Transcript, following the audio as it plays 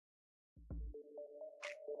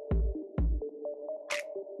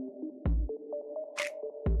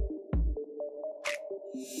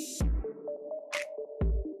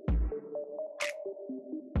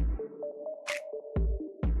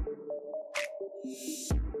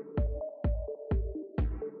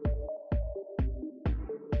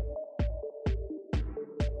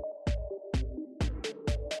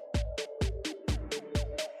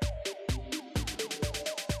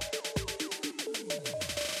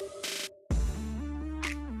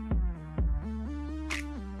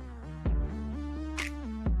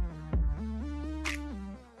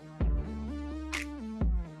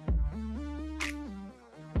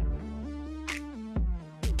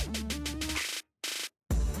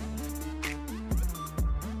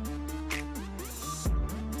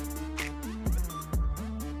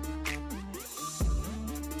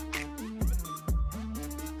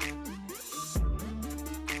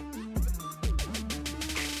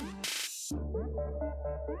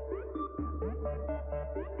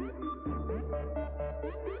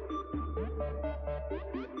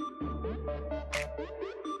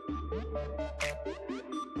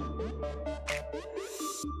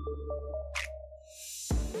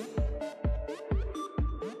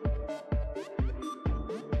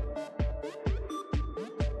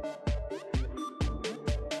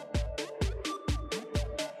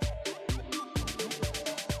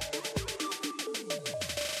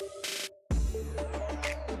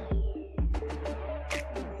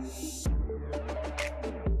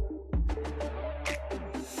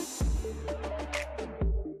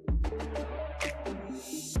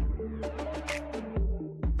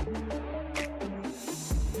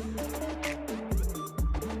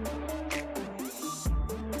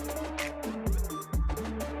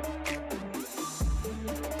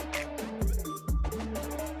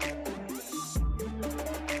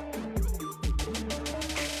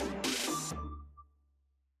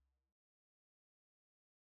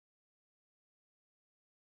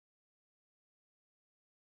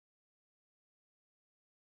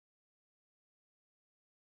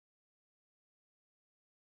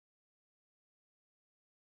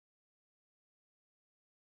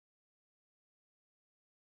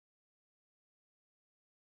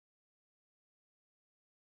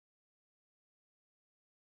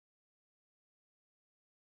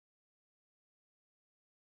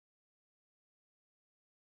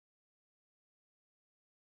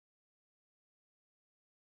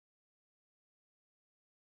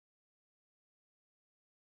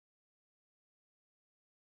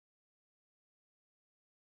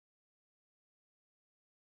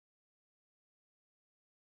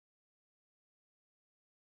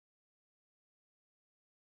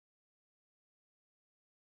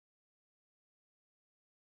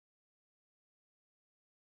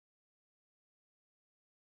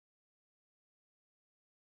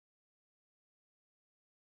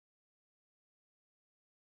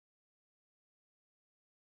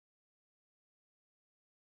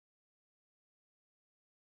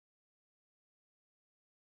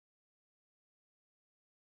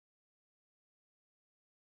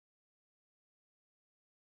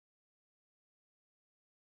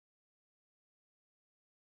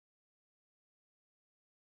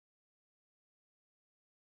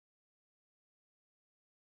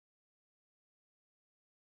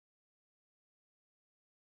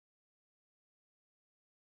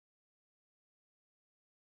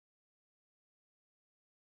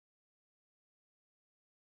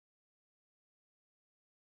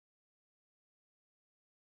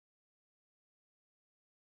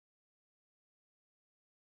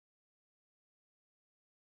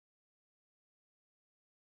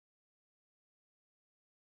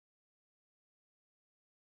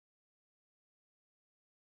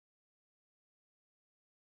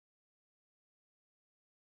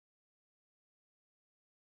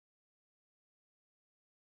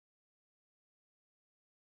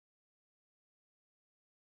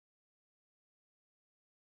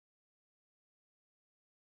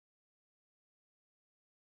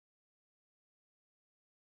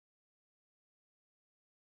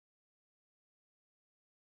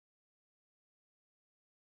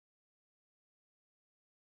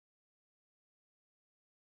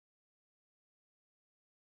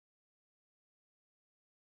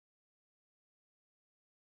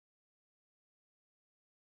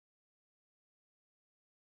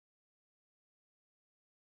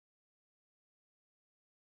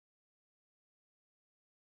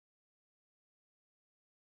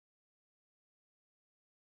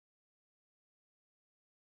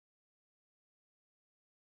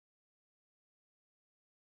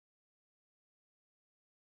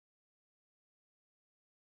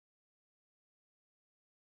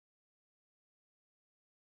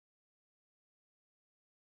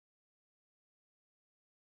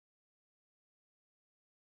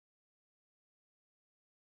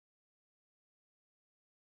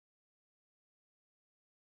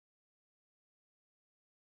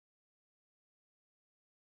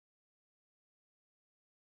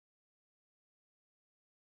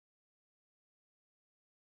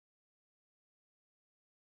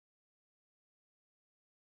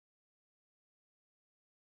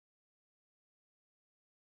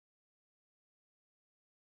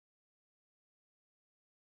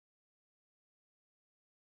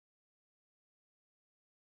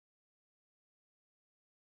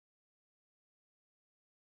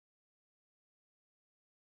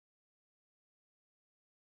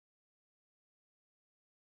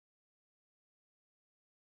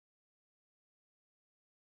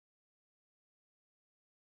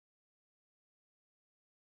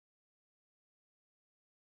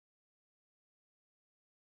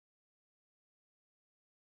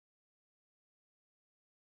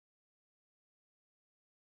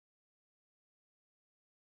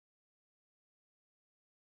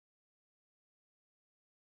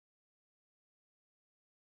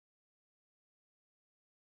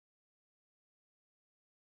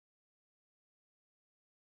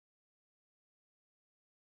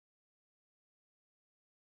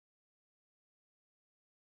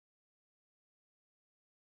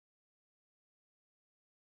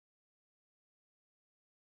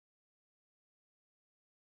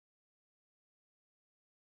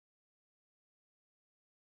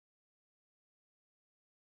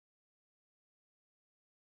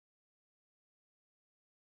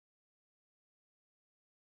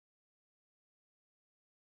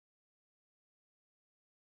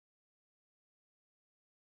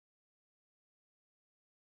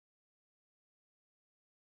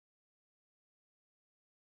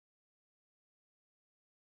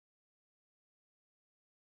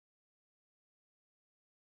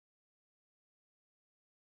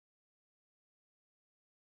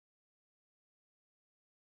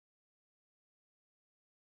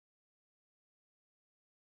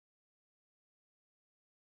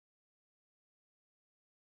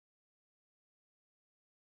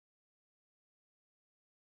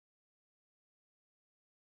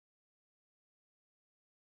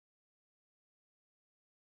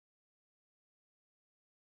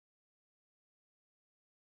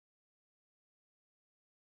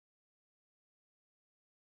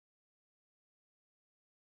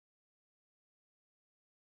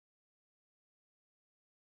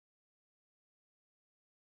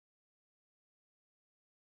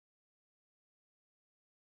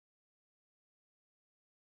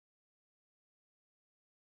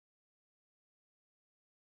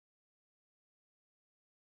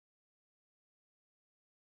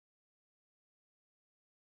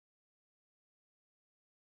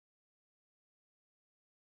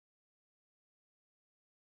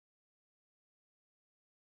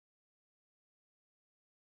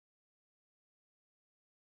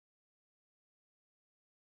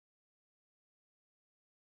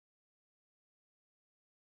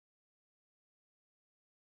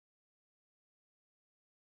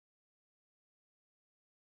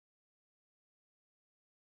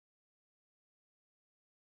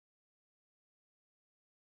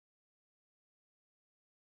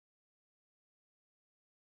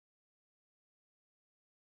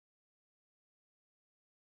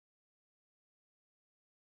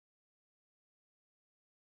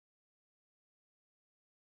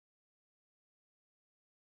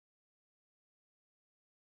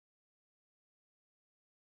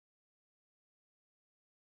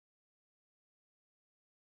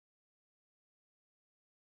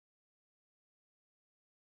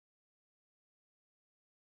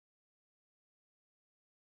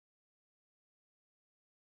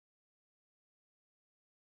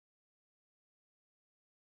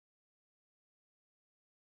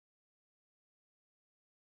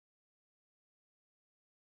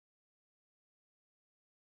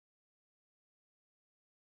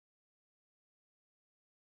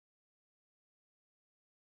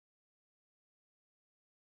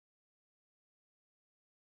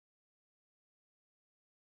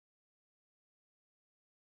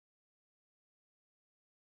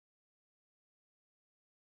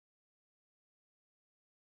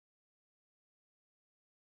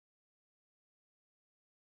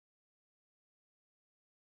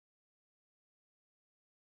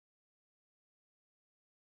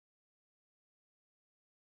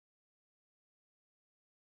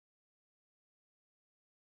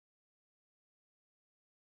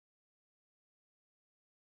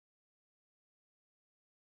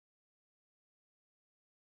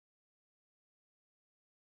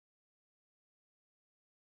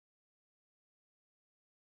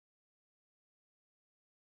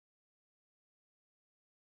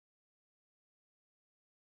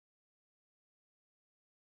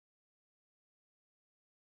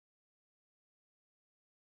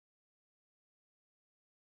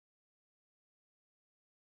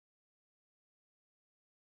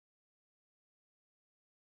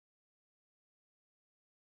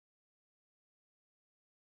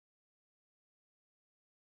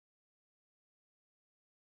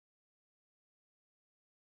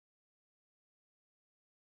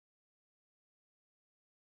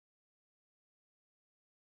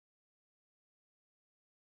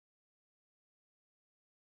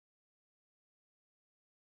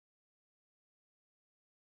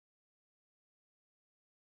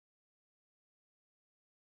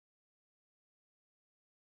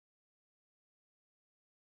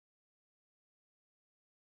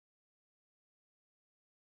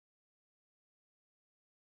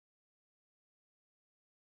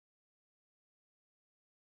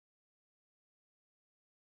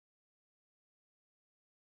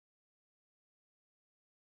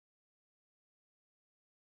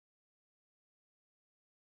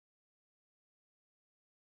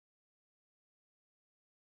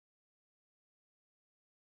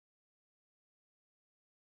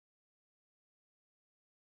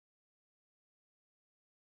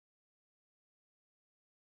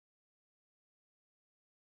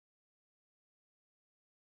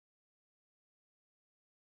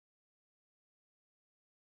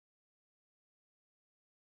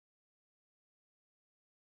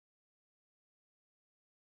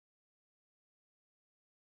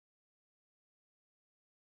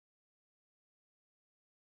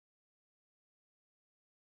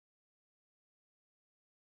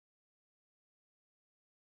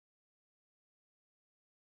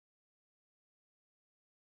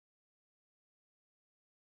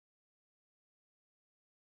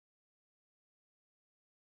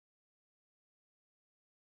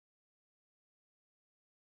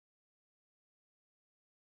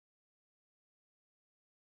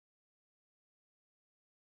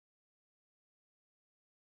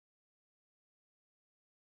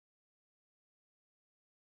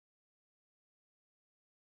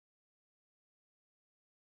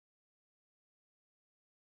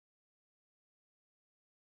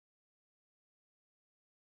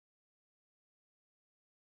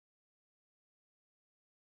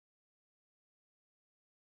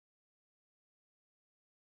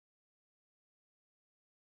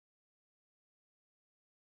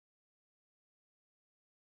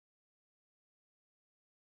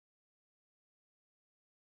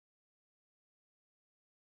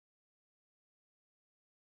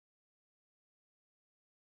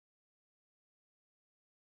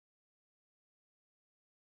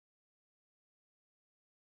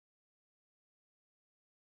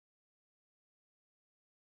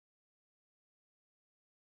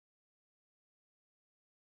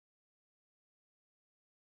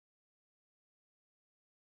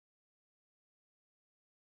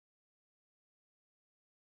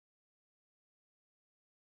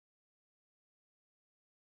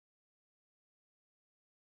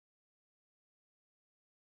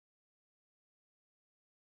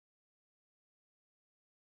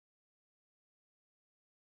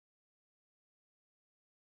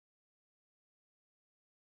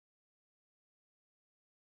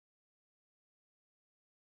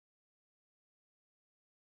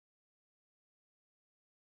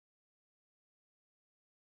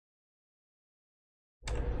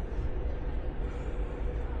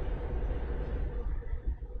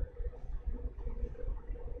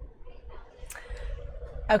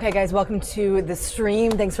Okay, guys, welcome to the stream.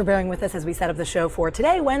 Thanks for bearing with us as we set up the show for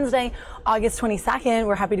today, Wednesday, August 22nd.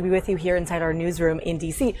 We're happy to be with you here inside our newsroom in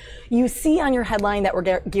D.C. You see on your headline that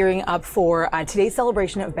we're gearing up for today's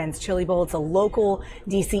celebration of Ben's Chili Bowl. It's a local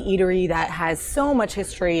D.C. eatery that has so much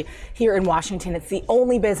history here in Washington. It's the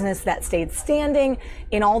only business that stayed standing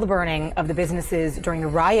in all the burning of the businesses during the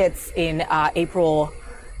riots in April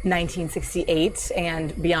 1968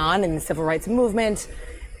 and beyond in the civil rights movement.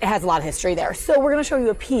 It has a lot of history there. So we're going to show you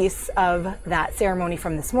a piece of that ceremony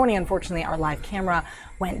from this morning. Unfortunately, our live camera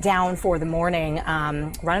went down for the morning,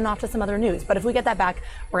 running off to some other news. But if we get that back,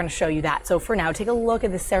 we're going to show you that. So for now, take a look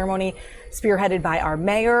at this ceremony spearheaded by our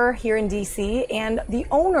mayor here in D.C. and the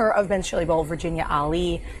owner of Ben's Chili Bowl, Virginia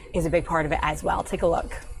Ali, is a big part of it as well. Take a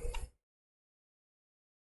look.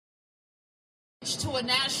 To a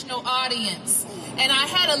national audience, and I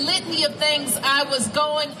had a litany of things I was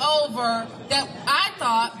going over that I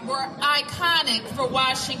thought were iconic for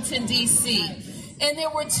Washington, D.C. And there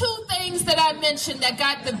were two things that I mentioned that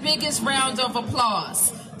got the biggest round of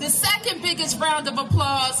applause. The second biggest round of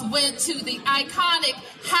applause went to the iconic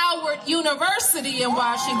Howard University in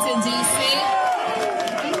Washington, D.C.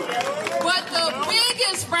 But the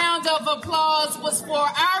biggest round of applause was for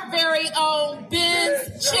our very own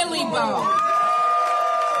Ben's Chili Bowl.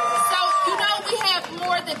 You know, we have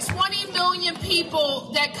more than 20 million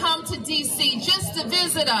people that come to D.C. just to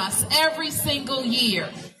visit us every single year.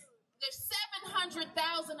 There's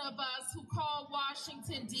 700,000 of us who call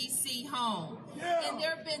Washington, D.C. home. And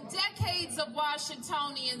there have been decades of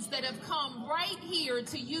Washingtonians that have come right here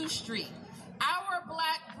to U Street, our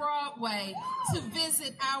Black Broadway, to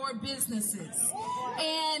visit our businesses.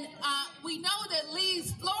 And we know that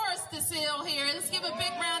Lee's Florist is still here. Let's give a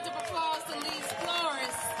big round of applause to Lee's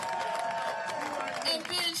Florist and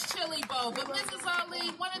Ben's Chili Bowl. But Mrs.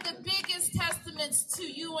 Ali, one of the biggest testaments to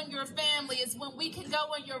you and your family is when we can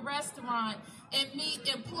go in your restaurant and meet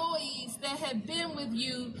employees that have been with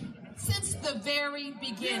you since the very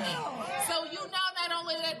beginning. So you know not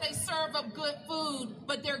only that they serve up good food,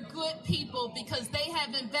 but they're good people because they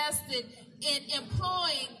have invested in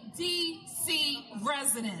employing D.C.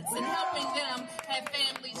 residents and helping them have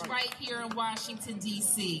families right here in Washington,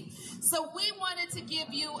 D.C. So we wanted to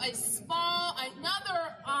give you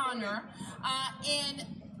another honor and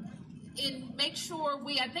make sure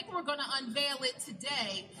I think we're going to unveil it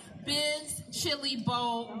today, Ben's Chili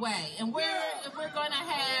Bowl Way. And we're going to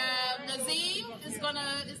have Nazim. Is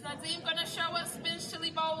Nazim going to show us Ben's Chili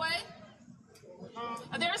Bowl Way?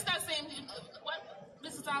 There's Nazim. What,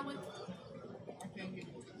 Mrs. Alwood?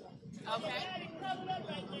 Okay.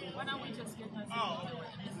 Why don't we just get Nazim?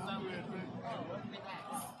 Mrs. Alwood. Relax.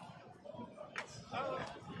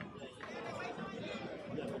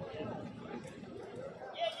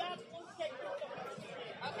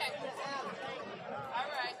 Okay. All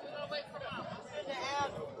right. We're going to wait for Mom.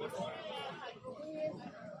 What's up?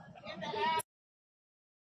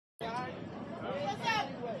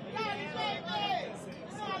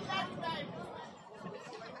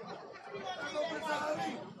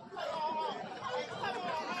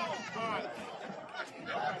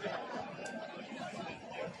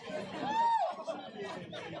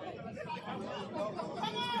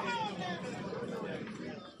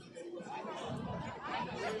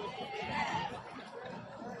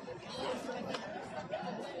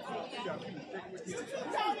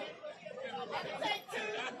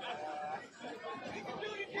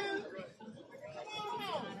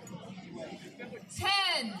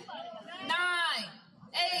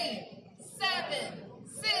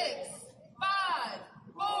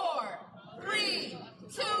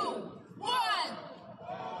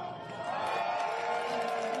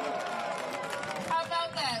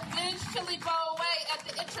 Chili Bowl Way at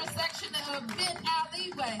the intersection of Ben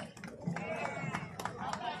Ali Way.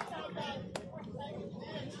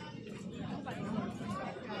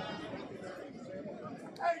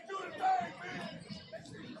 Hey, do the thing, man.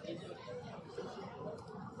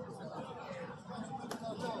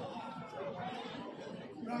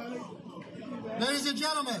 Ladies and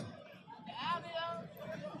gentlemen,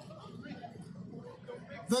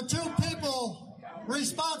 the two people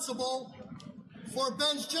responsible for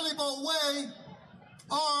Ben's Chili Bowl Way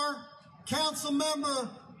are Council Member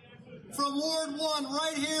from Ward 1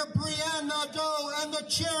 right here, Brianne Nadeau, and the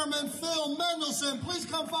Chairman, Phil Mendelson. Please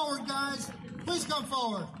come forward, guys. Please come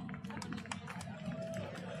forward.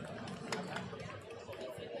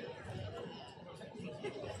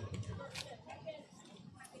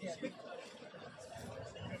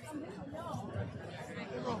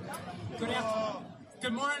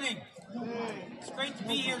 Good morning. It's great to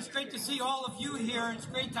be here. It's great to see all of you here. It's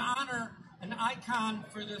great to honor an icon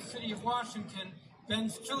for the city of Washington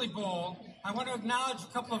Ben's Chili Bowl. I want to acknowledge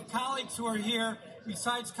a couple of colleagues who are here,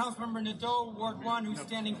 besides Councilmember Nadeau, Ward 1, who's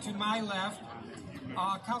standing to my left.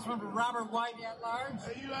 Councilmember Robert White at large,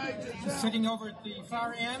 sitting over at the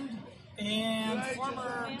far end, and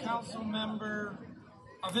former Councilmember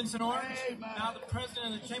Vincent Orange, now the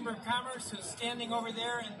President of the Chamber of Commerce, is standing over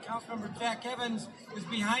there, and Councilmember Jack Evans is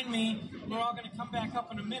behind me. We're all going to come back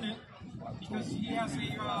up in a minute because he has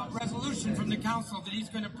a resolution from the council that he's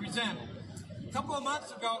going to present. A couple of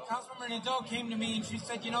months ago, Councilmember Nadeau came to me and she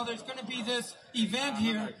said, you know, there's going to be this event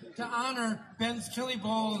here to honor Ben's Chili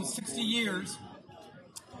Bowl in 60 years.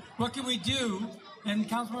 What can we do? And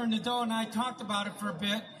Councilmember Nadeau and I talked about it for a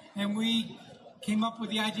bit, and we came up with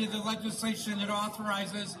the idea of the legislation that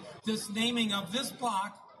authorizes this naming of this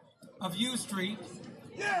block of U Street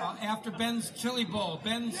after Ben's Chili Bowl,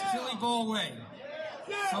 Ben's Chili Bowl Way.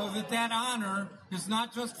 So that honor is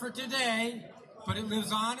not just for today, but it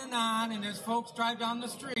lives on, and as folks drive down the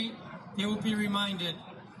street, they will be reminded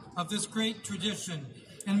of this great tradition.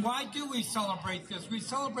 And why do we celebrate this? We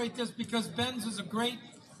celebrate this because Ben's is a great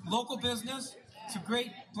local business. It's a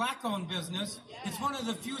great black-owned business. It's one of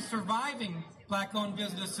the few surviving black-owned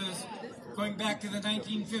businesses going back to the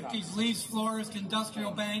 1950s, Lee's Florist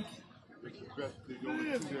Industrial Bank.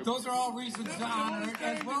 Those are all reasons to honor it,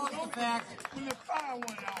 as well as the fact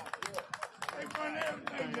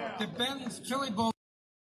that Ben's Chili Bowl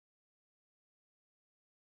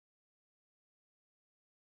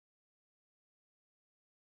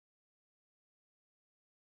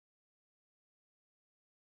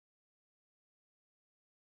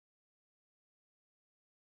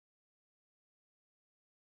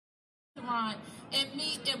and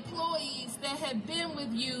meet employees that have been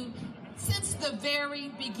with you since the very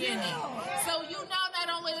beginning. So you know not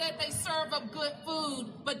only that they serve up good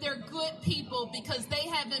food, but they're good people because they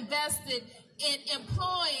have invested in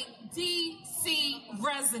employing D.C.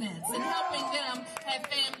 residents and helping them have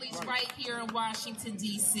families right here in Washington,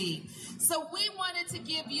 D.C. So we wanted to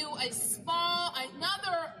give you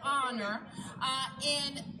another honor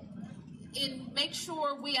and make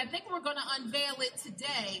sure I think we're going to unveil it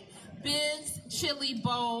today, Ben's Chili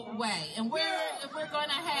Bowl Way. And we're going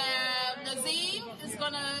to have Nazim, is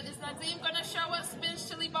Nazim going to show us Ben's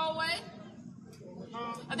Chili Bowl Way?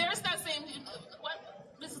 There's Nazim. What,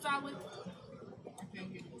 Mrs. Allen?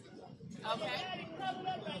 Okay.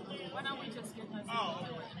 Why don't we just get Nazim to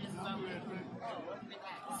do it? Mrs. Allen,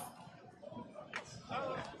 relax.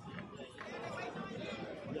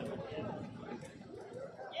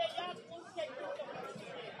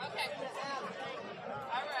 Okay.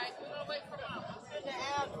 All right. We're going to wait for Mom. In the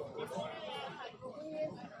alley.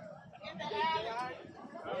 In the alley.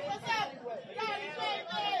 What's up? Daddy, baby.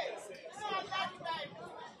 Come on, Daddy, baby.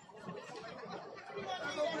 Come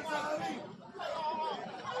on home.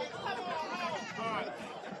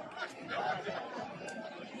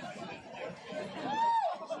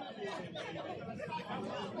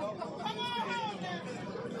 Come on home.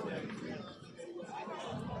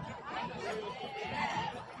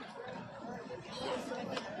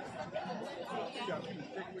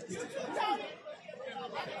 Tony,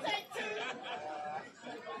 let me take two.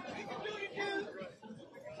 We can do it, dude.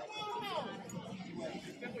 Come on home.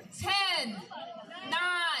 10, 9,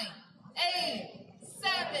 8,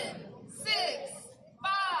 7, 6,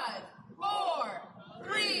 5, 4,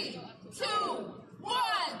 3, 2, 1.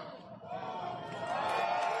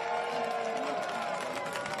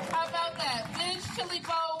 How about that? Ben's Chili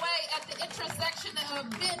Bowl Way at the intersection of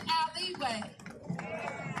Ben Alley Way.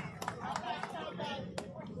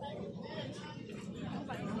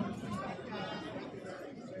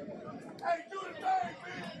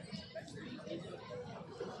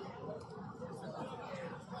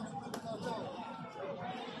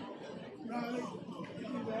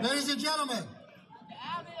 Ladies and gentlemen,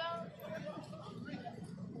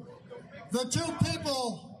 the two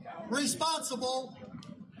people responsible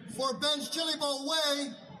for Ben's Chili Bowl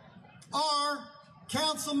Way are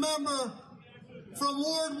Council Member from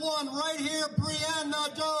Ward 1 right here, Brianne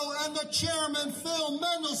Nadeau, and the Chairman, Phil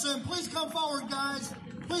Mendelson. Please come forward, guys.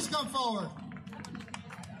 Please come forward.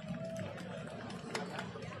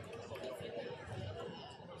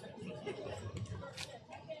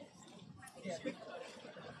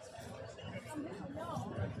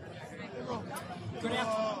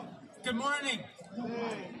 Good morning.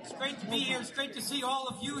 It's great to be here. It's great to see all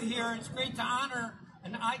of you here. It's great to honor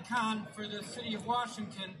an icon for the city of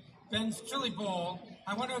Washington, Ben's Chili Bowl.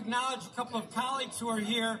 I want to acknowledge a couple of colleagues who are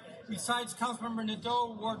here, besides Councilmember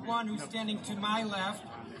Nadeau, Ward 1, who's standing to my left.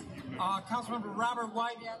 Councilmember Robert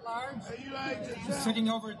White at large, sitting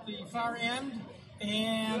over at the far end,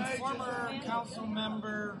 and former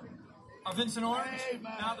Councilmember Vincent Orange.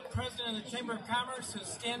 Now the president of the Chamber of Commerce is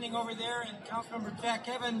standing over there, and Councilmember Jack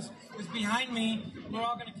Evans is behind me. We're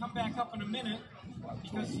all going to come back up in a minute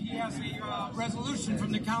because he has a resolution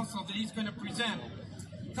from the council that he's going to present.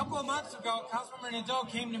 A couple of months ago, Councilmember Nadeau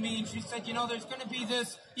came to me and she said, you know, there's going to be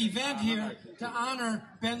this event here to honor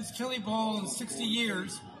Ben's Chili Bowl in 60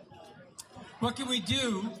 years. What can we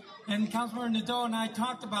do? And Councilmember Nadeau and I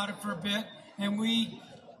talked about it for a bit, and we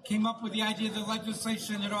came up with the idea of the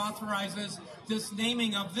legislation that authorizes this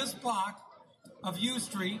naming of this block of U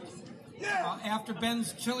Street after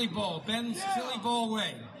Ben's Chili Bowl, Ben's Chili Bowl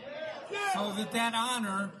Way. So that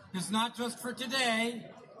honor is not just for today,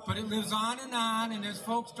 but it lives on, and as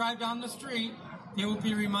folks drive down the street, they will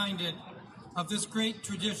be reminded of this great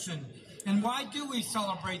tradition. And why do we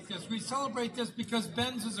celebrate this? We celebrate this because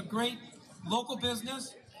Ben's is a great local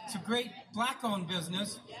business. It's a great black-owned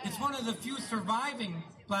business. It's one of the few surviving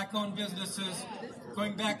black-owned businesses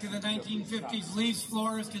going back to the 1950s, Lee's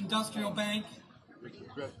Florist Industrial Bank.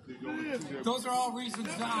 Those are all reasons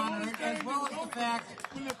to honor it, as well as the fact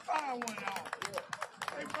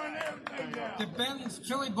that Ben's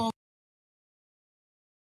Chili Bowl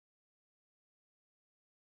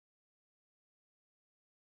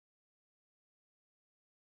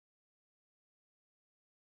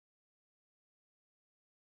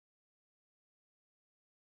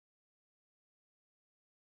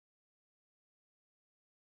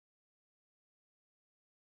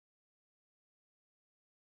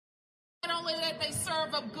not only that they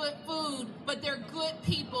serve up good food, but they're good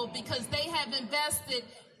people because they have invested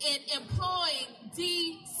in employing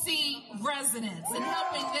D.C. residents and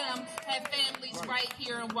helping them have families right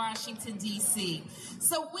here in Washington, D.C.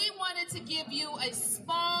 So we wanted to give you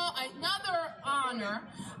another honor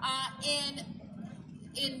and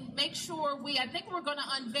make sure I think we're going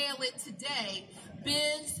to unveil it today,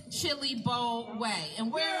 Ben's Chili Bowl Way.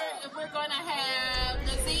 And we're going to have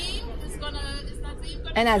Nazim is Nazim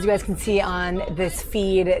gonna And as you guys can see on this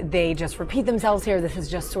feed, they just repeat themselves here. This is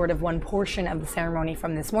just sort of one portion of the ceremony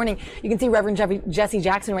from this morning. You can see Reverend Jesse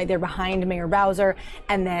Jackson right there behind Mayor Bowser,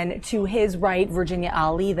 and then to his right, Virginia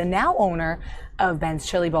Ali, the now owner of Ben's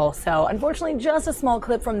Chili Bowl. So unfortunately, just a small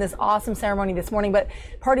clip from this awesome ceremony this morning, but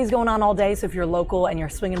parties going on all day. So if you're local and you're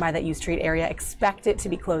swinging by that U Street area, expect it to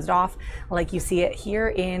be closed off like you see it here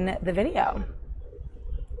in the video.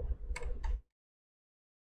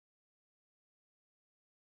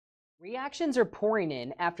 Reactions are pouring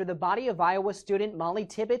in after the body of Iowa student Mollie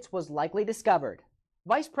Tibbetts was likely discovered.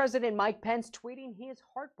 Vice President Mike Pence tweeting he is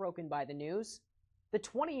heartbroken by the news. The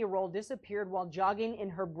 20-year-old disappeared while jogging in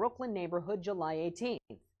her Brooklyn neighborhood July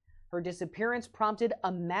 18th. Her disappearance prompted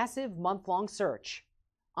a massive month-long search.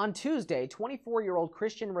 On Tuesday, 24-year-old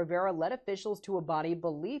Cristhian Rivera led officials to a body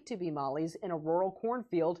believed to be Mollie's in a rural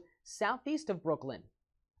cornfield southeast of Brooklyn.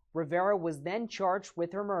 Rivera was then charged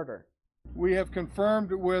with her murder. We have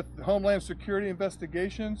confirmed with Homeland Security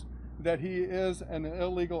investigations that he is an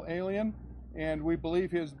illegal alien, and we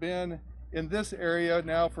believe he has been in this area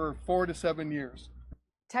now for 4 to 7 years.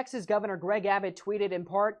 Texas Governor Greg Abbott tweeted in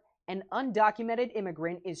part, "An undocumented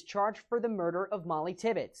immigrant is charged for the murder of Mollie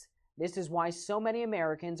Tibbetts. This is why so many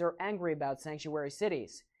Americans are angry about sanctuary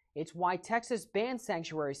cities. It's why Texas banned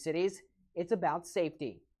sanctuary cities. It's about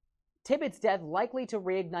safety." Tibbetts' death likely to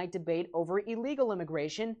reignite debate over illegal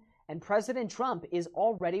immigration, and President Trump is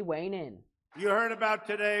already weighing in. You heard about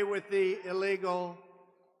today with the illegal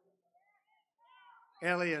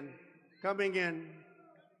alien coming in,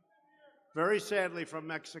 very sadly, from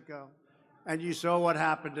Mexico. And you saw what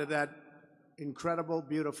happened to that incredible,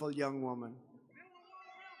 beautiful young woman.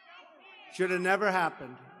 Should have never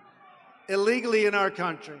happened. Illegally in our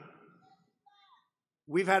country.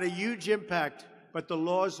 We've had a huge impact, but the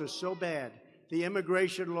laws are so bad. The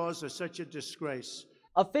immigration laws are such a disgrace.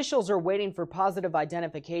 Officials are waiting for positive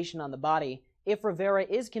identification on the body. If Rivera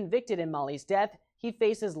is convicted in Mollie's death, he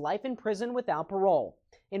faces life in prison without parole.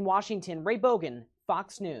 In Washington, Ray Bogan,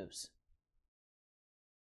 Fox News.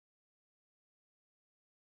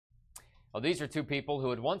 Well, these are two people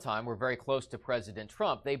who at one time were very close to President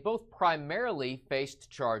Trump. They both primarily faced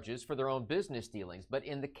charges for their own business dealings. But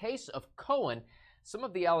in the case of Cohen, some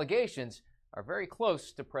of the allegations are very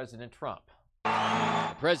close to President Trump.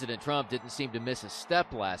 President Trump didn't seem to miss a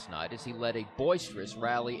step last night as he led a boisterous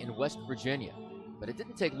rally in West Virginia. But it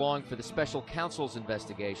didn't take long for the special counsel's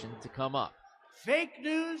investigation to come up. Fake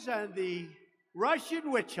news and the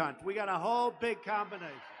Russian witch hunt. We got a whole big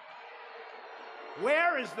combination.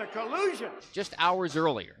 Where is the collusion? Just hours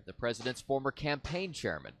earlier, the president's former campaign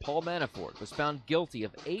chairman, Paul Manafort, was found guilty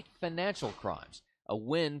of 8 financial crimes, a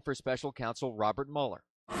win for special counsel Robert Mueller.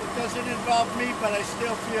 It doesn't involve me, but I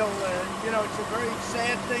still feel, it's a very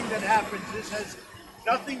sad thing that happens. This has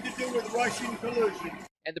nothing to do with Russian collusion.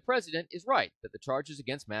 And the president is right that the charges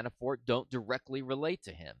against Manafort don't directly relate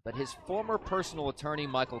to him, but his former personal attorney,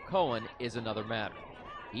 Michael Cohen, is another matter.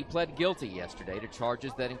 He pled guilty yesterday to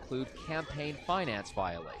charges that include campaign finance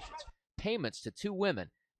violations, payments to two women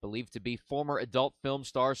believed to be former adult film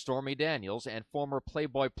star Stormy Daniels and former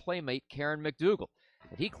Playboy playmate Karen McDougal,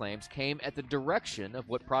 that he claims came at the direction of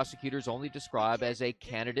what prosecutors only describe as a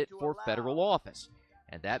candidate for federal office.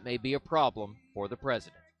 And that may be a problem for the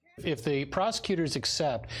president. If the prosecutors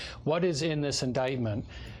accept what is in this indictment,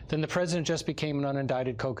 then the president just became an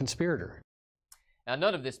unindicted co-conspirator. Now,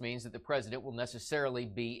 none of this means that the president will necessarily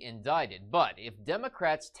be indicted, but if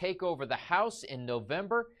Democrats take over the House in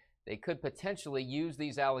November, they could potentially use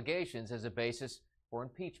these allegations as a basis for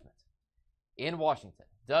impeachment. In Washington,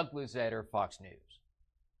 Doug Luzader, Fox News.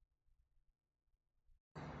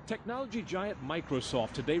 Technology giant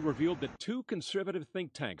Microsoft today revealed that two conservative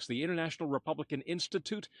think tanks, the International Republican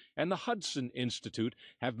Institute and the Hudson Institute,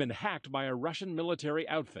 have been hacked by a Russian military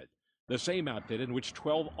outfit. The same outfit in which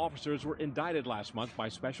 12 officers were indicted last month by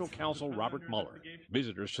special counsel Robert Mueller.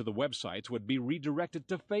 Visitors to the websites would be redirected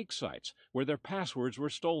to fake sites where their passwords were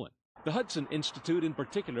stolen. The Hudson Institute in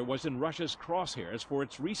particular was in Russia's crosshairs for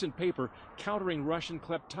its recent paper Countering Russian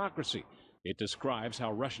Kleptocracy. It describes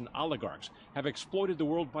how Russian oligarchs have exploited the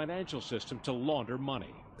world financial system to launder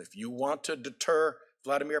money. If you want to deter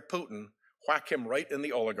Vladimir Putin, whack him right in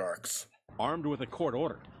the oligarchs. Armed with a court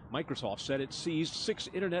order, Microsoft said it seized 6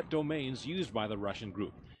 internet domains used by the Russian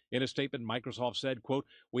group. In a statement, Microsoft said, quote,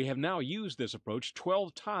 "We have now used this approach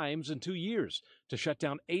 12 times in 2 years to shut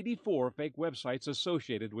down 84 fake websites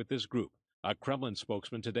associated with this group." A Kremlin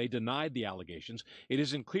spokesman today denied the allegations. It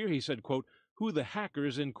isn't clear, he said, quote, who the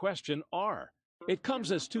hackers in question are. It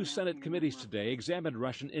comes as 2 Senate committees today examined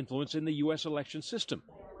Russian influence in the U.S. election system,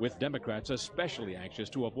 with Democrats especially anxious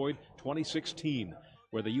to avoid 2016,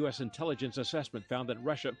 where the U.S. intelligence assessment found that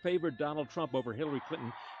Russia favored Donald Trump over Hillary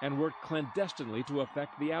Clinton and worked clandestinely to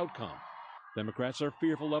affect the outcome. Democrats are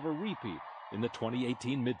fearful of a repeat in the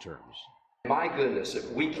 2018 midterms. My goodness,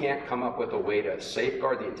 if we can't come up with a way to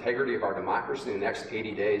safeguard the integrity of our democracy in the next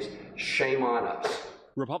 80 days, shame on us.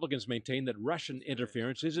 Republicans maintain that Russian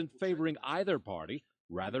interference isn't favoring either party.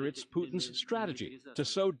 Rather, it's Putin's strategy to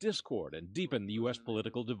sow discord and deepen the U.S.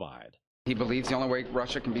 political divide. He believes the only way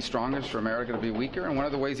Russia can be stronger is for America to be weaker, and one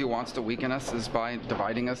of the ways he wants to weaken us is by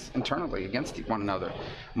dividing us internally against one another,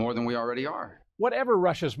 more than we already are. Whatever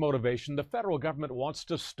Russia's motivation, the federal government wants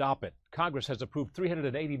to stop it. Congress has approved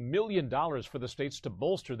 $380 million for the states to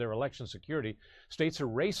bolster their election security. States are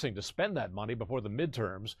racing to spend that money before the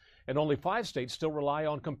midterms, and only 5 states still rely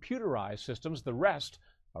on computerized systems. The rest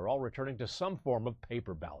are all returning to some form of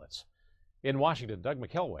paper ballots. In Washington, Doug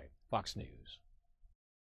McKelway, Fox News.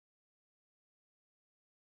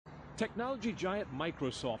 Technology giant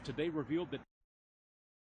Microsoft today revealed that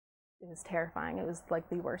it was terrifying. It was like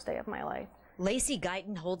the worst day of my life. Lacey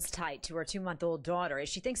Guyton holds tight to her 2-month-old daughter as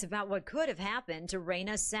she thinks about what could have happened to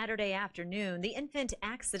Raina Saturday afternoon. The infant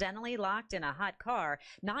accidentally locked in a hot car,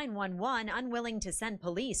 911 unwilling to send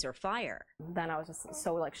police or fire. Then I was just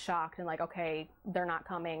so shocked and okay, they're not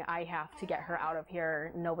coming. I have to get her out of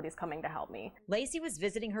here. Nobody's coming to help me. Lacey was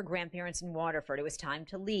visiting her grandparents in Waterford. It was time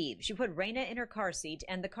to leave. She put Raina in her car seat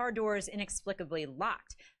and the car doors inexplicably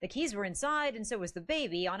locked. The keys were inside and so was the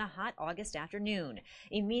baby on a hot August afternoon.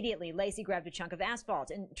 Immediately, Lacey grabbed a chunk of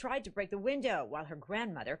asphalt and tried to break the window while her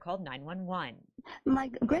grandmother called 911. My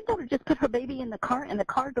granddaughter just put her baby in the car and the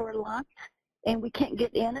car door locked and we can't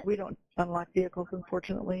get in it. We don't unlock vehicles,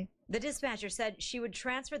 unfortunately. The dispatcher said she would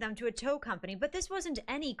transfer them to a tow company, but this wasn't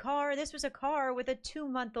any car. This was a car with a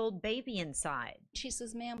 2-month-old baby inside. She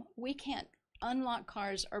says, "Ma'am, we can't unlock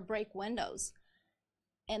cars or break windows."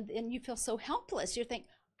 And then you feel so helpless. You think,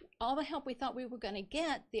 all the help we thought we were going to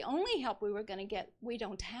get, the only help we were going to get, we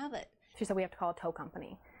don't have it. She said, "We have to call a tow company."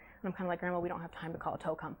 And I'm kind of like, "Grandma, we don't have time to call a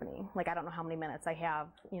tow company. I don't know how many minutes I have,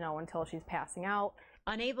 until she's passing out."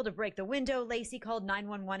 Unable to break the window, Lacey called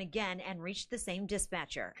 911 again and reached the same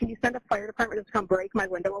dispatcher. Can you send a fire department to come break my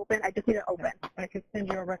window open? I just need it open. I could send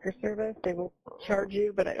you a wrecker service. They will charge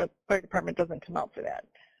you, but a fire department doesn't come out for that.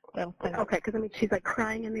 Okay, because she's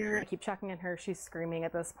crying in there. I keep checking on her. She's screaming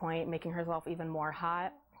at this point, making herself even more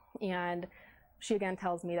hot. And she again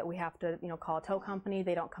tells me that we have to, call a tow company.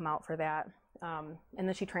 They don't come out for that. And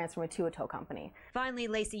then she transferred me to a tow company. Finally,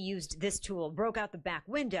 Lacey used this tool, broke out the back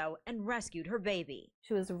window, and rescued her baby.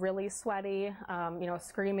 She was really sweaty,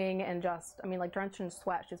 screaming and just, drenched in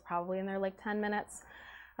sweat. She was probably in there 10 minutes.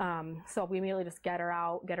 So we immediately just get her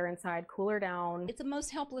out, get her inside, cool her down. It's the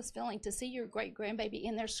most helpless feeling to see your great-grandbaby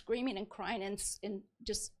in there screaming and crying and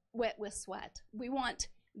just wet with sweat. We want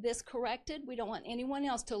this corrected. We don't want anyone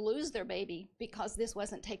else to lose their baby because this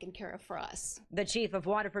wasn't taken care of for us. The chief of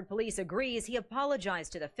Waterford Police agrees. He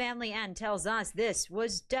apologized to the family and tells us this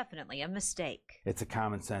was definitely a mistake. It's a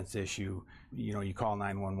common sense issue. You know, you call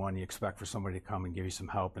 911, you expect for somebody to come and give you some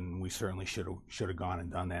help, and we certainly should have gone and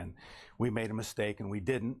done that. And we made a mistake and we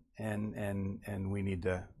didn't, and we need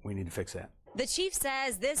to fix that. The chief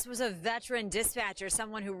says this was a veteran dispatcher,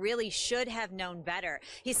 someone who really should have known better.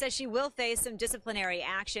 He says she will face some disciplinary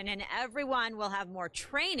action and everyone will have more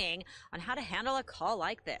training on how to handle a call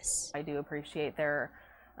like this. I do appreciate their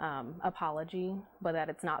apology, but that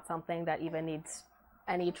it's not something that even needs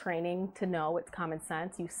any training to know. It's common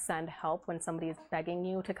sense. You send help when somebody is begging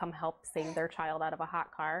you to come help save their child out of a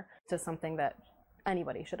hot car. It's just something that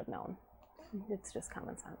anybody should have known. It's just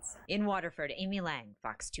common sense. In Waterford, Amy Lang,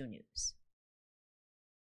 Fox 2 News.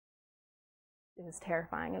 It was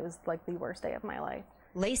terrifying. It was like the worst day of my life.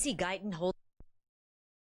 Lacey Guyton holds.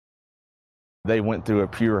 They went through a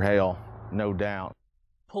pure hell, no doubt.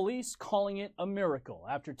 Police calling it a miracle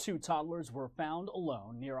after 2 toddlers were found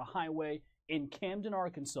alone near a highway in Camden,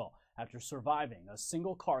 Arkansas, after surviving a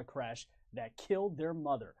single car crash that killed their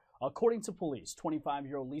mother. According to police,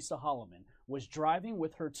 25-year-old Lisa Holloman was driving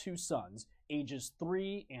with her 2 sons, ages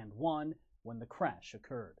 3 and 1, when the crash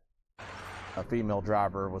occurred. A female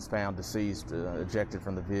driver was found deceased, ejected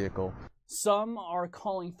from the vehicle. Some are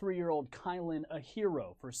calling 3-year-old Kylan a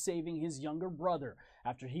hero for saving his younger brother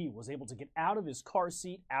after he was able to get out of his car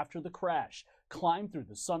seat after the crash, climb through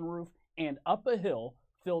the sunroof, and up a hill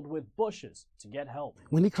filled with bushes to get help.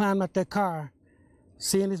 When he climbed out that car,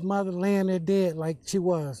 seeing his mother laying there dead like she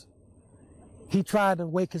was, he tried to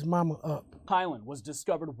wake his mama up. Kylan was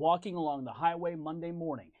discovered walking along the highway Monday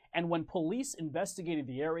morning, and when police investigated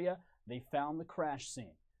the area, they found the crash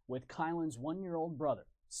scene with Kylan's 1-year-old brother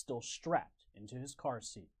still strapped into his car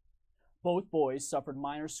seat. Both boys suffered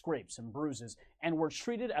minor scrapes and bruises and were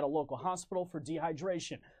treated at a local hospital for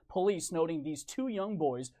dehydration. Police noting these 2 young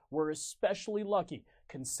boys were especially lucky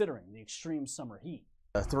considering the extreme summer heat.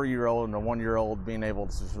 A 3-year-old and a 1-year-old being able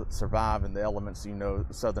to survive in the elements, you know,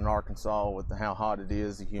 southern Arkansas with how hot it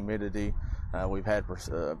is, the humidity. We've had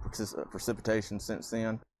precipitation since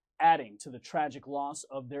then. Adding to the tragic loss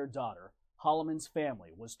of their daughter, Holloman's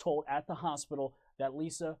family was told at the hospital that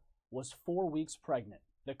Lisa was 4 weeks pregnant.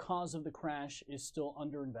 The cause of the crash is still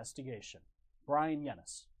under investigation. Brian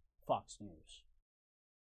Yennis, Fox News.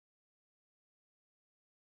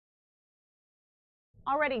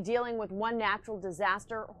 Already dealing with one natural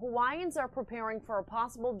disaster, Hawaiians are preparing for a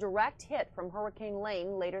possible direct hit from Hurricane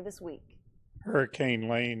Lane later this week. Hurricane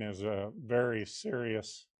Lane is a very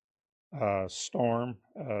serious storm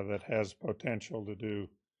that has potential to do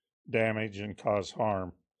damage and cause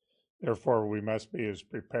harm. Therefore, we must be as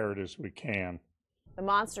prepared as we can. The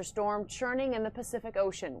monster storm churning in the Pacific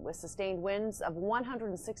Ocean with sustained winds of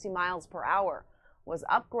 160 miles per hour was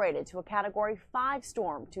upgraded to a Category 5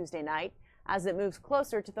 storm Tuesday night as it moves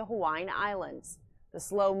closer to the Hawaiian Islands. The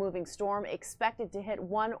slow-moving storm expected to hit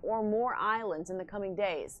 1 or more islands in the coming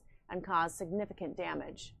days and cause significant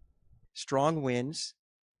damage. Strong winds,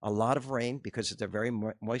 a lot of rain because it's a very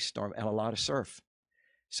moist storm, and a lot of surf.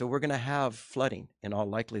 So we're going to have flooding in all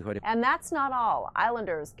likelihood. And that's not all.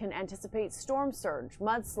 Islanders can anticipate storm surge,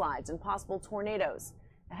 mudslides, and possible tornadoes.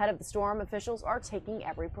 Ahead of the storm, officials are taking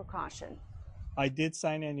every precaution. I did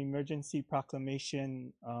sign an emergency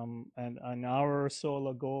proclamation an hour or so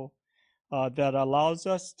ago that allows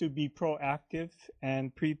us to be proactive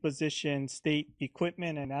and pre-position state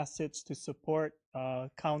equipment and assets to support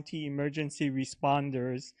county emergency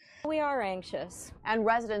responders. We are anxious. And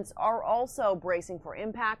residents are also bracing for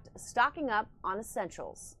impact, stocking up on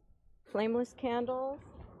essentials. Flameless candles,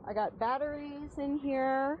 I got batteries in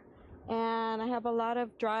here, and I have a lot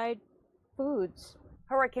of dried foods.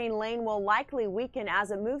 Hurricane Lane will likely weaken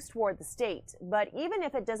as it moves toward the state, but even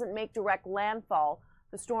if it doesn't make direct landfall,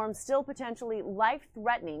 the storm's still potentially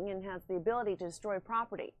life-threatening and has the ability to destroy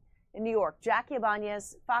property. In New York, Jackie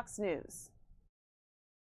Ibanez, Fox News.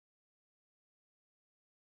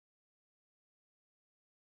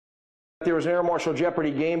 There was an Air Marshal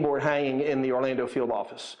Jeopardy game board hanging in the Orlando field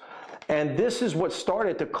office. And this is what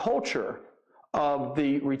started the culture of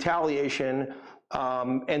the retaliation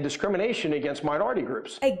and discrimination against minority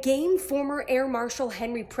groups. A game former Air Marshal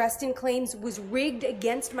Henry Preston claims was rigged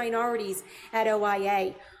against minorities at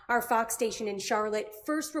OIA. Our Fox station in Charlotte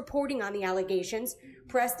first reporting on the allegations,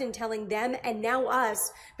 Preston telling them and now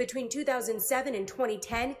us, between 2007 and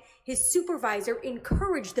 2010, his supervisor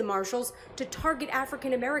encouraged the marshals to target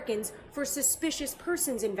African Americans for suspicious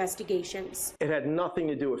persons investigations. It had nothing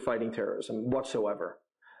to do with fighting terrorism whatsoever.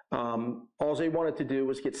 All they wanted to do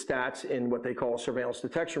was get stats in what they call surveillance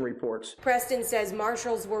detection reports. Preston says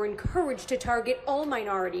marshals were encouraged to target all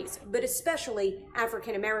minorities, but especially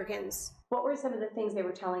African Americans. What were some of the things they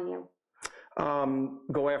were telling you?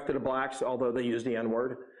 Go after the blacks, although they use the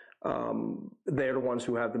N-word. They're the ones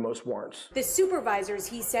who have the most warrants. The supervisors,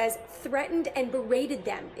 he says, threatened and berated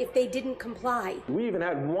them if they didn't comply. We even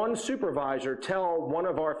had one supervisor tell one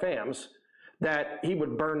of our FAMs that he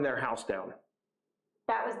would burn their house down.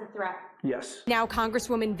 That was the threat. Yes. Now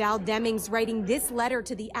Congresswoman Val Demings writing this letter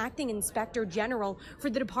to the acting inspector general for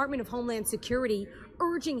the Department of Homeland Security,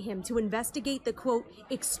 urging him to investigate the, quote,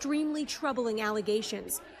 extremely troubling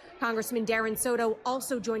allegations. Congressman Darren Soto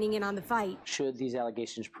also joining in on the fight. Should these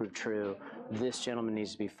allegations prove true, this gentleman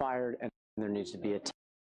needs to be fired and there needs to be a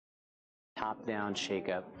top-down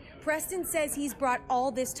shakeup. Preston says he's brought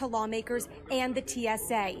all this to lawmakers and the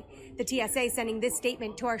TSA. The TSA sending this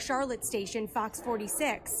statement to our Charlotte station, Fox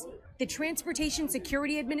 46. The Transportation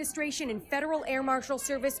Security Administration and Federal Air Marshal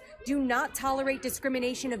Service do not tolerate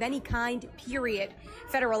discrimination of any kind, period.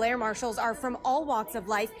 Federal Air Marshals are from all walks of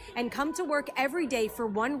life and come to work every day for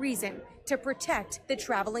one reason, to protect the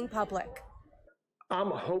traveling public. I'm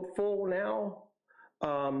hopeful now,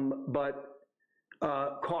 but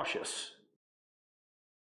cautious.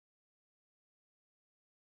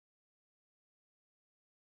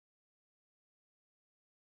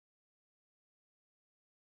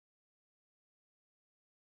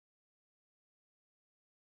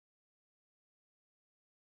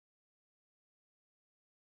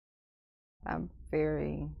 I'm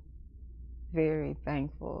very, very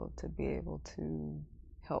thankful to be able to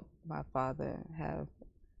help my father have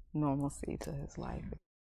normalcy to his life.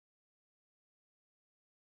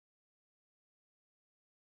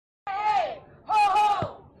 Hey! Ho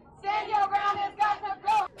ho! Stand your ground has got to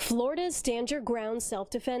go! Florida's Stand Your Ground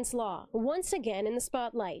self-defense law, once again in the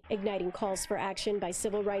spotlight, igniting calls for action by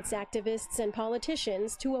civil rights activists and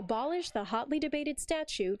politicians to abolish the hotly debated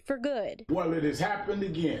statute for good. Well, it has happened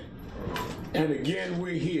again, and again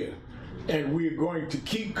we're here, and we're going to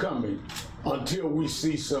keep coming until we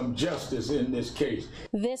see some justice in this case.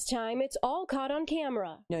 This time, it's all caught on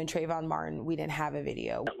camera. In Trayvon Martin, we didn't have a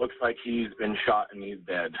video. It looks like he's been shot and he's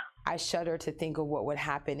dead. I shudder to think of what would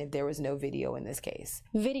happen if there was no video in this case.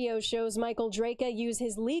 Video shows Michael Draka use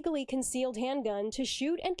his legally concealed handgun to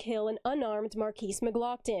shoot and kill an unarmed Marquise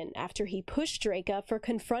McLaughlin after he pushed Draka for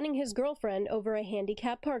confronting his girlfriend over a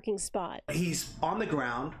handicapped parking spot. He's on the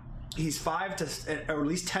ground. He's 5 to or at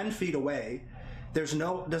least 10 feet away. There's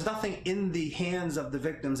nothing in the hands of the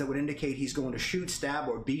victims that would indicate he's going to shoot, stab,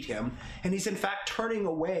 or beat him. And he's in fact turning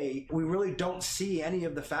away. We really don't see any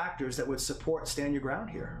of the factors that would support stand your ground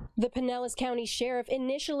here. The Pinellas County Sheriff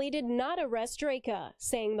initially did not arrest Draka,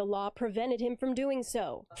 saying the law prevented him from doing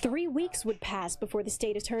so. 3 weeks would pass before the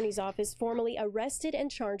state attorney's office formally arrested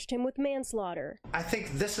and charged him with manslaughter. I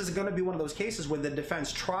think this is going to be one of those cases where the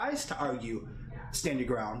defense tries to argue stand your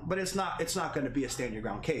ground, but it's not going to be a stand your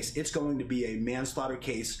ground case. It's going to be a manslaughter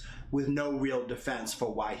case with no real defense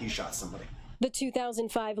for why he shot somebody. The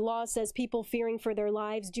 2005 law says people fearing for their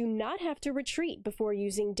lives do not have to retreat before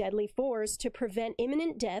using deadly force to prevent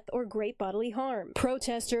imminent death or great bodily harm.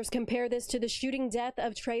 Protesters compare this to the shooting death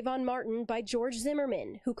of Trayvon Martin by George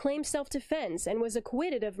Zimmerman, who claimed self-defense and was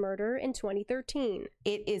acquitted of murder in 2013.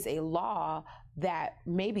 It is a law that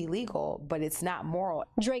may be legal, but it's not moral.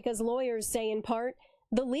 Draka's lawyers say in part,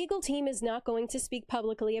 the legal team is not going to speak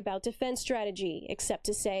publicly about defense strategy, except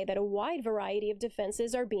to say that a wide variety of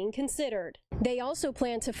defenses are being considered. They also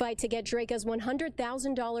plan to fight to get Draka's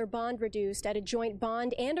 $100,000 bond reduced at a joint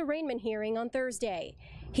bond and arraignment hearing on Thursday.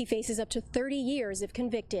 He faces up to 30 years if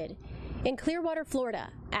convicted. In Clearwater, Florida,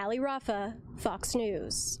 Ali Rafa, Fox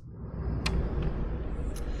News.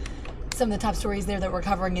 Some of the top stories there that we're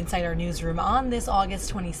covering inside our newsroom on this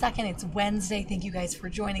August 22nd. It's Wednesday. Thank you guys for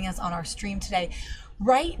joining us on our stream today.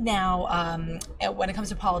 Right now, when it comes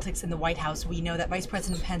to politics in the White House, we know that Vice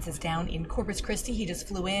President Pence is down in Corpus Christi. He just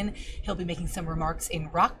flew in. He'll be making some remarks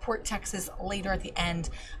in Rockport, Texas, later at the end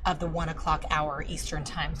of the 1 o'clock hour Eastern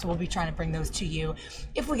time. So we'll be trying to bring those to you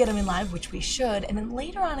if we get them in live, which we should. And then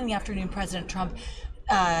later on in the afternoon, President Trump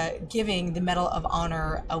giving the Medal of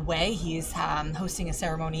Honor away. He's hosting a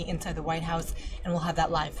ceremony inside the White House, and we'll have that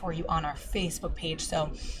live for you on our Facebook page.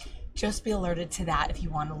 So just be alerted to that if you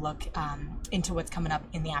want to look into what's coming up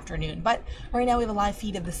in the afternoon. But right now we have a live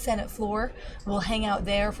feed of the Senate floor. We'll hang out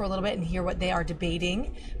there for a little bit and hear what they are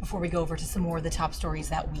debating before we go over to some more of the top stories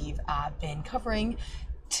that we've been covering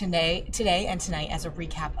today and tonight as a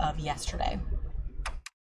recap of yesterday.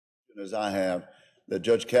 As I have, that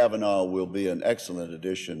Judge Kavanaugh will be an excellent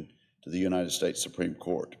addition to the United States Supreme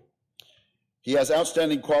Court. He has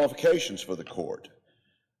outstanding qualifications for the court.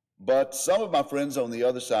 But some of my friends on the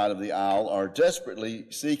other side of the aisle are desperately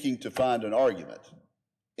seeking to find an argument,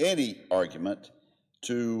 any argument,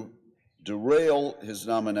 to derail his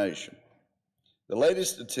nomination. The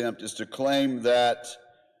latest attempt is to claim that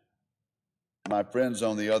my friends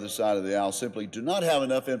on the other side of the aisle simply do not have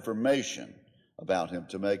enough information about him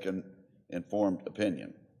to make an informed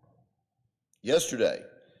opinion. Yesterday,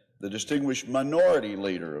 the distinguished minority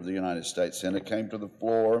leader of the United States Senate came to the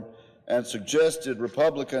floor and suggested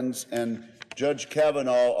Republicans and Judge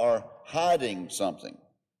Kavanaugh are hiding something.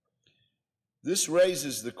 This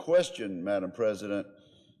raises the question, Madam President,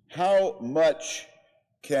 how much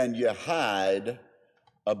can you hide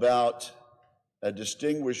about a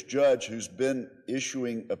distinguished judge who's been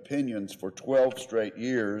issuing opinions for 12 straight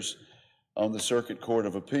years on the Circuit Court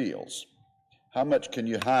of Appeals? How much can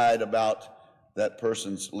you hide about that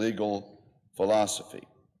person's legal philosophy?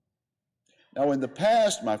 Now, in the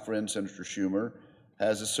past, my friend Senator Schumer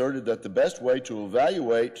has asserted that the best way to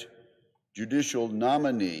evaluate judicial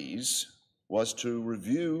nominees was to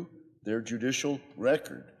review their judicial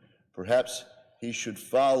record. Perhaps he should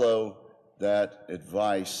follow that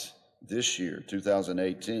advice this year,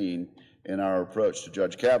 2018, in our approach to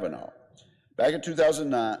Judge Kavanaugh. Back in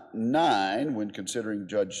 2009, when considering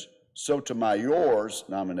Judge Sotomayor's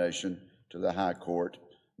nomination to the High Court,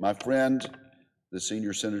 my friend, the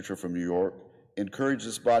senior senator from New York, encouraged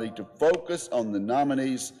this body to focus on the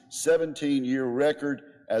nominee's 17-year record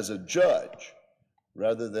as a judge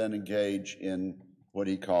rather than engage in what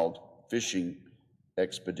he called fishing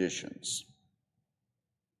expeditions.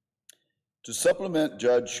 To supplement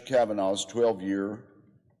Judge Kavanaugh's 12-year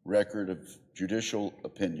record of judicial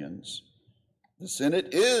opinions, the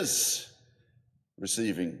Senate is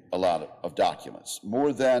receiving a lot of documents,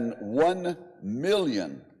 more than 1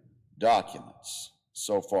 million documents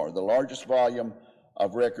so far, the largest volume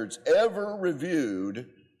of records ever reviewed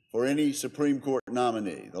for any Supreme Court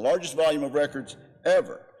nominee, the largest volume of records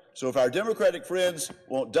ever. So if our Democratic friends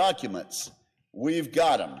want documents, we've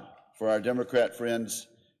got them for our Democrat friends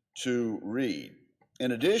to read.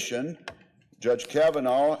 In addition, Judge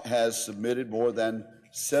Kavanaugh has submitted more than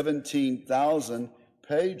 17,000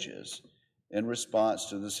 pages in response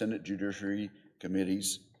to the Senate Judiciary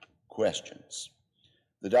Committee's questions.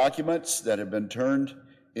 The documents that have been turned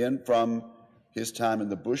in from his time in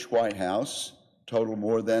the Bush White House total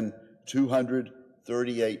more than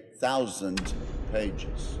 238,000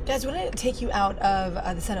 pages. Guys, I want to take you out of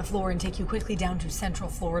the Senate floor and take you quickly down to Central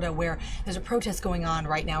Florida, where there's a protest going on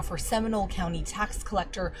right now for Seminole County tax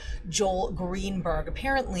collector Joel Greenberg.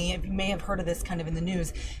 Apparently, you may have heard of this kind of in the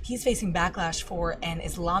news, he's facing backlash for an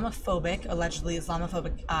allegedly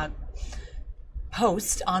Islamophobic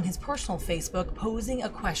post on his personal Facebook posing a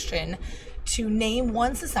question to name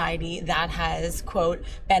one society that has, quote,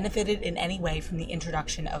 benefited in any way from the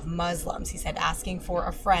introduction of Muslims. He said, asking for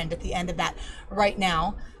a friend at the end of that. Right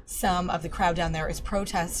now, some of the crowd down there is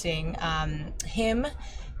protesting him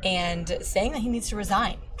and saying that he needs to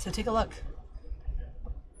resign. So take a look.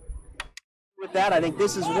 With that, I think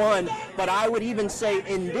this is one, but I would even say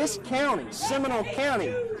in this county, Seminole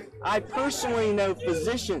County, I personally know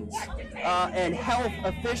physicians and health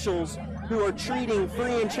officials who are treating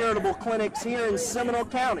free and charitable clinics here in Seminole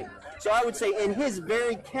County. So I would say in his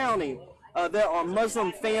very county, there are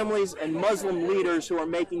Muslim families and Muslim leaders who are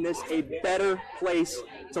making this a better place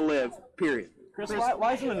to live, period. Chris,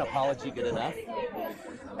 why isn't an apology good enough?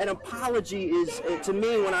 An apology is, to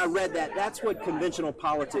me, when I read that, that's what conventional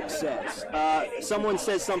politics says. Someone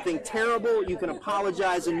says something terrible, you can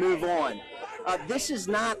apologize and move on. This is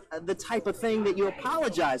not the type of thing that you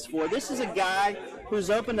apologize for. This is a guy who's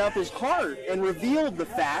opened up his heart and revealed the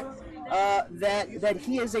fact that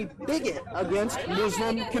he is a bigot against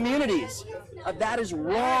Muslim communities. That is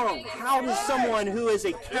wrong. How does someone who is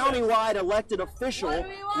a countywide elected official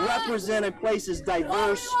represent a place as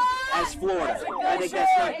diverse as Florida? I think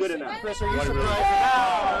that's not good enough. Chris, are you surprised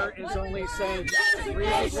that the governor is only saying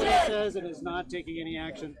reads what he says and is not taking any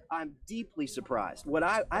action? I'm deeply surprised. What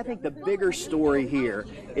I think the bigger story here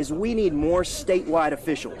is we need more statewide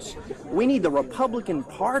officials. We need the Republican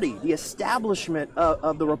Party, the establishment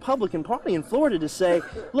of the Republican Party in Florida to say,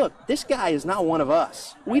 look, this guy is not one of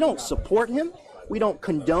us. We don't support him. We don't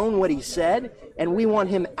condone what he said, and we want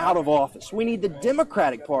him out of office. We need the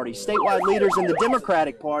Democratic Party, statewide leaders in the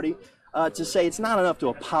Democratic Party, to say it's not enough to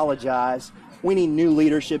apologize. We need new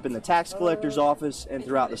leadership in the tax collector's office and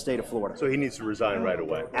throughout the state of Florida. So he needs to resign right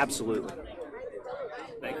away. Absolutely.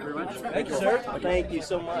 Thank you very much. Thank you, sir. Thank you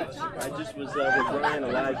so much. I just was with Brian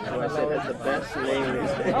Elijah, who I said has the best name in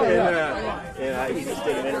his and he just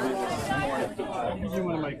did an interview this morning. Using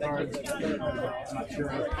one of my cards. I'm not sure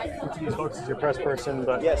which of these folks is your press person,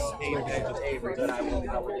 but yes, Avery, but I will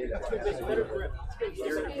probably do that.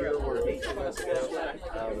 Here were 18 months ago.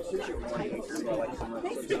 Amy was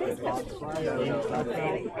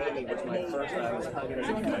my first. I was hugging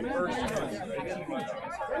her my first time. 18 months.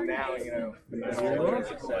 And now, you know,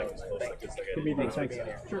 good meeting. Thanks.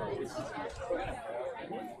 Sure.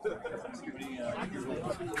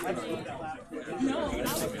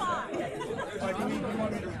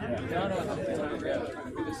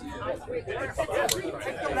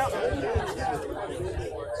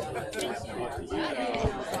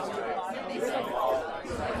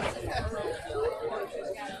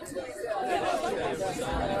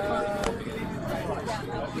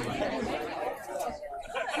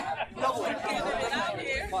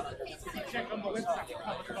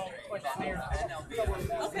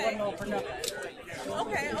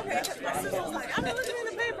 Okay. My sister was like, I've been looking in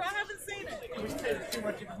the paper, I haven't seen it. Too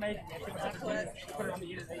much information. Put it on the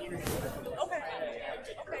eatery. Okay,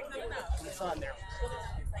 good enough. It's on there.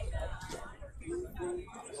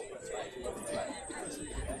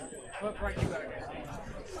 Look right here.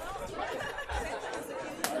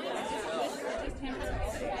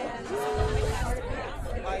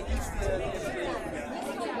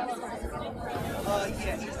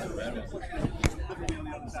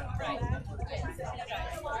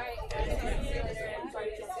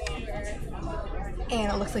 And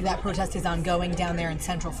it looks like that protest is ongoing down there in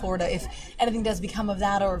Central Florida. If anything does become of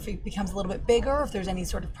that, or if it becomes a little bit bigger, if there's any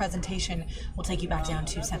sort of presentation, we'll take you back down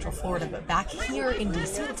to Central Florida. But back here in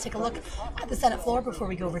D.C., let's take a look at the Senate floor before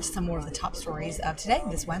we go over to some more of the top stories of today,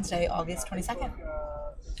 this Wednesday, August 22nd.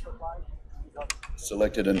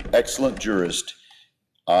 Selected an excellent jurist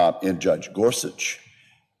in Judge Gorsuch,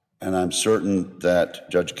 and I'm certain that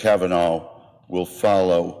Judge Kavanaugh will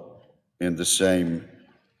follow in the same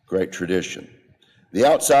great tradition. The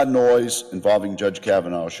outside noise involving Judge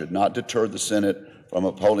Kavanaugh should not deter the Senate from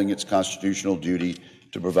upholding its constitutional duty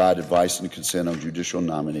to provide advice and consent on judicial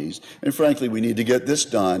nominees. And frankly, we need to get this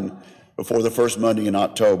done before the first Monday in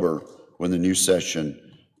October, when the new session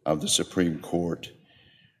of the Supreme Court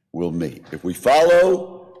will meet. If we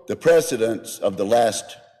follow the precedents of the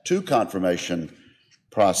last two confirmation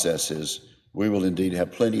processes, we will indeed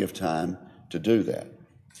have plenty of time to do that.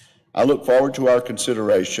 I look forward to our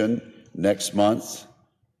consideration next month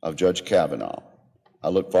of Judge Kavanaugh. I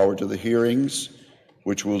look forward to the hearings,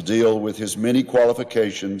 which will deal with his many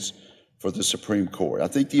qualifications for the Supreme Court. I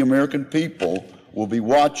think the American people will be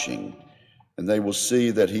watching, and they will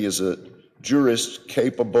see that he is a jurist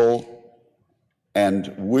capable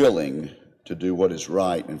and willing to do what is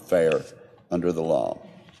right and fair under the law.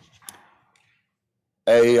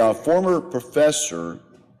 A former professor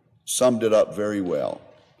summed it up very well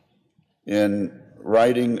in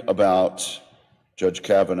writing about Judge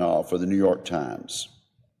Kavanaugh for the New York Times.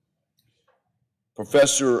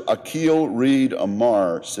 Professor Akil Reed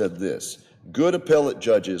Amar said this: good appellate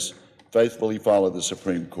judges faithfully follow the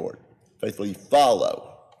Supreme Court. Faithfully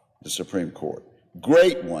follow the Supreme Court.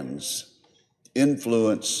 Great ones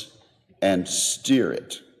influence and steer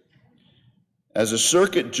it. As a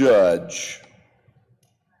circuit judge,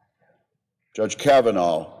 Judge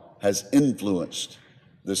Kavanaugh has influenced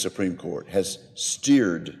the Supreme Court, has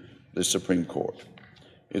steered the Supreme Court.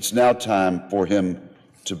 It's now time for him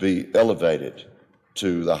to be elevated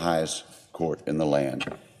to the highest court in the land,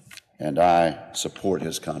 and I support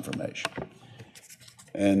his confirmation.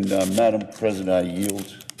 And Madam President, I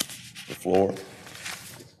yield the floor.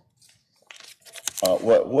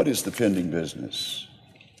 What is the pending business?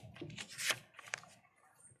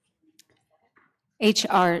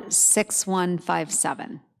 HR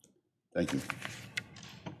 6157. Thank you.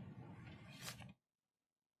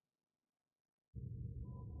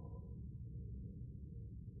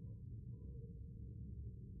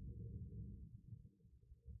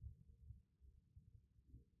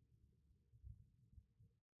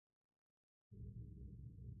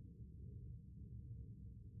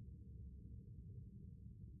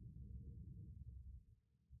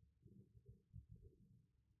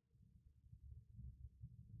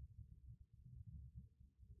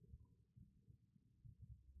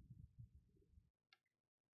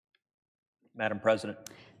 Madam President.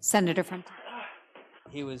 Senator from.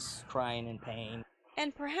 he was crying in pain.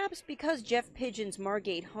 And perhaps because Jeff Pigeon's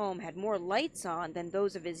Margate home had more lights on than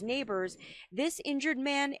those of his neighbors, this injured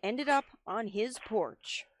man ended up on his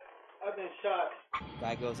porch. I've been shot.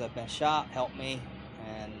 Guy goes, I've been shot, help me.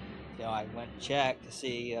 And I went and checked to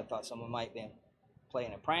see. I thought someone might be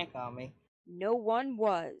playing a prank on me. No one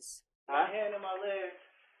was. My hand in my leg.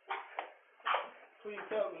 Please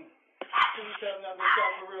help me. Please help me. I've been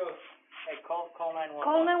shot for real. Hey, call 911.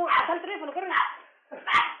 Call 911. Oh,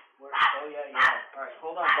 yeah. All right,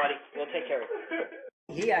 hold on, buddy. We'll take care of it.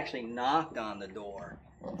 He actually knocked on the door.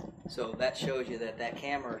 So that shows you that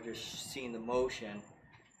camera just seen the motion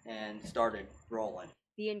and started rolling.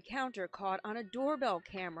 The encounter caught on a doorbell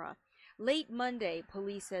camera. Late Monday,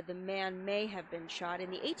 police said the man may have been shot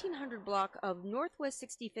in the 1800 block of Northwest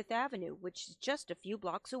 65th Avenue, which is just a few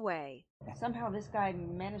blocks away. Somehow this guy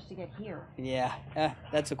managed to get here. Yeah,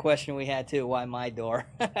 that's a question we had too. Why my door?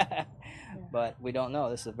 But we don't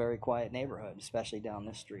know. This is a very quiet neighborhood, especially down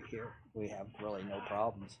this street here. We have really no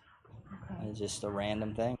problems. Okay. It's just a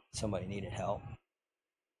random thing. Somebody needed help.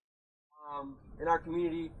 In our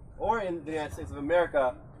community or in the United States of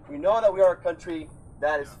America, we know that we are a country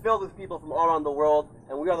that is filled with people from all around the world,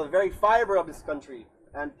 and we are the very fiber of this country.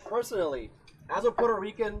 And personally, as a Puerto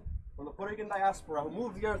Rican from the Puerto Rican diaspora who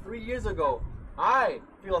moved here 3 years ago, I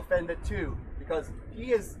feel offended too, because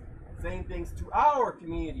he is saying things to our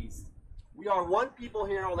communities. We are one people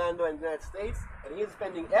here in Orlando and the United States, and he is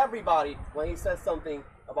offending everybody when he says something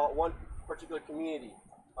about one particular community.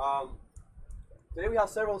 Today we have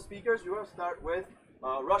several speakers. We're going to start with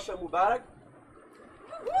Russia Mubarak.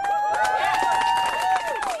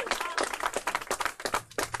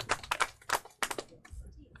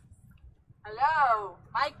 Hello,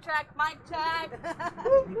 mic check, mic check.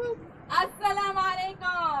 Assalamu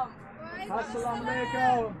alaikum. Assalamu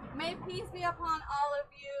alaikum. May peace be upon all of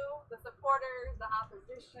you, the supporters, the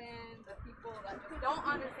opposition, the people that just don't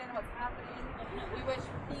understand what's happening. We wish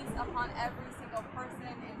peace upon every single person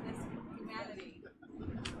in this humanity.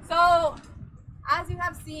 So, as you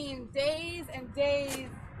have seen, days and days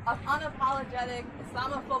of unapologetic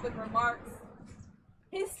Islamophobic remarks.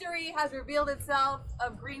 History has revealed itself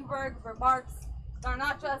of Greenberg's remarks that are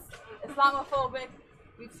not just Islamophobic.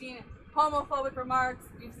 We've seen homophobic remarks,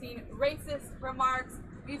 we've seen racist remarks,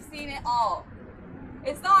 we've seen it all.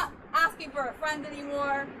 It's not asking for a friend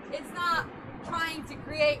anymore. It's not trying to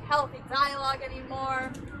create healthy dialogue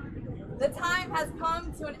anymore. The time has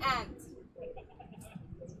come to an end.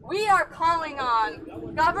 We are calling on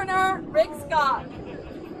Governor Rick Scott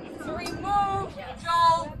to remove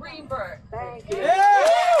Joel Greenberg. Thank you. Let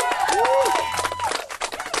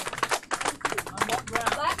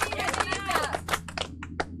me repeat that.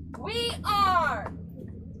 We are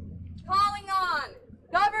calling on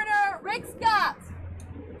Governor Rick Scott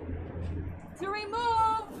to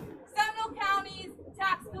remove Seminole County's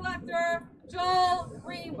tax collector, Joel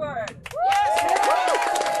Greenberg.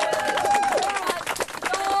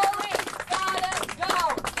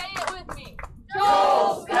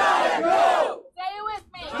 Joel's gotta go! Say it with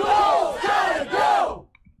me! Joel's gotta go!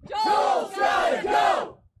 Joel's gotta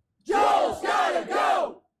go! Joel's gotta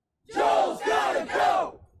go! Joel's gotta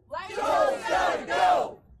go! Joel's gotta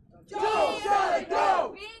go! Joel's gotta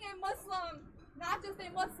go! Being a Muslim, not just a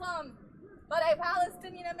Muslim, but a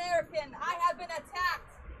Palestinian American, I have been attacked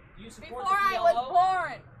before I was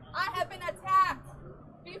born. I have been attacked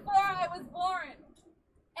before I was born.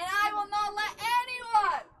 And I will not let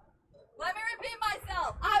anyone, let me repeat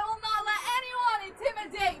myself, I will not let anyone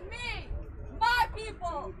intimidate me, my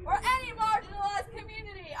people, or any marginalized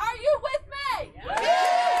community. Are you with me?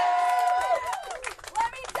 Yeah. Let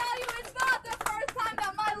me tell you, it's not the first time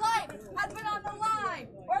that my life has been on the line,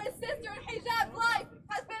 or a sister in hijab's life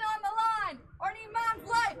has been on the line, or an imam's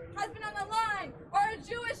life has been on the line, or a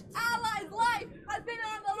Jewish ally's life has been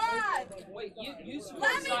on the line. Wait, you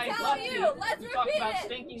let me tell you, let's repeat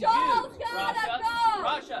it. Joel's gotta go.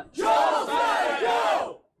 Russia. Joel's gotta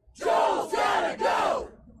go. Joel's gotta go.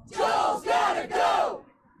 Joel's gotta go.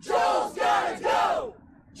 Joel's gotta go.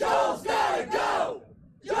 Joel's gotta go.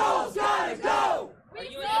 Joel's gotta go. We've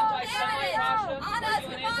seen evidence on us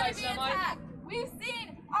wanting to be attacked. We've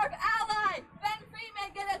seen our ally Ben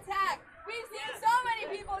Freeman get attacked. We've seen so many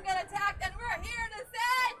people get attacked, and we're here to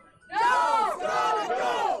say, Joel's gotta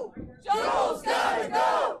go. Joel's gotta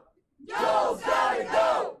go. Joel's gotta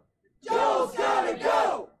go. Joel's gotta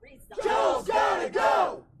go.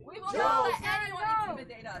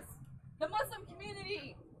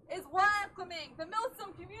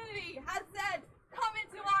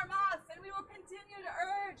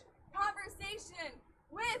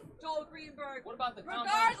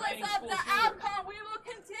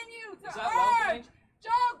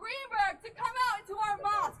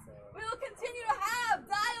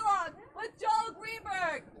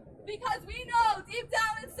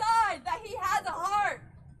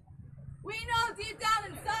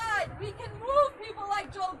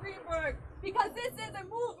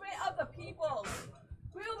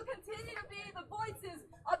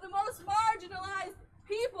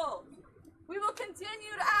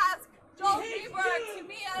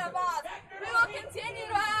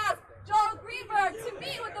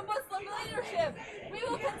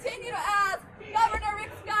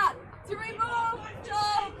 to remove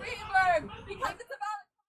Joel Greenberg because it's about...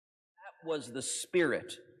 That was the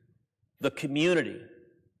spirit, the community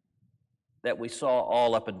that we saw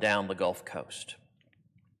all up and down the Gulf Coast.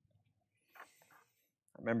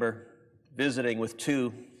 I remember visiting with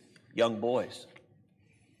two young boys.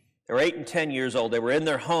 They were 8 and 10 years old. They were in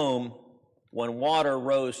their home when water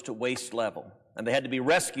rose to waist level, and they had to be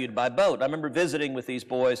rescued by boat. I remember visiting with these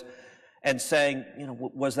boys and saying, you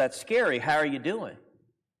know, was that scary? How are you doing?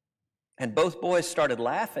 And both boys started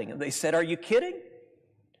laughing, and they said, are you kidding?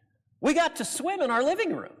 We got to swim in our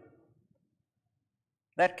living room.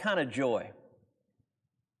 That kind of joy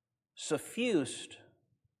suffused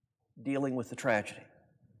dealing with the tragedy.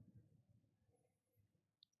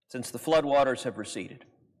 Since the floodwaters have receded,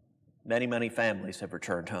 many, many families have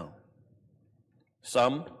returned home.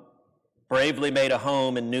 Some bravely made a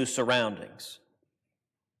home in new surroundings,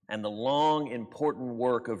 and the long, important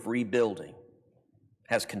work of rebuilding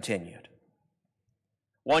has continued.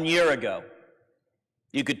 1 year ago,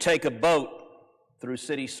 you could take a boat through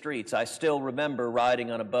city streets. I still remember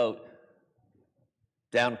riding on a boat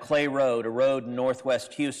down Clay Road, a road in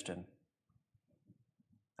northwest Houston.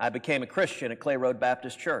 I became a Christian at Clay Road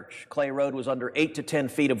Baptist Church. Clay Road was under 8 to 10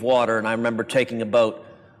 feet of water, and I remember taking a boat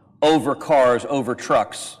over cars, over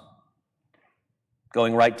trucks,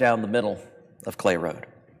 going right down the middle of Clay Road.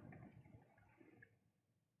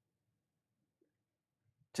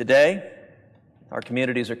 Today, our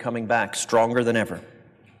communities are coming back stronger than ever.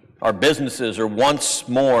 Our businesses are once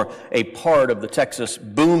more a part of the Texas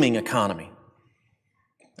booming economy.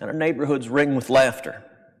 And our neighborhoods ring with laughter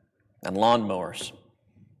and lawnmowers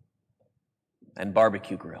and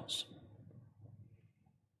barbecue grills.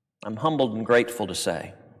 I'm humbled and grateful to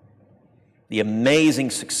say the amazing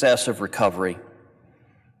success of recovery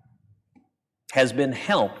has been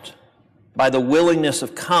helped by the willingness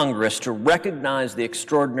of Congress to recognize the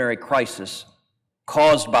extraordinary crisis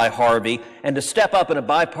caused by Harvey and to step up in a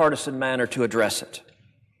bipartisan manner to address it.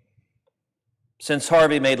 Since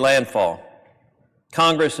Harvey made landfall,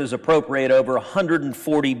 Congress has appropriated over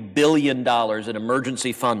 $140 billion in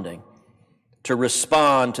emergency funding to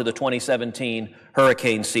respond to the 2017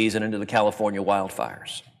 hurricane season and to the California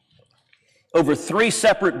wildfires. Over 3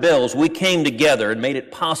 separate bills, we came together and made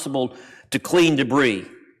it possible to clean debris,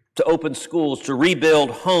 to open schools, to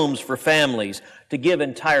rebuild homes for families, to give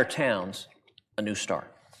entire towns a new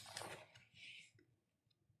start.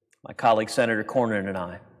 My colleague Senator Cornyn and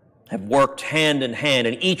I have worked hand in hand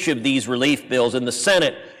in each of these relief bills in the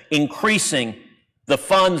Senate, increasing the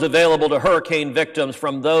funds available to hurricane victims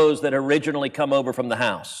from those that originally come over from the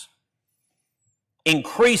House,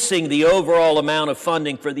 increasing the overall amount of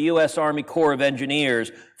funding for the U.S. Army Corps of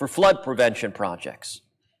Engineers for flood prevention projects,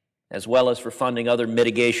 as well as for funding other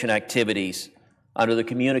mitigation activities under the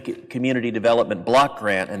Community Development Block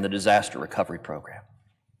Grant and the Disaster Recovery Program.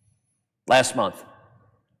 Last month,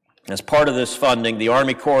 as part of this funding, the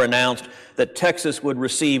Army Corps announced that Texas would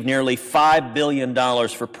receive nearly $5 billion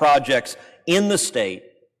for projects in the state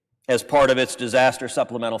as part of its disaster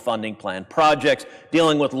supplemental funding plan, projects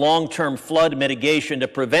dealing with long-term flood mitigation to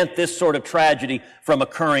prevent this sort of tragedy from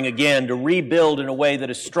occurring again, to rebuild in a way that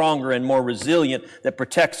is stronger and more resilient, that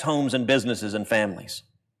protects homes and businesses and families.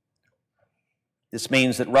 This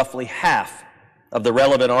means that roughly half of the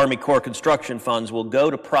relevant Army Corps construction funds will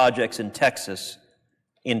go to projects in Texas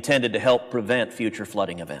intended to help prevent future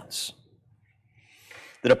flooding events.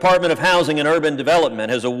 The Department of Housing and Urban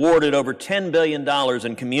Development has awarded over $10 billion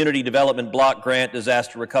in Community Development Block Grant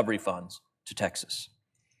disaster recovery funds to Texas.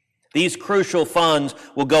 These crucial funds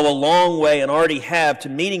will go a long way and already have to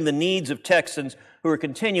meeting the needs of Texans who are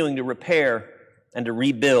continuing to repair and to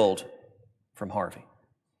rebuild from Harvey.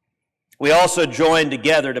 We also joined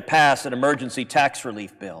together to pass an emergency tax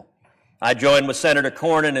relief bill. I joined with Senator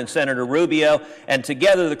Cornyn and Senator Rubio, and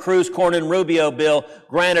together the Cruz-Cornyn-Rubio bill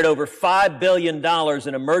granted over $5 billion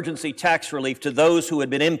in emergency tax relief to those who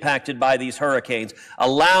had been impacted by these hurricanes,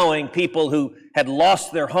 allowing people who had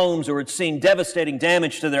lost their homes or had seen devastating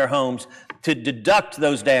damage to their homes to deduct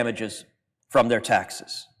those damages from their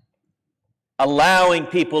taxes, allowing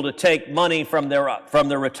people to take money from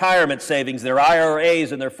their retirement savings, their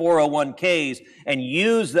IRAs and their 401ks, and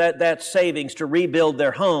use that savings to rebuild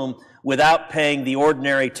their home without paying the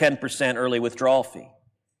ordinary 10% early withdrawal fee.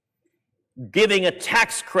 Giving a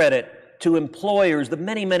tax credit to employers, the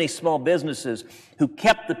many, many small businesses who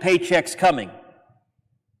kept the paychecks coming,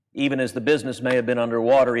 even as the business may have been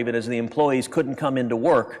underwater, even as the employees couldn't come into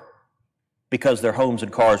work because their homes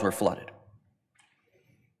and cars were flooded.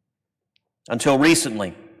 Until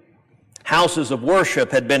recently, houses of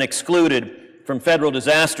worship had been excluded from federal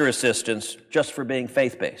disaster assistance just for being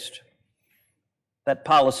faith-based. That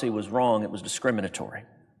policy was wrong. It was discriminatory.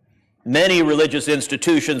 Many religious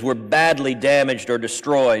institutions were badly damaged or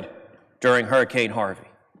destroyed during Hurricane Harvey.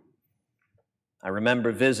 I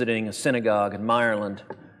remember visiting a synagogue in Ireland,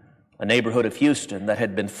 a neighborhood of Houston that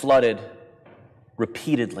had been flooded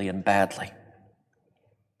repeatedly and badly.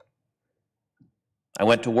 I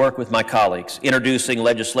went to work with my colleagues, introducing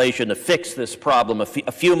legislation to fix this problem. A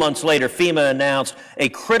few months later, FEMA announced a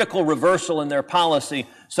critical reversal in their policy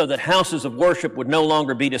so that houses of worship would no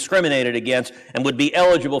longer be discriminated against and would be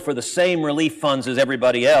eligible for the same relief funds as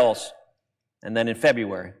everybody else. And then in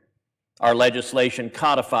February, our legislation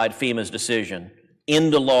codified FEMA's decision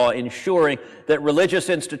into law, ensuring that religious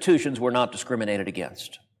institutions were not discriminated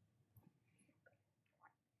against.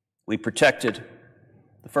 We protected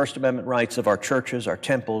the First Amendment rights of our churches, our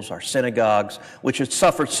temples, our synagogues, which had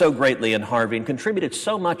suffered so greatly in Harvey and contributed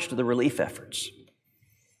so much to the relief efforts.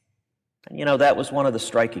 And you know, that was one of the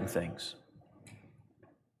striking things,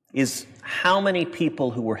 is how many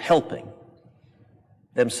people who were helping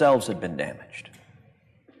themselves had been damaged.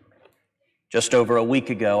 Just over a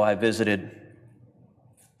week ago, I visited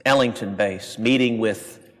Ellington Base, meeting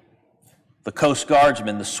with the Coast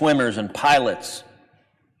Guardsmen, the swimmers and pilots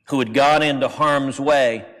who had gone into harm's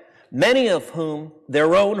way, many of whom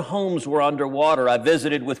their own homes were underwater. I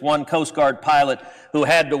visited with one Coast Guard pilot who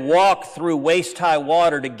had to walk through waist-high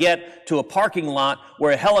water to get to a parking lot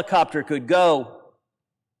where a helicopter could go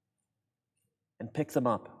and pick them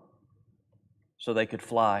up so they could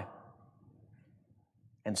fly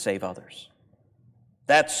and save others.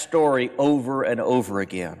 That story over and over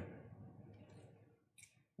again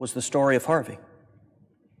was the story of Harvey.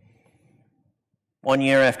 1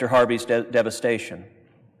 year after Harvey's devastation,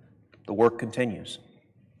 the work continues.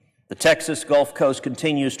 The Texas Gulf Coast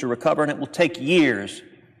continues to recover, and it will take years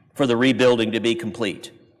for the rebuilding to be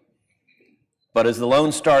complete. But as the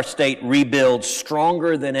Lone Star State rebuilds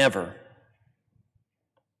stronger than ever,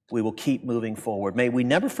 we will keep moving forward. May we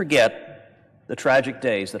never forget the tragic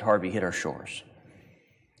days that Harvey hit our shores.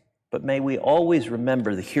 But may we always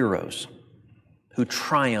remember the heroes who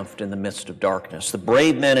triumphed in the midst of darkness, the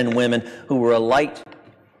brave men and women who were a light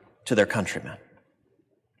to their countrymen.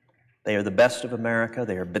 They are the best of America.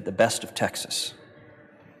 They are the best of Texas.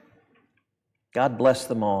 God bless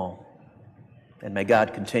them all, and may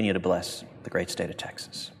God continue to bless the great state of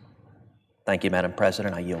Texas. Thank you, Madam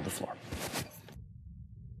President. I yield the floor.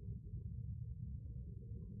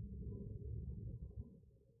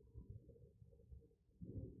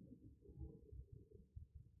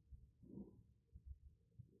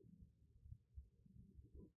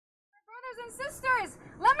 Sisters,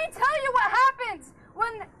 let me tell you what happens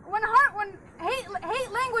when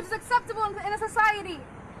hate language is acceptable in a society.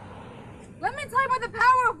 Let me tell you about the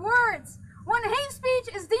power of words. When hate speech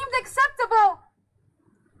is deemed acceptable,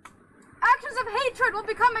 actions of hatred will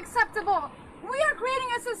become acceptable. We are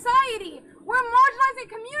creating a society where marginalizing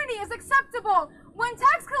community is acceptable, when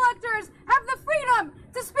tax collectors have the freedom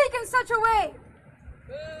to speak in such a way.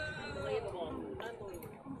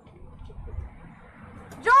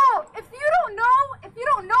 Joel, if you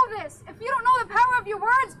don't know this, if you don't know the power of your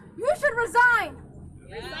words, you should resign.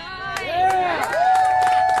 Yeah.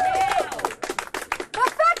 The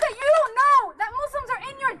fact that you don't know that Muslims are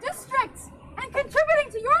in your district and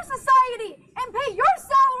contributing to your society and pay your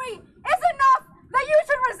salary is enough that you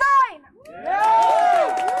should resign.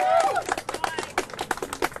 Yeah.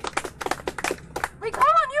 We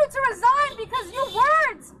call on you to resign because your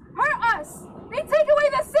words hurt us. They take away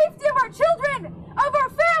the safety of our children, of our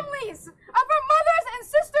families, of our mothers and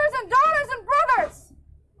sisters and daughters and brothers.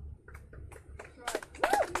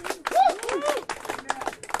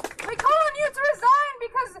 We call on you to resign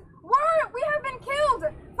because we have been killed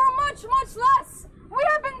for much, much less. We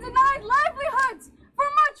have been denied livelihoods for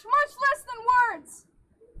much, much less than words.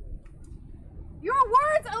 Your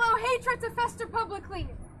words allow hatred to fester publicly.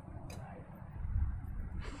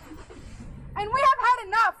 And we have had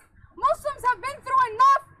enough. Muslims have been through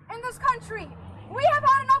enough in this country. We have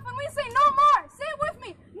had enough, and we say no more. Say it with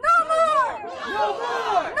me. No more! No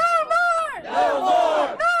more! No more! No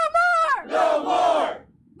more! No more! No more!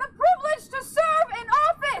 The privilege to serve in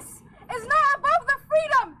office is not above the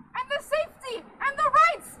freedom and the safety and the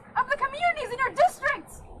rights of the communities in your district.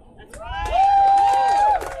 That's right.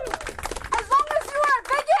 As long as you are a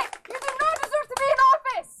bigot, you do not deserve to be in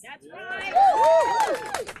office. That's right.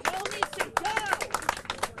 Joe needs to go.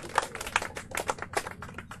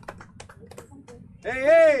 Hey,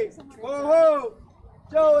 hey, ho, ho,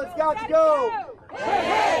 Joe has got to go. Hey,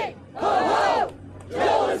 hey, ho, ho,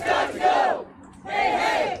 Joe has got to go. Hey,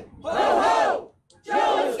 hey, ho, ho,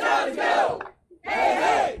 Joe has got to go. Hey,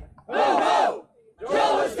 hey, ho, ho,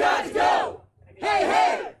 Joe has got to go. Hey,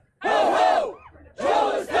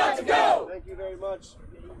 much.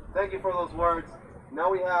 Thank you for those words.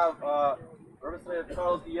 Now we have Representative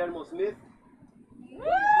Charles Guillermo Smith.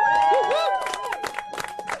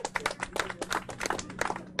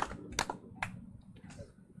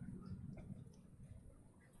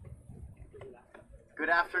 Good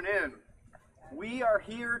afternoon. We are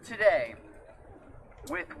here today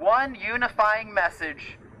with one unifying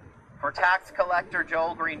message for tax collector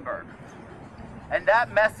Joel Greenberg. And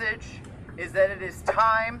that message is that it is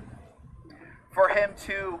time for him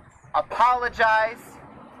to apologize,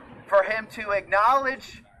 for him to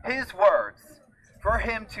acknowledge his words, for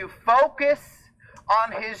him to focus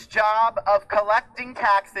on his job of collecting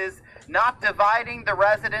taxes, not dividing the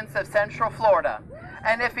residents of Central Florida.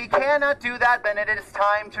 And if he cannot do that, then it is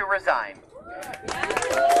time to resign.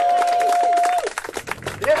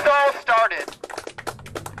 This all started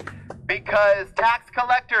because tax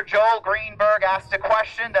collector Joel Greenberg asked a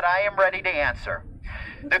question that I am ready to answer.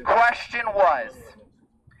 The question was,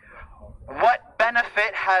 what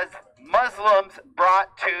benefit has Muslims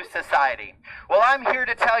brought to society? Well, I'm here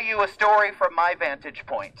to tell you a story from my vantage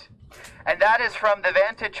point. And that is from the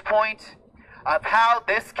vantage point of how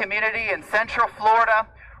this community in Central Florida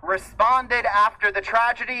responded after the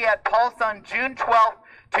tragedy at Pulse on June 12,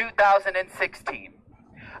 2016.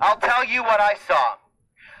 I'll tell you what I saw.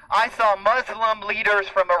 I saw Muslim leaders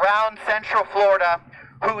from around Central Florida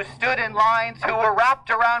who stood in lines, who were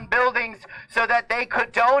wrapped around buildings so that they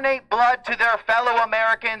could donate blood to their fellow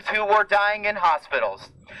Americans who were dying in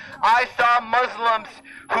hospitals. I saw Muslims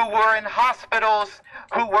who were in hospitals,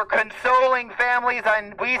 who were consoling families,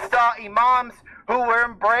 and we saw imams who were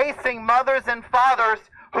embracing mothers and fathers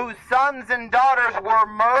whose sons and daughters were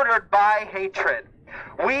murdered by hatred.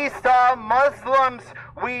 We saw Muslims,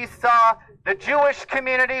 we saw the Jewish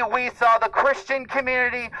community, we saw the Christian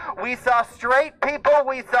community, we saw straight people,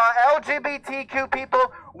 we saw LGBTQ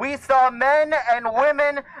people, we saw men and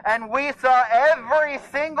women, and we saw every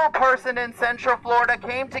single person in Central Florida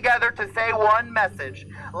came together to say one message,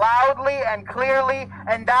 loudly and clearly,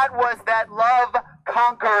 and that was that love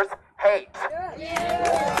conquers hate.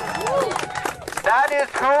 That is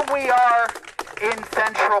who we are in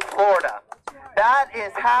Central Florida. That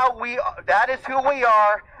is who we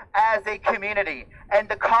are as a community. And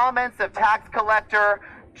the comments of tax collector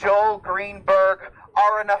Joel Greenberg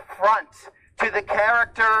are an affront to the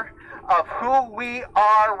character of who we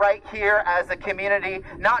are right here as a community,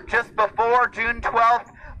 not just before June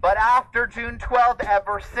 12th, but after June 12th,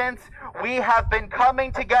 ever since. We have been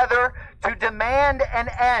coming together to demand an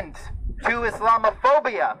end to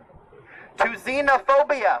Islamophobia, to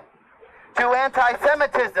xenophobia, to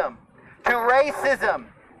anti-Semitism, to racism,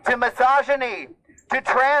 to misogyny, to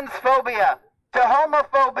transphobia, to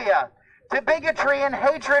homophobia, to bigotry and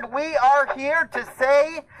hatred. We are here to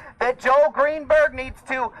say that Joel Greenberg needs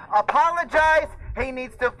to apologize, he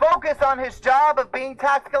needs to focus on his job of being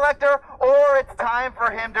tax collector, or it's time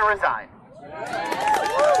for him to resign.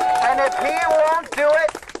 And if he won't do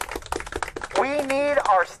it, we need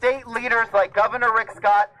our state leaders like Governor Rick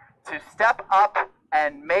Scott to step up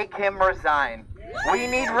and make him resign. We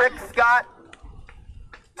need Rick Scott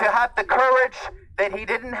to have the courage that he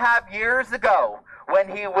didn't have years ago when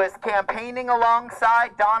he was campaigning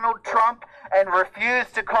alongside Donald Trump and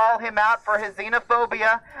refused to call him out for his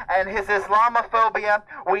xenophobia and his Islamophobia.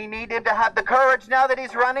 We need him to have the courage now that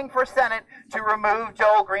he's running for Senate to remove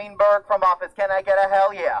Joel Greenberg from office. Can I get a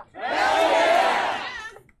hell yeah? Hell yeah!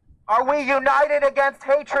 Are we united against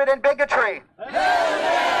hatred and bigotry? Hell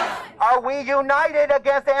yeah! Are we united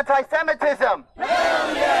against anti-Semitism?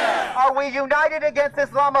 Hell yeah! Are we united against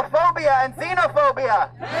Islamophobia and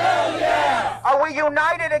xenophobia? Hell yeah! Are we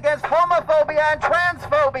united against homophobia and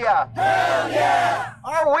transphobia? Hell yeah!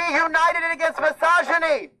 Are we united against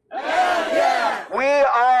misogyny? Hell yeah! We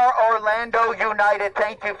are Orlando United.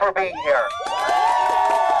 Thank you for being here.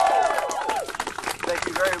 Thank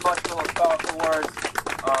you very much for those powerful words.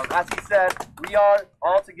 As he said, we are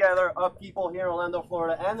all together of people here in Orlando,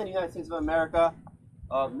 Florida, and the United States of America.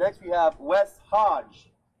 Next, we have Wes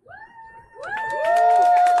Hodge.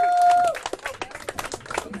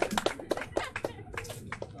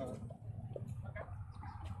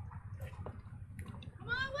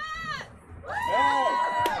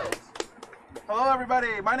 Hello,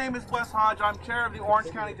 everybody. My name is Wes Hodge. I'm chair of the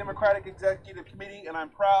Orange County Democratic Executive Committee, and I'm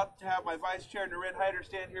proud to have my vice chair, Noreen Hyder,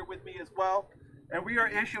 stand here with me as well. And we are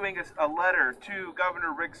issuing a letter to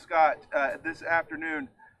Governor Rick Scott this afternoon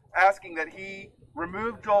asking that he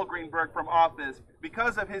remove Joel Greenberg from office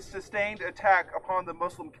because of his sustained attack upon the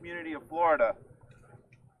Muslim community of Florida.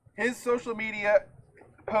 His social media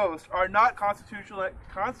posts are not constitutionally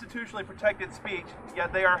protected speech,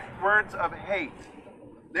 yet they are words of hate.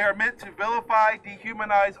 They are meant to vilify,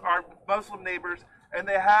 dehumanize our Muslim neighbors, and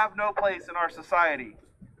they have no place in our society.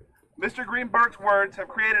 Mr. Greenberg's words have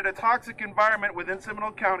created a toxic environment within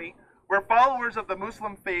Seminole County where followers of the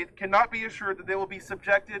Muslim faith cannot be assured that they will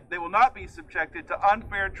not be subjected to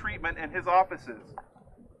unfair treatment in his offices.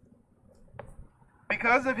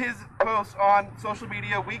 Because of his posts on social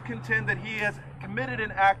media, we contend that he has committed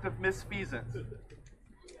an act of misfeasance.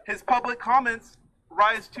 His public comments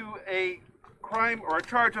rise to a crime or a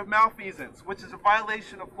charge of malfeasance, which is a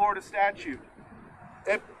violation of Florida statute.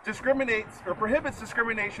 It discriminates or prohibits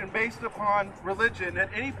discrimination based upon religion at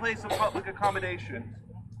any place of public accommodation.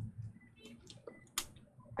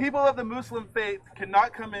 People of the Muslim faith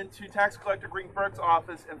cannot come into Tax Collector Greenberg's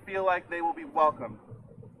office and feel like they will be welcomed.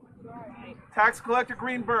 Tax Collector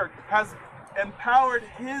Greenberg has empowered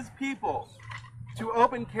his people to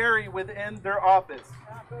open carry within their office.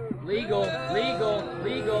 Legal.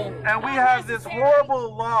 And we have this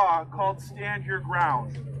horrible law called Stand Your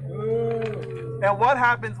Ground. And what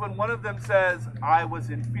happens when one of them says, I was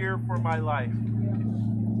in fear for my life?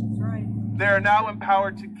 They are now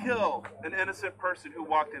empowered to kill an innocent person who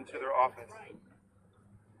walked into their office.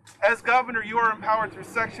 As governor, you are empowered through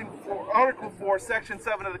Article 4, Section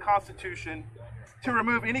 7 of the Constitution to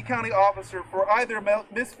remove any county officer for either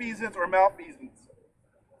misfeasance or malfeasance.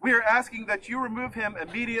 We are asking that you remove him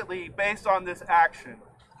immediately based on this action.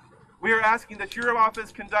 We are asking that your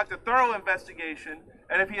office conduct a thorough investigation,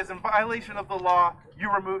 and if he is in violation of the law,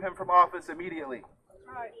 you remove him from office immediately.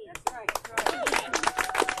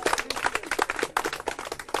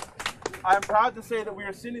 I am proud to say that we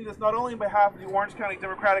are sending this not only on behalf of the Orange County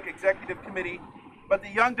Democratic Executive Committee, but the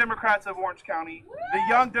Young Democrats of Orange County, the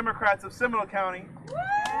Young Democrats of Seminole County,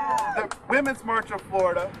 the Women's March of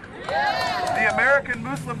Florida, the American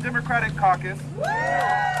Muslim Democratic Caucus,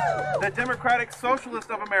 the Democratic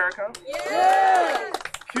Socialist of America,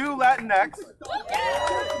 Q Latinx,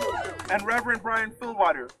 and Reverend Brian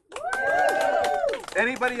Philwater.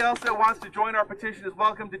 Anybody else that wants to join our petition is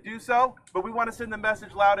welcome to do so, but we want to send the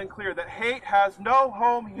message loud and clear that hate has no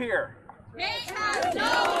home here. Hate has no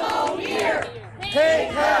home here.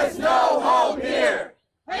 Hate has no home here.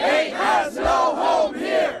 Hate has no home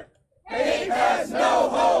here. Hate has no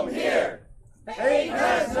home here. Hate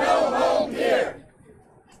has no home here.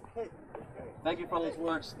 Thank you for those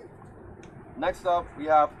words. Next up, we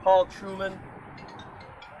have Paul Truman.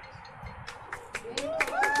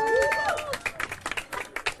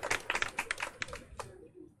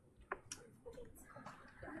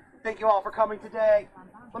 Thank you all for coming today.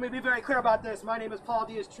 Let me be very clear about this. My name is Paul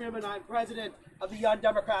Diaz-Truman. I'm president of the Young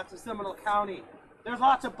Democrats of Seminole County. There's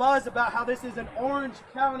lots of buzz about how this is an Orange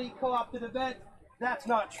County co-opted event. That's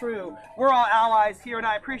not true. We're all allies here, and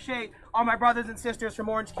I appreciate all my brothers and sisters from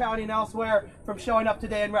Orange County and elsewhere from showing up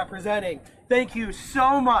today and representing. Thank you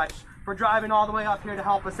so much for driving all the way up here to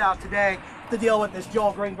help us out today to deal with this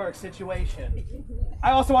Joel Greenberg situation.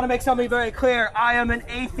 I also want to make something very clear. I am an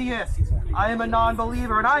atheist. I am a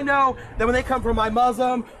non-believer, and I know that when they come for my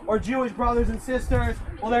Muslim or Jewish brothers and sisters,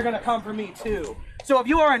 well, they're going to come for me too. So if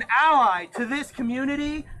you are an ally to this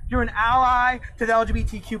community, you're an ally to the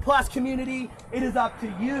LGBTQ plus community, it is up to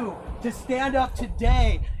you to stand up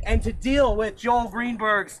today and to deal with Joel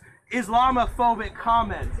Greenberg's Islamophobic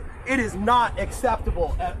comments. It is not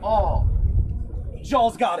acceptable at all.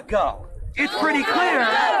 Joel's got to go. It's pretty clear.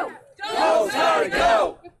 Joel's gotta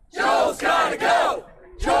go! Joel's gotta go!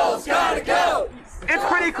 Joel's gotta go! It's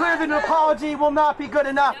pretty clear that an apology will not be good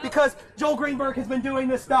enough because Joel Greenberg has been doing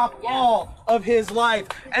this stuff all of his life.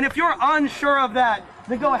 And if you're unsure of that,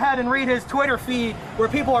 then go ahead and read his Twitter feed where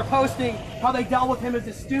people are posting how they dealt with him as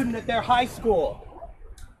a student at their high school.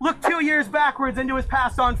 Look 2 years backwards into his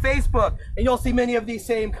past on Facebook and you'll see many of these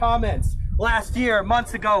same comments. Last year,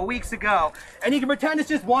 months ago, weeks ago. And you can pretend it's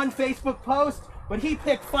just one Facebook post, but he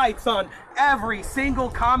picked fights on every single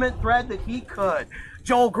comment thread that he could.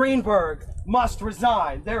 Joel Greenberg must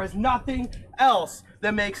resign. There is nothing else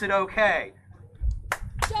that makes it okay.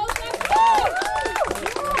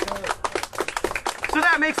 So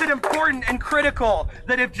that makes it important and critical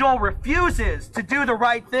that if Joel refuses to do the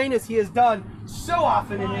right thing, as he has done so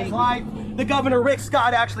often in his life, the Governor Rick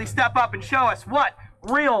Scott actually step up and show us what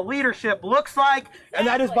real leadership looks like, and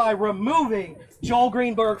that is by removing Joel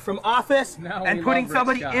Greenberg from office and putting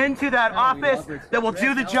somebody into that office that will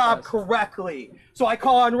do the job correctly. So I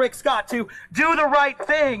call on Rick Scott to do the right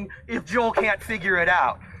thing if Joel can't figure it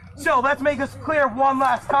out. So let's make this clear one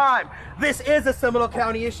last time. This is a Seminole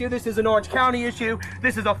County issue. This is an Orange County issue.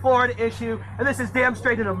 This is a Florida issue. And this is damn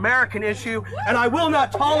straight an American issue. And I will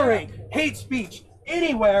not tolerate hate speech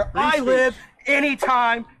anywhere I live,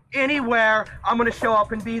 anytime, anywhere, I'm going to show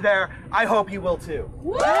up and be there. I hope you will too.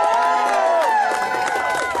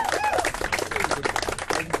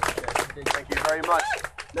 Thank you very much.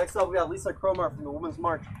 Next up, we have Lisa Cromar from the Women's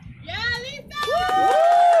March. Yeah, Lisa!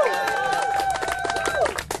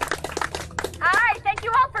 Hi, thank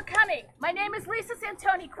you all for coming. My name is Lisa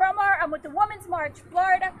Santoni Cromar. I'm with the Women's March,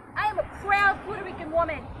 Florida. I am a proud Puerto Rican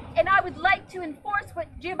woman, and I would like to enforce what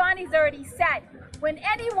Giovanni's already said. When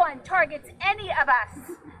anyone targets any of us,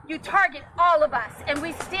 you target all of us, and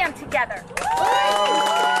we stand together.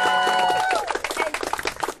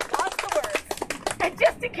 And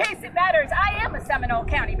just in case it matters, I am a Seminole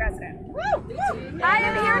County resident. I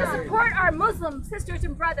am here to support our Muslim sisters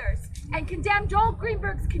and brothers and condemn Joel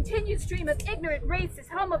Greenberg's continued stream of ignorant, racist,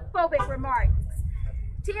 homophobic remarks.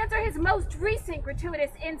 To answer his most recent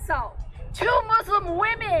gratuitous insult, 2 Muslim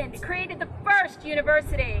women created the first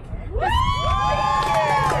university. The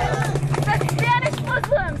Spanish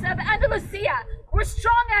Muslims of Andalusia were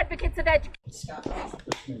strong advocates of education.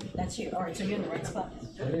 That's you. All right, so you're in the right spot.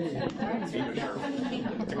 I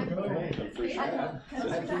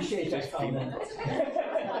appreciate that comment.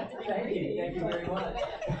 Thank you very much.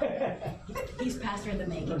 He's pastor in the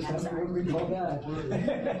making. I'm sorry.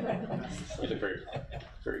 He's a very,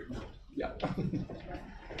 yeah.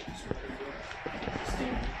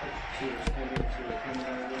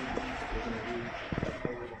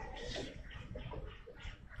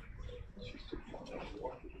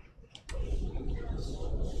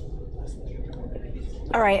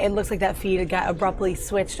 All right, it looks like that feed got abruptly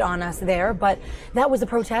switched on us there, but that was a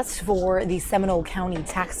protest for the Seminole County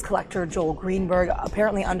tax collector, Joel Greenberg,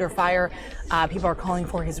 apparently under fire. People are calling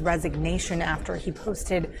for his resignation after he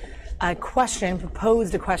posted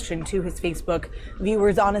proposed a question to his Facebook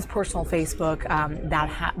viewers on his personal Facebook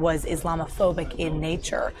that was Islamophobic in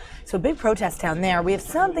nature. So a big protest down there. We have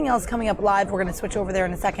something else coming up live. We're going to switch over there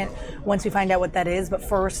in a second once we find out what that is. But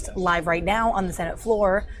first, live right now on the Senate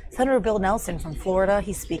floor, Senator Bill Nelson from Florida.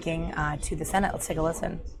 He's speaking to the Senate. Let's take a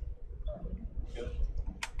listen.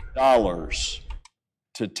 Dollars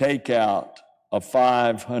to take out a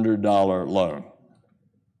 $500 loan.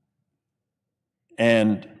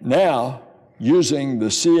 And now, using the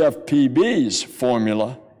CFPB's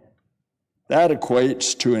formula, that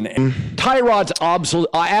equates to an Tyrod's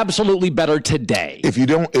absolutely better today. If you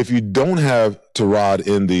don't have Tyrod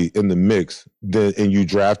in the mix, then and you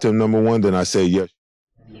draft him number 1, then I say yes.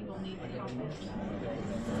 People need the comments.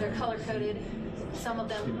 They're color coded. Some of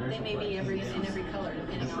them they may be in every color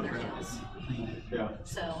depending on their house. Yeah.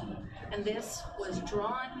 So. And this was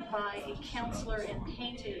drawn by a counselor and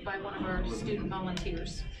painted by one of our student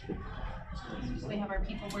volunteers. We have our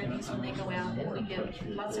people wear these when they go out, and we give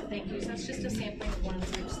lots of thank yous. That's just a sampling of one of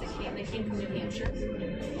the groups that came. They came from New Hampshire,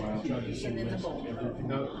 and then the bowl.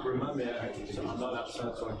 Now, remind me, I'm not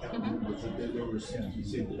outside, so I can't remember. There was, you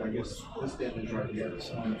see, I guess this damage right here.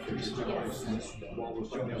 Yes. This wall was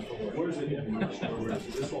right down. Where is it?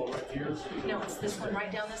 Is this wall right here? No, it's this one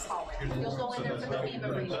right down this hallway. You'll go in there for the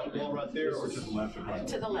FEMA briefing. Is that wall right there, or to the left? Or right?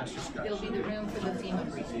 To the left. There'll be the room for the FEMA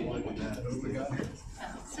briefing.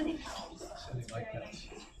 City Hall. Thank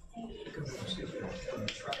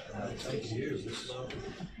you.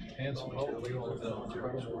 Handsome. Thank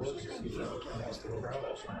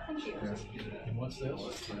you. And what's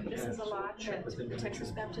this? This is a lot that the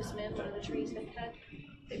Texas Baptist men, one of the trees they cut,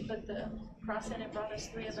 they put the cross in and brought us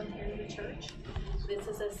 3 of them here to the church. This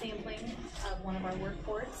is a sampling of one of our work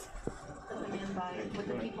boards. Put them in by what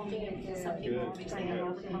the people need. Some people obviously have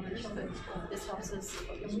all the colors, but this helps us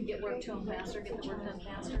when we get work to them faster, get the work done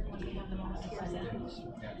faster when we have the volunteers in.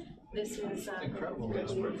 This is incredible. We have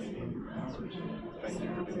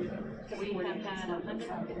had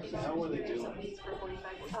 150 volunteers a week for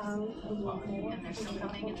 45 days. And they're still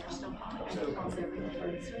coming and they're still calling.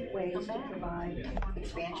 Ways to provide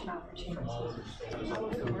expansion opportunities.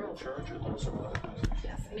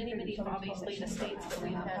 Yes, many, obviously, the states, but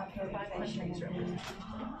we've had 5 countries really.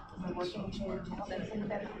 We're working to help them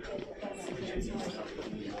better.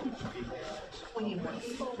 We need more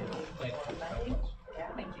people.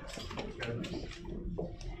 Thank you.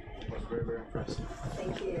 Was very, very impressive.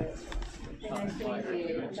 Thank you. Nice to meet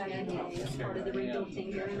you. I'm Diane Yang, part of the regional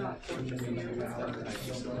team here in Rockport.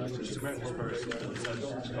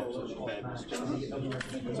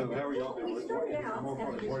 So how are y'all doing?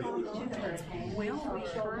 Well, we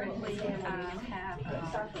currently have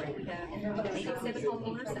 87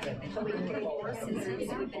 homeowners that have been working for us since we've been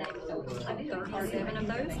able to uncover 7 of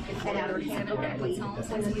those. And out of 7 Backwoods homes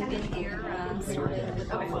since we've been here, started with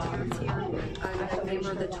the volunteers here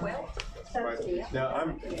November the 12th. Right. Now,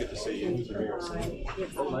 I'm good to see you.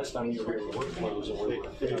 Last time you were here, we were closed and we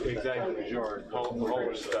were Exactly, yard, home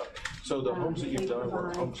and stuff. So the homes that you've done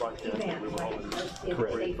were homes like that that we were holding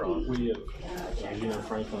correct from. We have,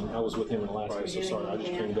 Franklin, I was with him in Alaska, so sorry, I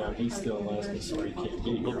just came down. He's still in Alaska, so he can't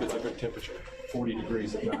be here. Look at the good temperature. 40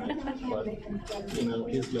 degrees at night. But,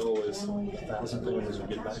 his goal is 1,000 families will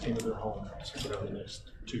get back into their homes over the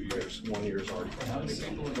next 2 years. 1 year is already passed.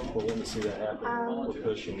 We're wanting to see that happen. We're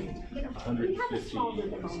pushing 150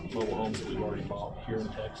 mobile homes that we've already bought here in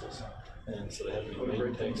Texas. And so they have to go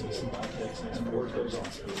to Texas, not Texas, or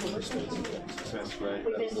Texas, or states in Texas. That's great.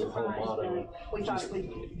 That's the whole motto.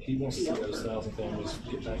 He wants to see those 1,000 families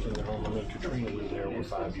get back in their home. I mean, Katrina was there over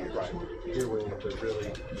 5 years. Right. Here we're able to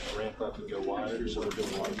really ramp up and go wider, so we're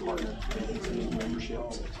doing a lot of partner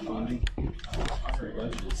memberships and funding. Our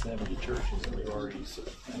budget is 70 churches, and we've already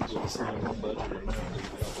signed the budget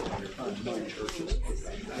amount to 2 churches.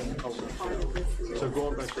 So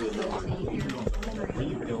going back to the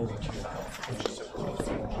rebuilding.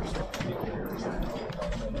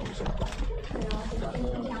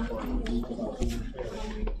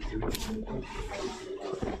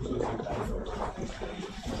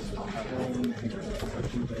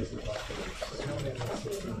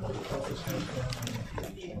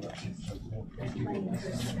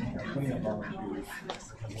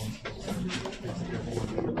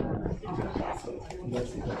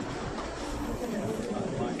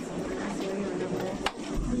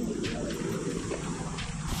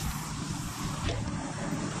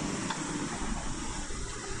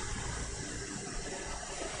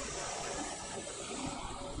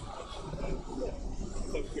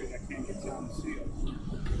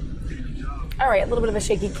 All right, a little bit of a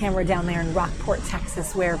shaky camera down there in Rockport,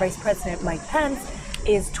 Texas, where Vice President Mike Pence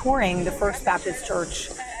is touring the First Baptist Church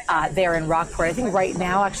there in Rockport. I think right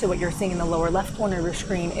now, actually, what you're seeing in the lower left corner of your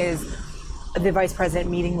screen is the Vice President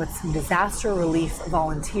meeting with some disaster relief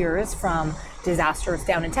volunteers from disasters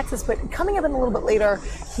down in Texas. But coming up in a little bit later,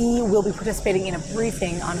 he will be participating in a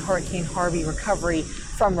briefing on Hurricane Harvey recovery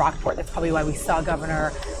from Rockport. That's probably why we saw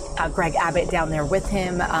Governor Greg Abbott down there with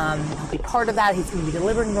him. He'll be part of that. He's going to be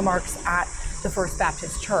delivering remarks at the First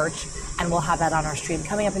Baptist Church, and we'll have that on our stream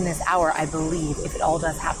coming up in this hour, I believe, if it all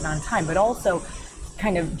does happen on time. But also,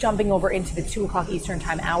 kind of jumping over into the 2 o'clock Eastern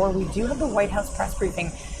Time hour, we do have the White House press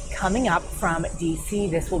briefing coming up from D.C.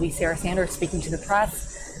 This will be Sarah Sanders speaking to the press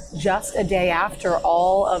just a day after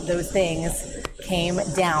all of those things came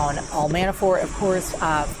down. Paul Manafort, of course,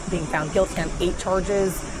 being found guilty on 8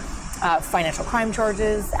 charges, financial crime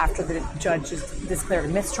charges, after the judge just declared a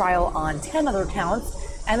mistrial on 10 other counts.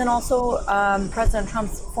 And then also President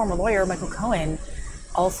Trump's former lawyer, Michael Cohen,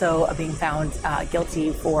 also being found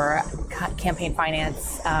guilty for campaign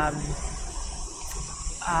finance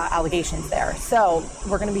allegations there. So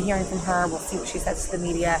we're going to be hearing from her. We'll see what she says to the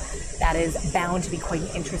media. That is bound to be quite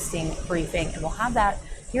an interesting briefing. And we'll have that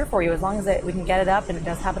here for you as long as we can get it up and it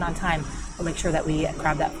does happen on time. We'll make sure that we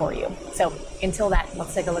grab that for you. So until then,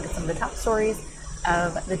 let's take a look at some of the top stories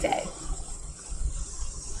of the day.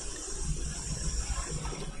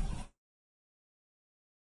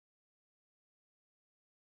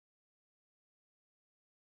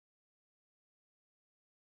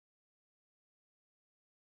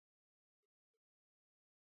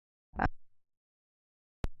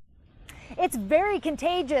 It's very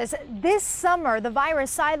contagious. This summer, the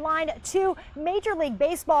virus sidelined 2 Major League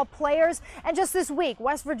Baseball players. And just this week,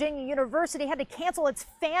 West Virginia University had to cancel its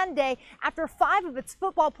fan day after 5 of its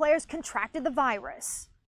football players contracted the virus.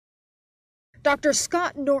 Dr.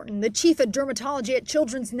 Scott Norton, the chief of dermatology at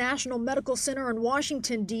Children's National Medical Center in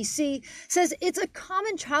Washington, D.C., says it's a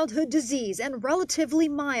common childhood disease and relatively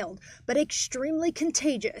mild, but extremely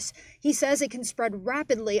contagious. He says it can spread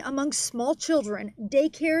rapidly among small children,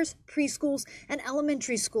 daycares, preschools, and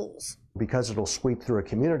elementary schools. Because it'll sweep through a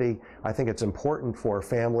community, I think it's important for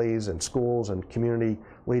families and schools and community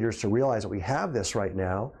leaders to realize that we have this right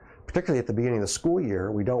now. Particularly at the beginning of the school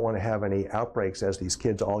year, we don't want to have any outbreaks as these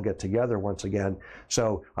kids all get together once again.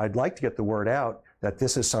 So I'd like to get the word out that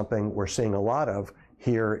this is something we're seeing a lot of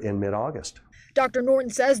here in mid-August. Dr. Norton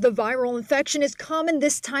says the viral infection is common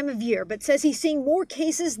this time of year, but says he's seeing more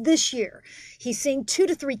cases this year. He's seeing 2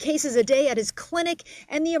 to 3 cases a day at his clinic,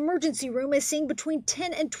 and the emergency room is seeing between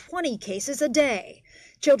 10 and 20 cases a day.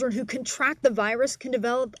 Children who contract the virus can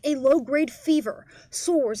develop a low-grade fever,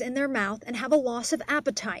 sores in their mouth, and have a loss of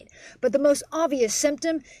appetite. But the most obvious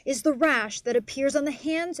symptom is the rash that appears on the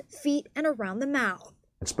hands, feet, and around the mouth.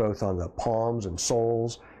 It's both on the palms and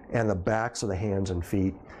soles and the backs of the hands and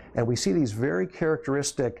feet. And we see these very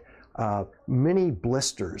characteristic mini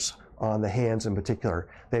blisters on the hands in particular.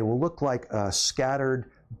 They will look like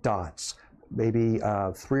scattered dots, maybe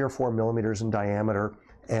 3 or 4 millimeters in diameter,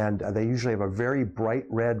 and they usually have a very bright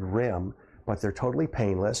red rim, but they're totally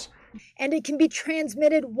painless. And it can be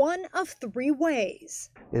transmitted one of 3 ways.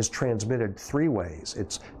 Is transmitted 3 ways.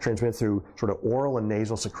 It's transmitted through sort of oral and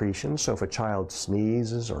nasal secretions. So if a child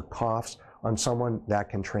sneezes or coughs on someone, that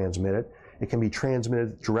can transmit it. It can be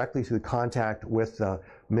transmitted directly through contact with the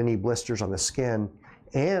mini blisters on the skin.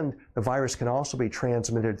 And the virus can also be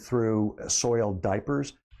transmitted through soiled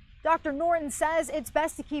diapers. Dr. Norton says it's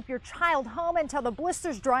best to keep your child home until the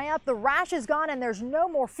blisters dry up, the rash is gone, and there's no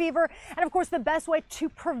more fever. And of course, the best way to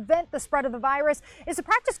prevent the spread of the virus is to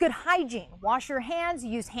practice good hygiene. Wash your hands,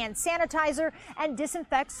 use hand sanitizer, and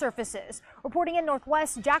disinfect surfaces. Reporting in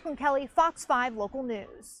Northwest, Jacqueline Kelly, Fox 5 Local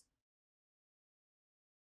News.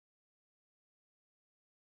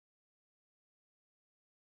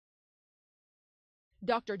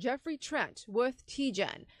 Dr. Jeffrey Trent with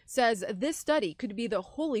TGen says this study could be the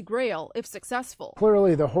holy grail if successful.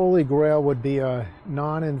 Clearly, the holy grail would be a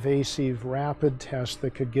non-invasive rapid test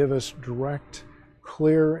that could give us direct,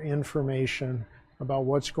 clear information about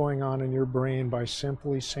what's going on in your brain by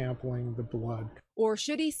simply sampling the blood. Or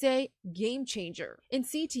should he say game changer? In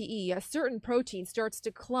CTE, a certain protein starts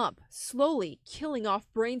to clump, slowly killing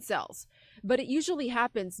off brain cells. But it usually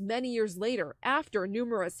happens many years later after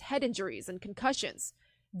numerous head injuries and concussions.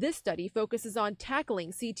 This study focuses on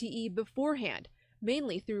tackling CTE beforehand,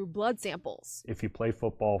 mainly through blood samples. If you play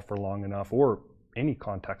football for long enough, or any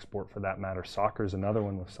contact sport for that matter, soccer is another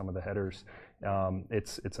one with some of the headers,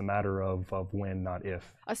 it's a matter of when, not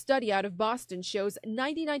if. A study out of Boston shows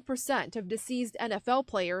 99% of deceased NFL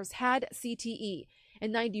players had CTE,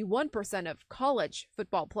 and 91% of college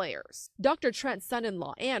football players. Dr. Trent's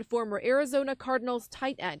son-in-law and former Arizona Cardinals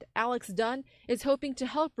tight end Alex Dunn is hoping to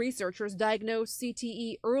help researchers diagnose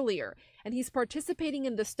CTE earlier, and he's participating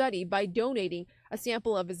in the study by donating a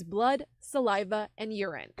sample of his blood, saliva, and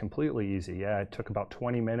urine. Completely easy, yeah. It took about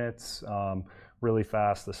 20 minutes, really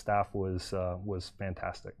fast. The staff was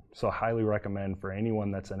fantastic. So I highly recommend for anyone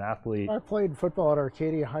that's an athlete. I played football at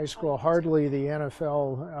Arcadia High School, hardly the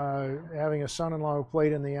NFL. Having a son-in-law who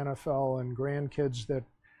played in the NFL and grandkids that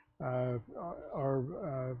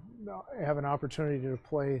have an opportunity to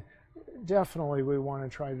play, definitely we want to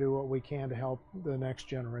try to do what we can to help the next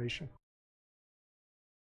generation.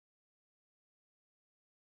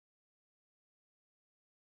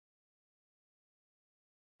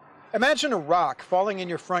 Imagine a rock falling in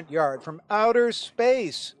your front yard from outer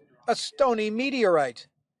space, a stony meteorite.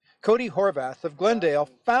 Cody Horvath of Glendale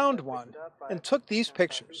found one and took these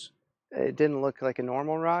pictures. It didn't look like a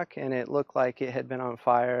normal rock, and it looked like it had been on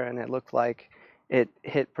fire, and it looked like it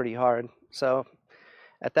hit pretty hard. So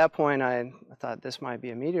at that point, I thought this might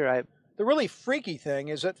be a meteorite. The really freaky thing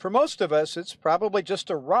is that for most of us, it's probably just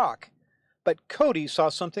a rock. But Cody saw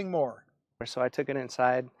something more. So I took it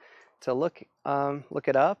inside to look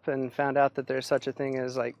it up and found out that there's such a thing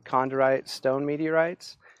as like chondrite stone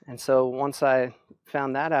meteorites. And so once I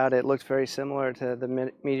found that out, it looked very similar to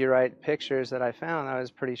the meteorite pictures that I found. I was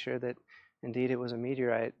pretty sure that indeed it was a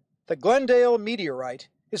meteorite. The Glendale meteorite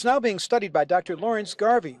is now being studied by Dr. Lawrence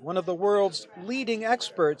Garvey, one of the world's leading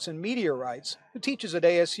experts in meteorites, who teaches at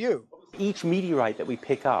ASU. Each meteorite that we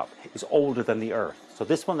pick up is older than the Earth. So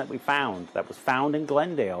this one that we found, that was found in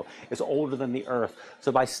Glendale, is older than the Earth.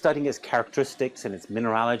 So by studying its characteristics and its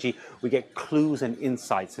mineralogy, we get clues and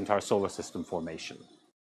insights into our solar system formation.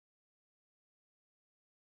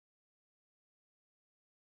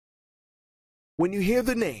 When you hear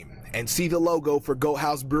the name and see the logo for Goat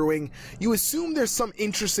House Brewing, you assume there's some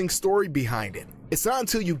interesting story behind it. It's not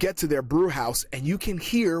until you get to their brew house and you can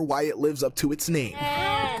hear why it lives up to its name.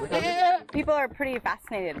 People are pretty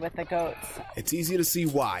fascinated with the goats. It's easy to see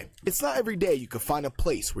why. It's not every day you can find a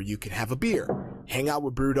place where you can have a beer, hang out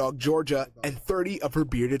with Brewdog Georgia and 30 of her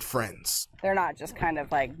bearded friends. They're not just kind of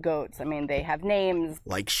like goats. I mean, they have names.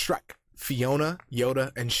 Like Shrek, Fiona,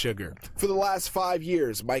 Yoda, and Sugar. For the last 5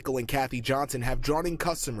 years, Michael and Kathy Johnson have drawn in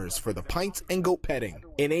customers for the pints and goat petting.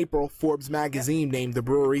 In April, Forbes magazine named the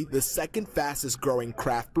brewery the second fastest growing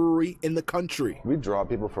craft brewery in the country. We draw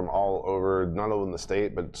people from all over, not only in the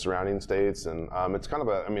state, but surrounding states. And it's kind of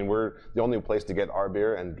we're the only place to get our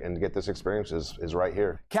beer and get this experience is right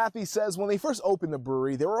here. Kathy says when they first opened the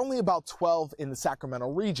brewery, there were only about 12 in the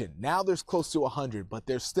Sacramento region. Now there's close to 100, but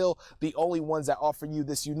they're still the only ones that offer you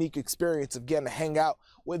this unique experience of getting to hang out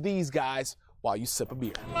with these guys while you sip a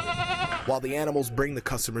beer. While the animals bring the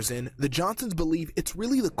customers in, the Johnsons believe it's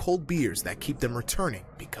really the cold beers that keep them returning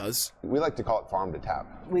because we like to call it farm to tap.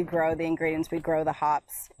 We grow the ingredients, we grow the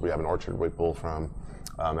hops. We have an orchard we pull from.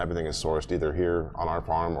 Everything is sourced either here on our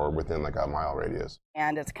farm or within like a mile radius.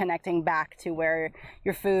 And it's connecting back to where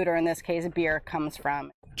your food, or in this case, beer, comes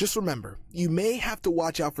from. Just remember, you may have to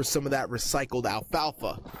watch out for some of that recycled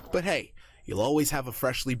alfalfa, but hey, you'll always have a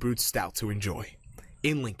freshly brewed stout to enjoy.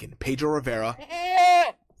 In Lincoln, Pedro Rivera,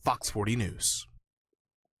 Fox 40 News.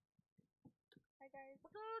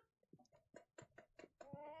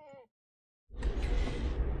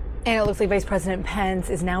 And it looks like Vice President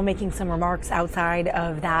Pence is now making some remarks outside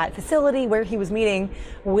of that facility where he was meeting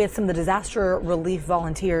with some of the disaster relief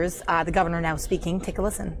volunteers. The governor now speaking. Take a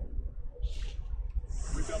listen.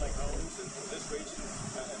 Rebuilding homes in this region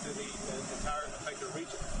and to the entire affected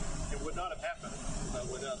region. It would not have happened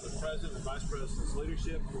without the president and vice president's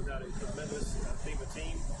leadership, without a tremendous FEMA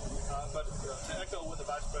team. But to echo what the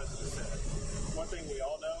vice president said, one thing we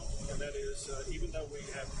all know, and that is even though we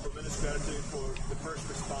have tremendous gratitude for the first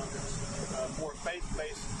responders, for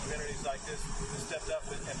faith-based communities like this that stepped up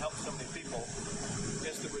and helped so many people,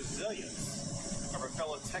 is the resilience of our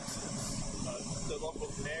fellow Texans, the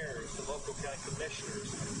local mayors, the local county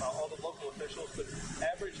commissioners, all the local officials, but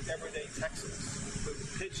average, everyday Texans who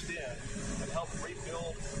pitched in and helped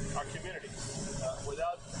rebuild our communities.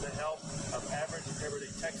 Without the help of average, everyday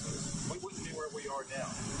Texans, we wouldn't be where we are now.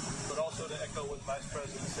 But also to echo what the Vice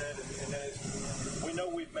President said, and that is, we know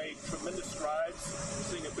we've made tremendous strides,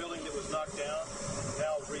 seeing a building that was knocked down,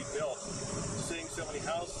 now rebuilt, seeing so many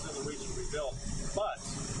houses in the region rebuilt, but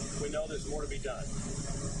we know there's more to be done.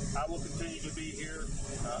 I will continue to be here.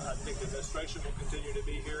 I think the administration will continue to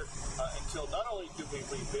be here until not only do we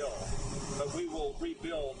rebuild, but we will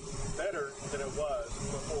rebuild better than it was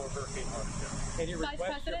before Hurricane Harvey. Any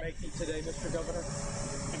requests you're making today, Mr. Governor?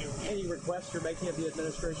 Any requests you're making of the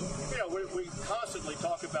administration? You know, we constantly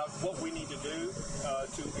talk about what we need to do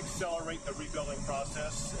to accelerate the rebuilding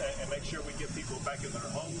process and make sure we get people back in their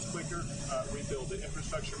homes quicker, rebuild the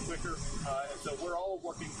infrastructure quicker. And so we're all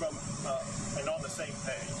working from and on the same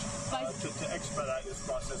page to expedite this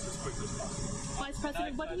process as quickly as possible. Vice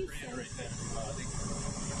President, what do you say? I think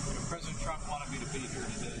President Trump wanted me to be here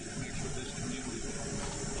today to make sure this community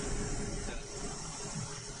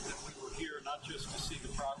that we were here not just to see the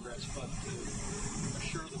progress, but to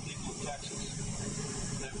assure the people of Texas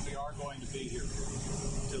that we are going to be here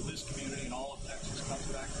until this community and all of Texas comes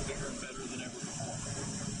back bigger and better than ever before.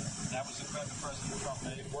 That was the commitment President Trump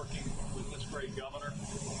made, working with this great governor.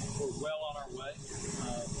 We're well on our way,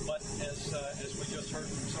 but as we just heard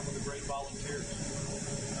from some of the great volunteers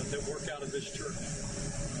that work out of this church,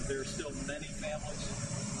 there are still many families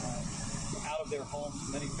out of their homes,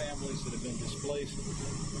 many families that have been displaced,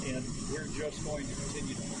 and we're just going to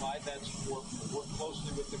continue to provide that support. We'll work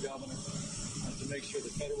closely with the governor to make sure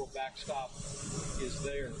the federal backstop is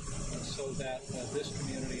there so that this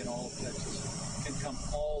community and all of Texas can come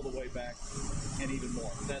all the way back and even more.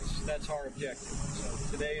 That's our objective. So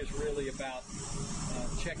today is really about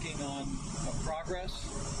checking on progress,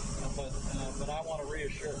 but I want to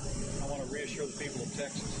reassure the people of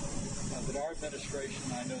Texas that our administration,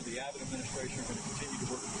 I know the Abbott administration, are going to continue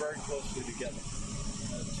to work very closely together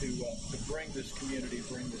to bring this community,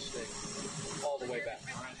 bring this state all the way back.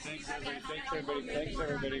 All right, thanks everybody. Thanks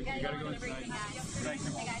everybody. We got to go inside. Thank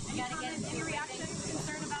you. Guys, we got to get any reaction,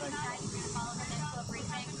 concern about that? We're going to follow them into a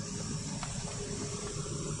briefing.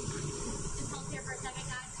 Just hold here for a second,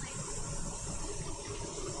 guys, please.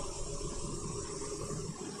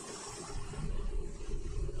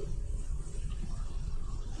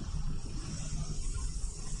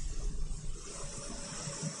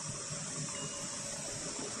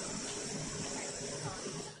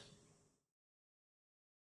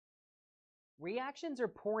 Reactions are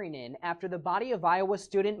pouring in after the body of Iowa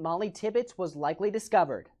student Mollie Tibbetts was likely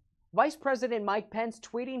discovered. Vice President Mike Pence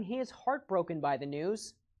tweeting he is heartbroken by the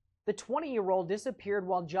news. The 20-year-old disappeared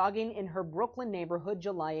while jogging in her Brooklyn neighborhood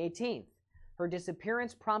July 18th. Her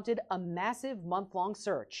disappearance prompted a massive month-long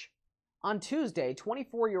search. On Tuesday,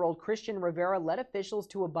 24-year-old Cristhian Rivera led officials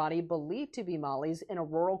to a body believed to be Mollie's in a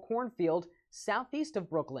rural cornfield southeast of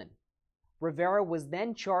Brooklyn. Rivera was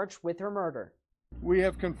then charged with her murder. We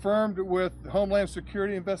have confirmed with Homeland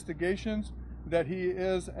Security investigations that he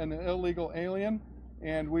is an illegal alien,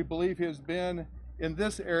 and we believe he has been in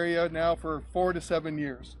this area now for 4 to 7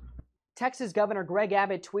 years. Texas Governor Greg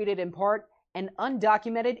Abbott tweeted in part, "An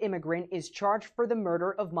undocumented immigrant is charged for the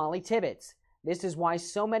murder of Mollie Tibbetts. This is why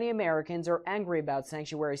so many Americans are angry about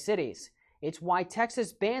sanctuary cities. It's why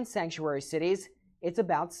Texas banned sanctuary cities. It's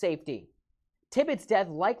about safety." Tibbetts' death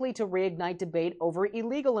likely to reignite debate over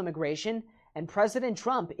illegal immigration, and President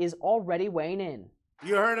Trump is already weighing in.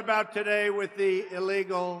 You heard about today with the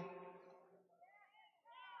illegal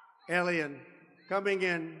alien coming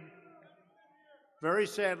in, very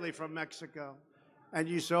sadly from Mexico, and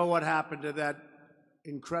you saw what happened to that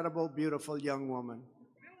incredible, beautiful young woman.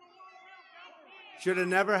 Should have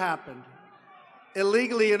never happened.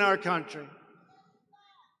 Illegally in our country.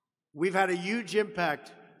 We've had a huge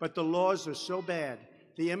impact, but the laws are so bad.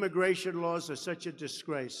 The immigration laws are such a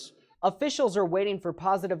disgrace. Officials are waiting for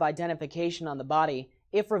positive identification on the body.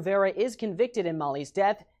 If Rivera is convicted in Mollie's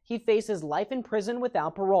death, he faces life in prison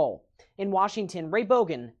without parole. In Washington, Ray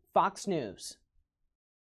Bogan, Fox News.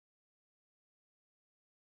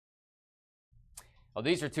 Well,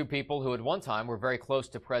 these are two people who at one time were very close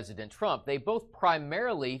to President Trump. They both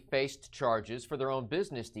primarily faced charges for their own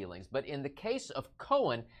business dealings. But in the case of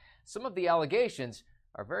Cohen, some of the allegations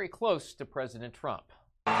are very close to President Trump.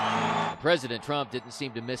 President Trump didn't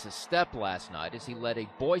seem to miss a step last night as he led a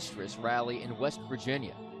boisterous rally in West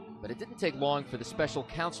Virginia. But it didn't take long for the special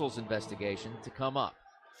counsel's investigation to come up.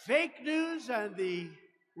 Fake news and the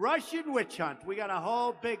Russian witch hunt. We got a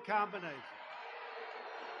whole big combination.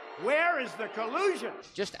 Where is the collusion?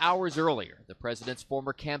 Just hours earlier, the president's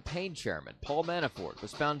former campaign chairman, Paul Manafort,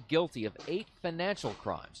 was found guilty of 8 financial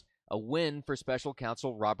crimes, a win for special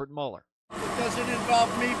counsel Robert Mueller. It doesn't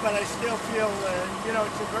involve me, but I still feel,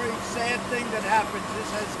 it's a very sad thing that happens.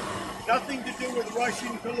 This has nothing to do with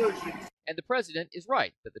Russian collusion. And the president is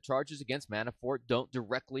right that the charges against Manafort don't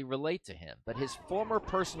directly relate to him, but his former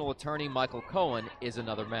personal attorney, Michael Cohen, is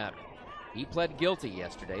another matter. He pled guilty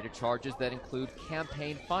yesterday to charges that include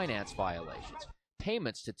campaign finance violations,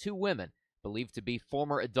 payments to 2 women believed to be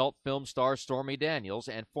former adult film star Stormy Daniels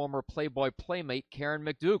and former Playboy playmate Karen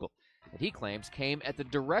McDougal, that he claims came at the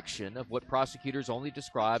direction of what prosecutors only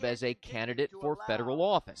describe as a candidate for federal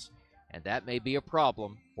office. And that may be a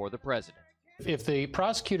problem for the president. If the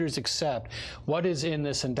prosecutors accept what is in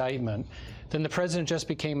this indictment, then the president just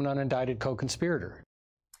became an unindicted co-conspirator.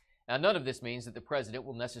 Now, none of this means that the president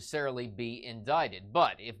will necessarily be indicted,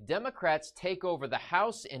 but if Democrats take over the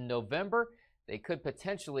House in November, they could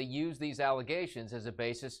potentially use these allegations as a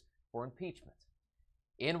basis for impeachment.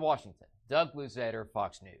 In Washington, Doug Luzader,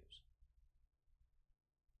 Fox News.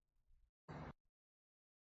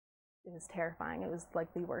 It was terrifying. It was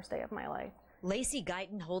like the worst day of my life. Lacey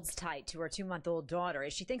Guyton holds tight to her 2-month-old daughter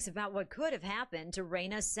as she thinks about what could have happened to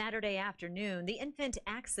Raina Saturday afternoon. The infant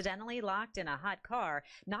accidentally locked in a hot car,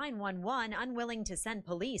 911 unwilling to send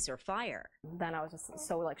police or fire. Then I was just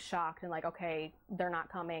so shocked and okay, they're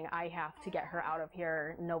not coming. I have to get her out of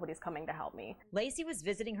here. Nobody's coming to help me. Lacey was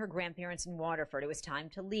visiting her grandparents in Waterford. It was time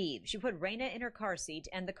to leave. She put Raina in her car seat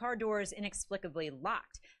and the car doors inexplicably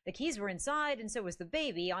locked. The keys were inside and so was the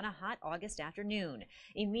baby on a hot August afternoon.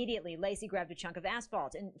 Immediately, Lacey grabbed a chunk of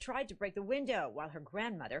asphalt and tried to break the window while her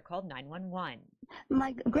grandmother called 911.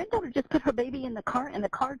 My granddaughter just put her baby in the car and the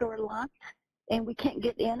car door locked and we can't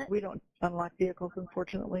get in it. We don't unlock vehicles,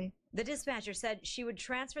 unfortunately. The dispatcher said she would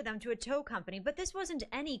transfer them to a tow company, but this wasn't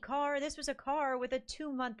any car. This was a car with a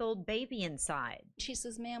 2-month-old baby inside. She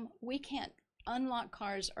says, ma'am, we can't unlock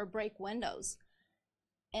cars or break windows.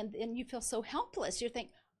 And then you feel so helpless. You think,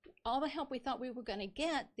 all the help we thought we were going to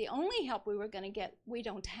get, the only help we were going to get, we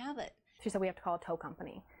don't have it. She said we have to call a tow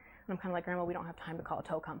company. And I'm kind of like, Grandma, we don't have time to call a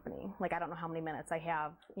tow company. I don't know how many minutes I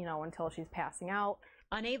have, until she's passing out.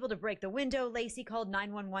 Unable to break the window, Lacey called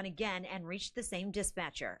 911 again and reached the same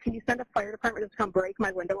dispatcher. Can you send a fire department to come break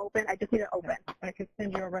my window open? I just need it open. I could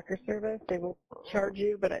send you a wrecker service. They will charge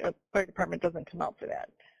you, but a fire department doesn't come out for that.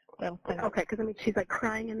 Okay, because she's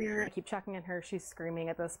crying in there. I keep checking on her. She's screaming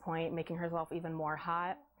at this point, making herself even more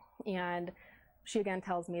hot. And she again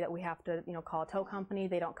tells me that we have to, call a tow company.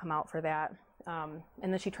 They don't come out for that. And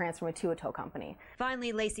then she transferred me to a tow company.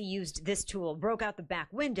 Finally, Lacey used this tool, broke out the back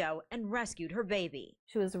window, and rescued her baby.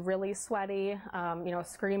 She was really sweaty,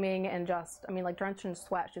 screaming and just, drenched in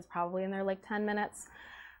sweat. She's probably in there 10 minutes.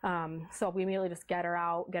 So we immediately just get her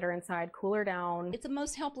out, get her inside, cool her down. It's the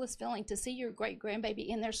most helpless feeling to see your great-grandbaby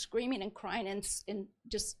in there screaming and crying and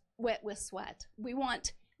just wet with sweat. We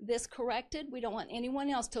want this corrected. We don't want anyone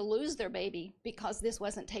else to lose their baby because this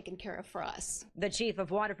wasn't taken care of for us. The chief of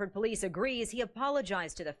Waterford Police agrees. He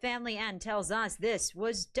apologized to the family and tells us this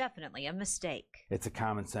was definitely a mistake. It's a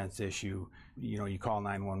common sense issue. You call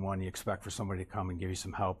 911, you expect for somebody to come and give you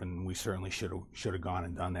some help, and we certainly should have gone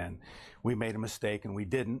and done that. And we made a mistake and we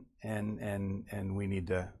didn't, and we need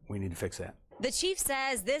to fix that. The chief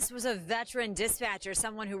says this was a veteran dispatcher,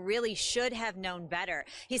 someone who really should have known better.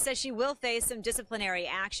 He says she will face some disciplinary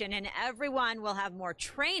action and everyone will have more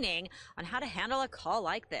training on how to handle a call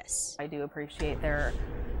like this. I do appreciate their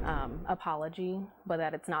apology, but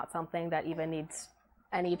that it's not something that even needs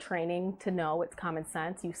any training to know. It's common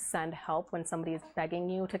sense. You send help when somebody is begging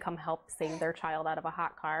you to come help save their child out of a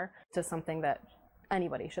hot car. It's just something that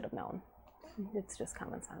anybody should have known. It's just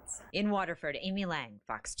common sense. In Waterford, Amy Lang,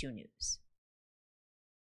 Fox 2 News.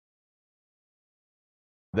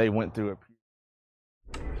 They went through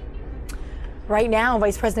it. Right now,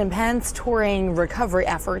 Vice President Pence touring recovery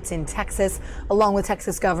efforts in Texas, along with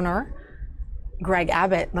Texas Governor Greg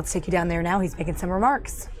Abbott. Let's take you down there now. He's making some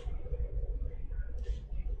remarks.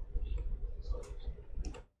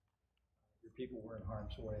 Your people were in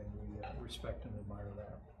harm's way, and we respect and admire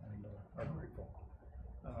that, and are grateful,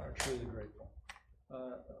 are truly grateful.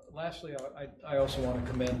 Lastly, I also want to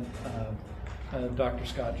commend Dr.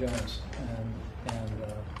 Scott Jones and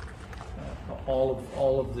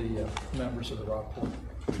all of the members of the Rockport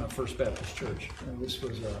First Baptist Church. And this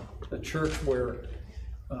was a church where,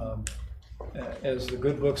 as the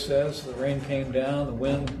good book says, the rain came down, the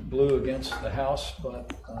wind blew against the house,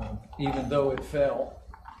 but even though it fell,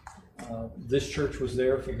 this church was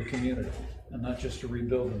there for the community, and not just to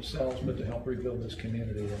rebuild themselves, but to help rebuild this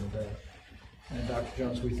community. And Dr.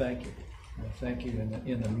 Jones, we thank you. Thank you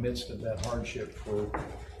in the midst of that hardship for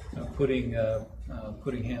putting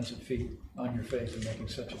hands and feet on your faith and making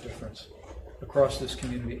such a difference across this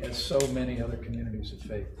community, as so many other communities of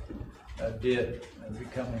faith did,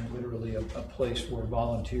 becoming literally a place where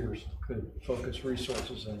volunteers could focus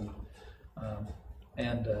resources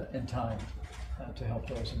and time to help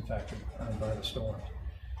those impacted by the storms.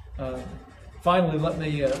 Finally, let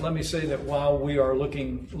me say that while we are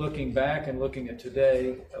looking back and looking at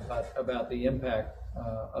today about the impact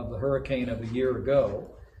of the hurricane of a year ago,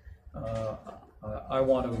 I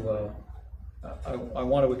want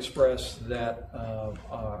to express that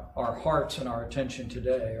our hearts and our attention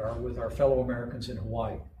today are with our fellow Americans in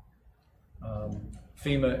Hawaii.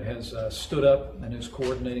 FEMA has stood up and is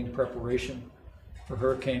coordinating preparation for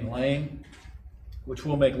Hurricane Lane, which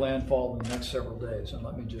will make landfall in the next several days. And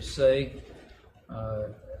let me just say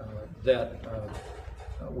that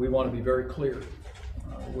we want to be very clear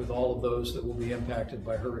with all of those that will be impacted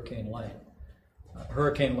by Hurricane Lane.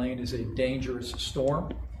 Hurricane Lane is a dangerous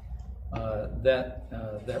storm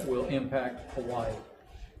that will impact Hawaii,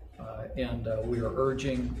 and we are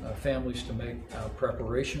urging families to make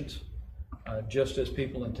preparations, just as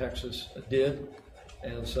people in Texas did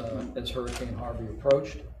as Hurricane Harvey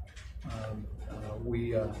approached.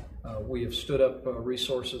 We have stood up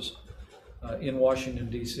resources in Washington,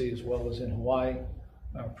 D.C. as well as in Hawaii,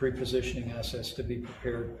 pre-positioning assets to be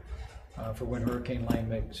prepared for when Hurricane Lane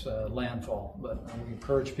makes landfall. But we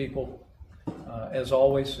encourage people, as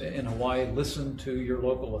always, in Hawaii, listen to your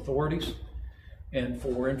local authorities. And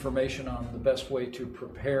for information on the best way to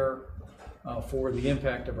prepare for the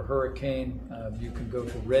impact of a hurricane, you can go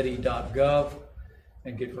to ready.gov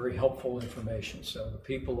and get very helpful information. So the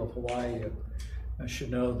people of Hawaii should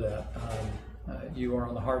know that you are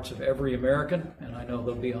on the hearts of every American, and I know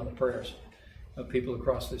they'll be on the prayers of people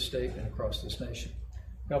across this state and across this nation.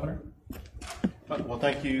 Governor? Well,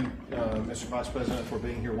 thank you, Mr. Vice President, for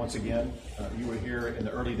being here once again. You were here in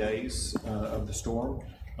the early days of the storm.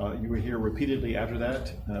 You were here repeatedly after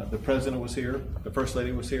that. The President was here, the First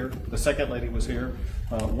Lady was here, the Second Lady was here.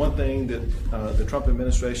 One thing that the Trump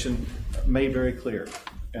administration made very clear,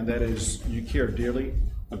 and that is you care dearly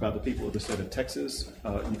about the people of the state of Texas.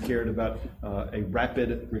 You cared about a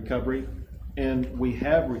rapid recovery, and we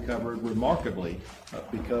have recovered remarkably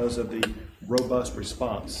because of the robust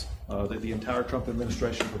response that the entire Trump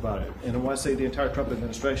administration provided. And when I say the entire Trump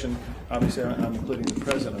administration, obviously I'm including the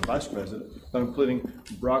President and Vice President, but I'm including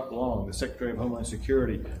Brock Long, the Secretary of Homeland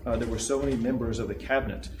Security. There were so many members of the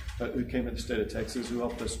cabinet who came to the state of Texas who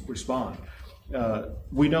helped us respond.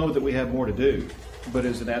 We know that we have more to do, but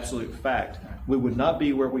as an absolute fact, we would not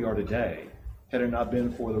be where we are today had it not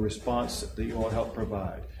been for the response that you all helped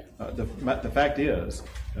provide. The fact is,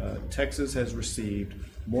 Texas has received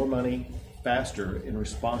more money faster in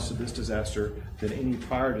response to this disaster than any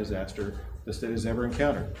prior disaster the state has ever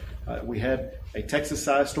encountered. We had a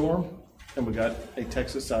Texas-sized storm, and we got a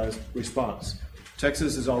Texas-sized response.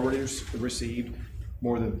 Texas has already received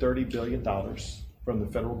more than $30 billion from the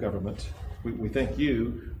federal government. We thank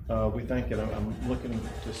you. We thank, and I'm looking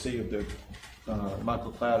to see if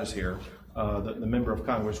Michael Cloud is here, the member of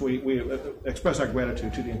Congress. We express our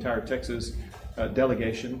gratitude to the entire Texas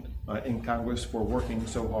delegation in Congress for working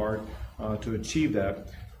so hard to achieve that.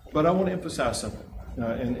 But I want to emphasize something.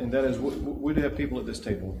 and that is we do have people at this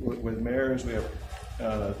table with mayors. We have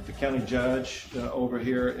the county judge over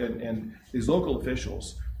here, and these local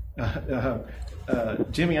officials.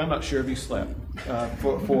 Jimmy, I'm not sure if you slept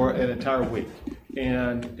for an entire week,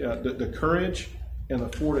 and the courage and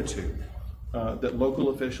the fortitude that local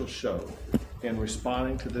officials showed in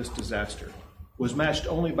responding to this disaster was matched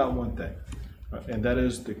only by one thing, and that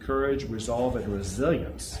is the courage, resolve, and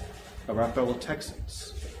resilience of our fellow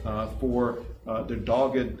Texans for their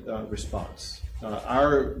dogged response.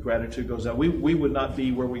 Our gratitude goes out. We would not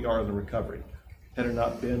be where we are in the recovery had it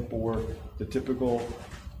not been for the typical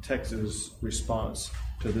Texas response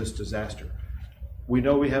to this disaster. We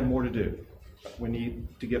know we have more to do. We need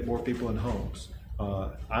to get more people in homes.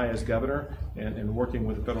 I, as governor, and working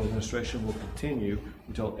with the federal administration, will continue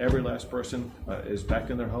until every last person is back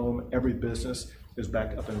in their home, every business is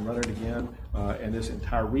back up and running again, and this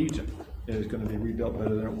entire region is going to be rebuilt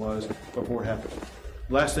better than it was before it happened.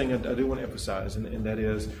 Last thing I do want to emphasize, and that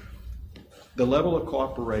is the level of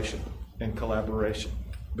cooperation and collaboration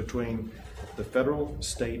between the federal,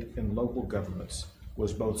 state, and local governments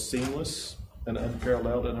was both seamless and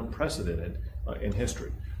unparalleled and unprecedented in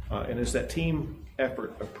history. And it's that team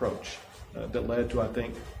effort approach that led to, I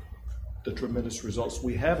think, the tremendous results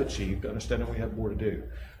we have achieved, understanding we have more to do.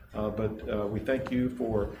 But we thank you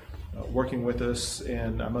for working with us,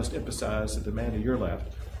 and I must emphasize that the man to your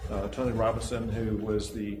left, Tony Robinson, who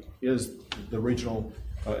is the regional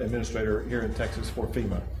administrator here in Texas for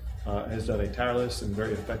FEMA, has done a tireless and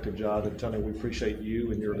very effective job. And Tony, we appreciate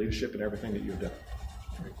you and your leadership and everything that you've done.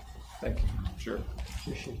 Great. Thank you. Sure.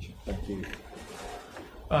 Appreciate you. Thank you.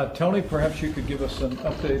 Tony, perhaps you could give us an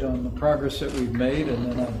update on the progress that we've made,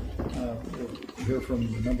 and then we'll hear from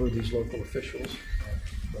a number of these local officials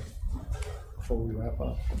before we wrap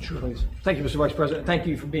up. Sure. Please. Thank you, Mr. Vice President. Thank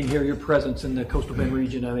you for being here. Your presence in the Coastal Bend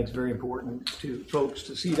region, I think, is very important to folks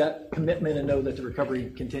to see that commitment and know that the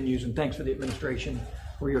recovery continues. And thanks for the administration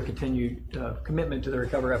for your continued commitment to the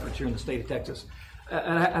recovery efforts here in the state of Texas.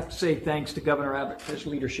 And I have to say thanks to Governor Abbott for his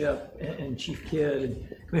leadership, and Chief Kidd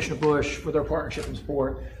and Commissioner Bush for their partnership and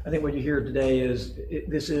support. I think what you hear today is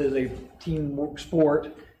this is a teamwork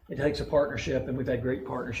sport. It takes a partnership, and we've had great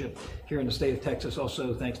partnership here in the state of Texas.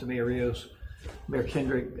 Also, thanks to Mayor Rios, Mayor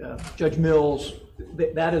Kendrick, Judge Mills.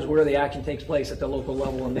 That is where the action takes place at the local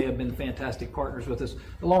level, and they have been fantastic partners with us,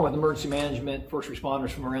 along with emergency management, first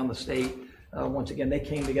responders from around the state. Once again, they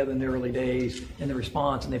came together in the early days in the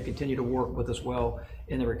response, and they've continued to work with us well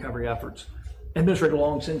in the recovery efforts. Administrator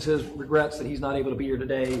Long sends his regrets that he's not able to be here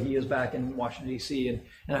today. He is back in Washington, D.C., and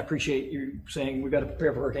I appreciate you saying we've got to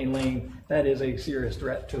prepare for Hurricane Lane. That is a serious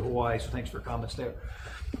threat to Hawaii, so thanks for your comments there.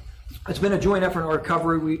 It's been a joint effort in our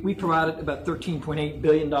recovery. We provided about $13.8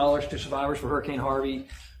 billion to survivors for Hurricane Harvey.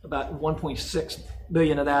 About $1.6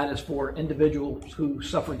 billion of that is for individuals who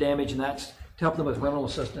suffer damage, and that's to help them with rental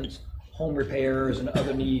assistance, home repairs, and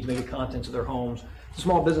other needs, maybe contents of their homes. The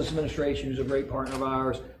Small Business Administration, who's a great partner of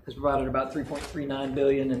ours, has provided about $3.39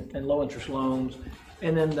 billion in low-interest loans.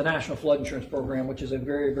 And then the National Flood Insurance Program, which is a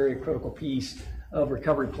very, very critical piece of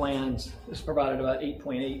recovery plans, has provided about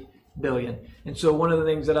 $8.8 billion. And so one of the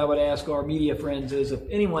things that I would ask our media friends is, if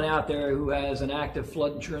anyone out there who has an active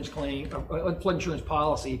flood insurance claim, or flood insurance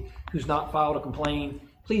policy, who's not filed a complaint,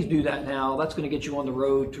 please do that now. That's going to get you on the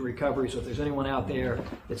road to recovery. So if there's anyone out there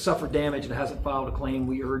that suffered damage and hasn't filed a claim,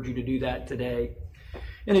 we urge you to do that today.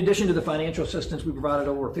 In addition to the financial assistance, we provided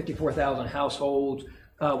over 54,000 households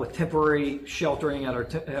with temporary sheltering at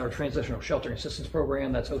our transitional sheltering assistance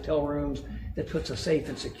program. That's hotel rooms that puts a safe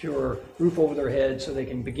and secure roof over their heads so they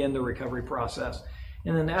can begin the recovery process.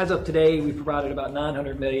 And then as of today, we provided about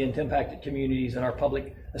 $900 million to impacted communities in our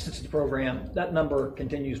public assistance program. That number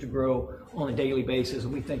continues to grow on a daily basis,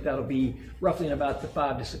 and we think that'll be roughly in about the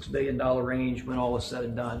 $5 to $6 billion range when all is said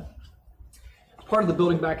and done. As part of the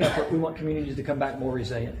building back effort, we want communities to come back more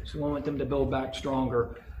resilient. So we want them to build back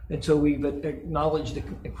stronger. And so we've acknowledged the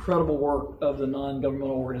incredible work of the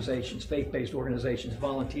non-governmental organizations, faith-based organizations,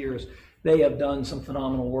 volunteers. They have done some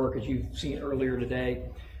phenomenal work, as you've seen earlier today.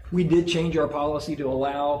 We did change our policy to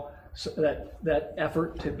allow that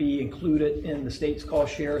effort to be included in the state's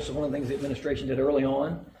cost share. So one of the things the administration did early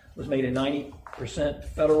on was made a 90%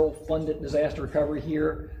 federal funded disaster recovery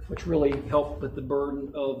here, which really helped with the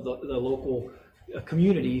burden of the local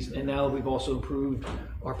communities. And now we've also improved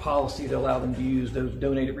our policy to allow them to use those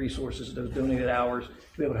donated resources, those donated hours,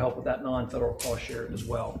 to be able to help with that non-federal cost share as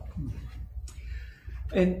well.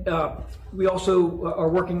 And we also are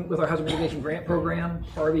working with our Hazard Mitigation Grant Program.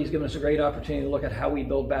 Harvey has given us a great opportunity to look at how we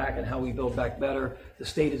build back and how we build back better. The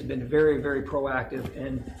state has been very, very proactive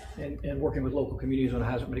in working with local communities on a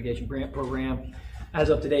Hazard Mitigation Grant Program. As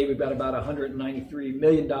of today, we've got about $193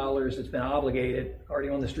 million that's been obligated, already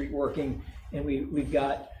on the street working, and we've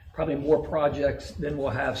got probably more projects than we'll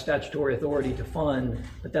have statutory authority to fund,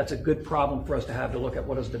 but that's a good problem for us to have, to look at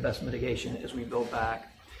what is the best mitigation as we build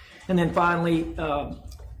back. And then finally,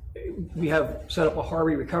 we have set up a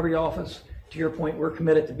Harvey Recovery Office. To your point, we're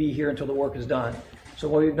committed to be here until the work is done. So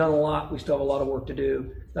while we've done a lot, we still have a lot of work to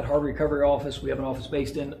do. That Harvey Recovery Office, we have an office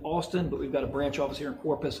based in Austin, but we've got a branch office here in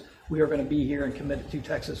Corpus. We are going to be here and committed to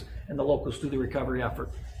Texas and the locals through the recovery effort.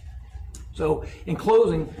 So in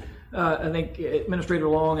closing, I think Administrator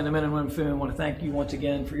Long and the men and women of FEMA want to thank you once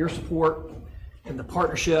again for your support and the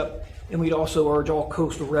partnership. And we'd also urge all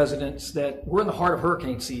coastal residents that we're in the heart of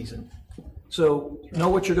hurricane season. So know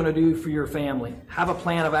what you're going to do for your family. Have a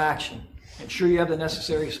plan of action. Ensure you have the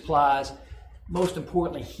necessary supplies. Most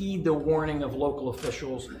importantly, heed the warning of local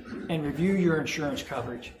officials and review your insurance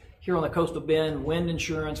coverage. Here on the coastal bend, wind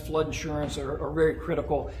insurance, flood insurance are very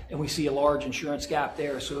critical, and we see a large insurance gap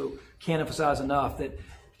there. So can't emphasize enough that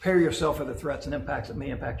prepare yourself for the threats and impacts that may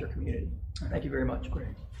impact your community. Thank you very much.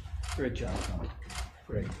 Great job, Tom.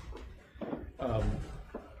 Great.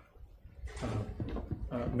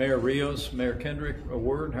 Mayor Rios, Mayor Kendrick, a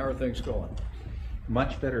word. How are things going?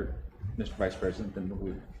 Much better, Mr. Vice President,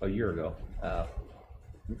 than a year ago.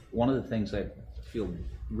 One of the things I feel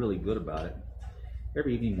really good about it,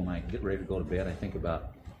 every evening when I get ready to go to bed, I think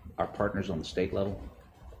about our partners on the state level,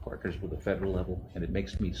 partners with the federal level, and it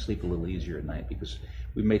makes me sleep a little easier at night because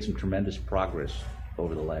we've made some tremendous progress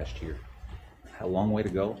over the last year. A long way to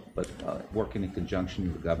go, but working in conjunction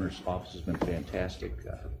with the governor's office has been fantastic.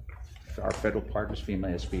 Our federal partners,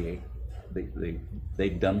 FEMA, SBA,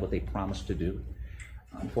 they've done what they promised to do.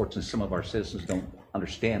 Unfortunately, some of our citizens don't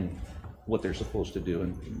understand what they're supposed to do,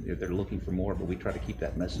 and they're looking for more, but we try to keep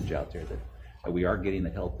that message out there that we are getting the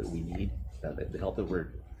help that we need, the help that we're,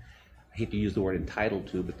 I hate to use the word entitled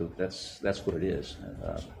to, but that's what it is.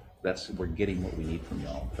 We're getting what we need from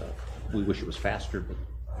y'all. We wish it was faster, but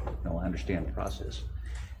no, I understand the process.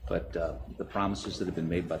 But the promises that have been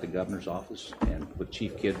made by the governor's office and with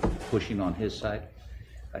Chief Kidd pushing on his side,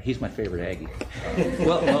 he's my favorite Aggie.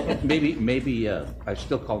 Well, maybe I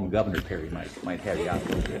still call him Governor Perry. Might have you out a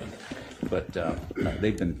little bit, but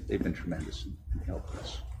they've been tremendous in helping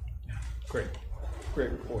us. Great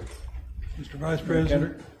report, Mr. Vice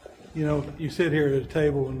President. You know, you sit here at a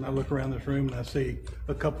table, and I look around this room, and I see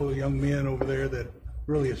a couple of young men over there that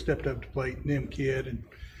really have stepped up to the plate. Nim Kidd, and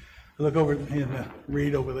I look over and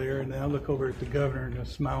Reed over there, and then I look over at the governor and a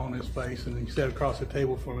smile on his face, and he sat across the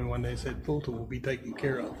table for me one day and said, Fulton will be taken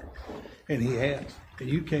care of. And he has. And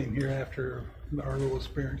you came here after our little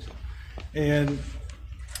experience, and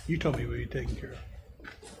you told me we'd be taken care of.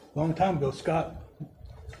 A long time ago, Scott,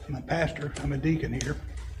 my pastor, I'm a deacon here.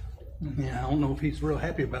 Yeah, I don't know if he's real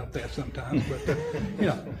happy about that sometimes, but, you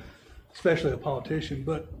know, especially a politician.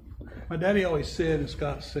 But my daddy always said, and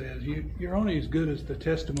Scott says, you're only as good as the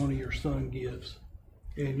testimony your son gives,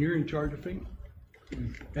 and you're in charge of FEMA.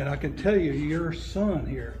 And I can tell you, your son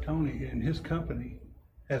here, Tony, and his company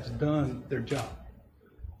has done their job.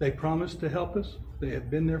 They promised to help us. They have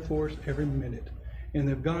been there for us every minute, and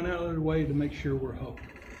they've gone out of their way to make sure we're whole.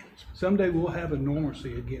 Someday we'll have a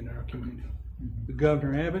normalcy again in our community. The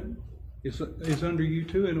Governor Abbott is under you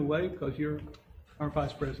too, in a way, because you're our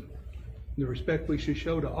vice president. The respect we should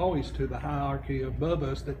show always to the hierarchy above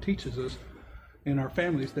us that teaches us and our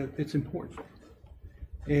families that it's important.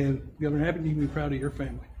 And Governor Abbott, you can be proud of your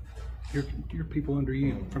family, your people under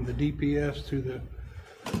you, from the DPS to the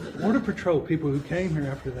Border Patrol people who came here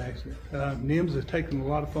after the accident. NIMS has taken a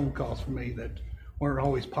lot of phone calls from me that weren't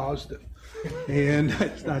always positive. And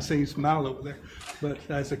I see you smile over there. But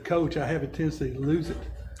as a coach, I have a tendency to lose it.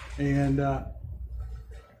 And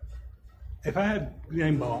if I had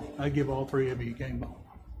game ball, I'd give all three of you game ball.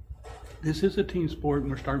 This is a team sport,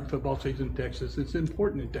 and we're starting football season in Texas. It's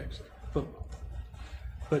important in Texas, football.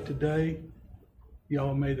 But today,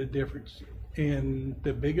 y'all made a difference. And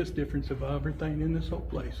the biggest difference of everything in this whole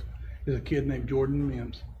place is a kid named Jordan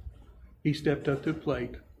Mims. He stepped up to the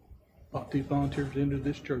plate, brought these volunteers into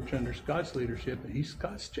this church under Scott's leadership, and he's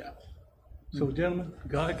Scott's child. So, gentlemen,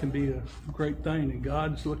 God can be a great thing, and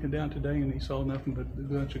God's looking down today, and he saw nothing but a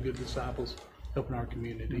bunch of good disciples helping our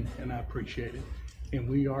community, and I appreciate it. And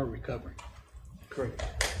we are recovering. Great.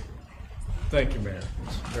 Thank you, Mayor.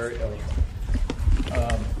 It's very eloquent.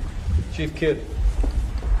 Chief Kidd,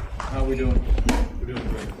 how are we doing? We're doing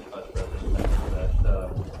great, Vice President. Thanks for that.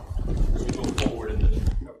 As we go forward in this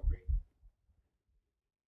recovery.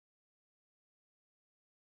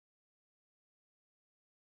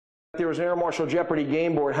 There was an Air Marshal Jeopardy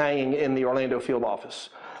game board hanging in the Orlando field office.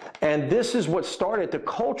 And this is what started the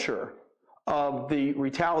culture of the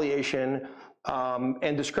retaliation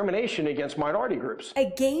and discrimination against minority groups.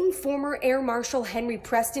 A game former Air Marshal Henry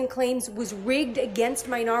Preston claims was rigged against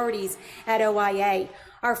minorities at OIA.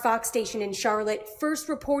 Our Fox station in Charlotte first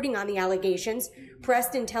reporting on the allegations,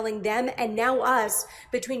 Preston telling them and now us,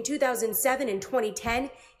 between 2007 and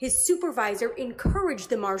 2010, his supervisor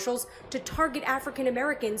encouraged the marshals to target African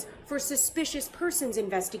Americans for suspicious persons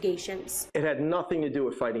investigations. It had nothing to do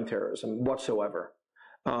with fighting terrorism whatsoever.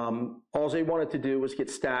 All they wanted to do was get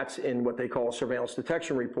stats in what they call surveillance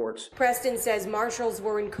detection reports. Preston says marshals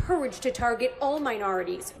were encouraged to target all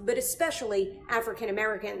minorities, but especially African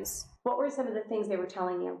Americans. What were some of the things they were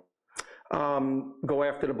telling you? Go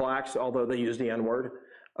after the blacks, although they use the N-word.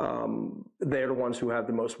 They're the ones who have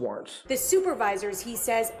the most warrants. The supervisors, he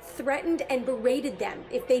says, threatened and berated them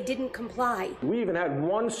if they didn't comply. We even had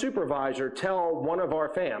one supervisor tell one of our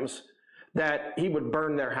FAMs that he would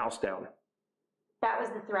burn their house down. That was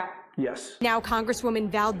the threat. Yes. Now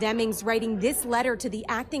Congresswoman Val Demings writing this letter to the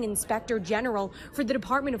acting inspector general for the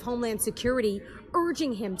Department of Homeland Security,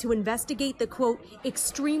 urging him to investigate the, quote,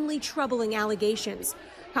 extremely troubling allegations.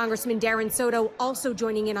 Congressman Darren Soto also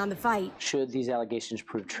joining in on the fight. Should these allegations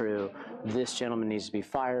prove true, this gentleman needs to be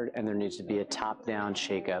fired and there needs to be a top-down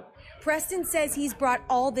shakeup. Preston says he's brought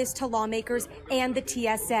all this to lawmakers and the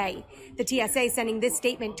TSA. The TSA sending this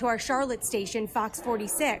statement to our Charlotte station, Fox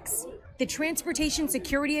 46. The Transportation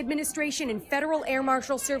Security Administration and Federal Air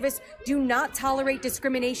Marshal Service do not tolerate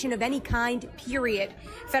discrimination of any kind, period.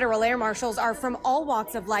 Federal Air Marshals are from all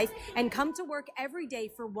walks of life and come to work every day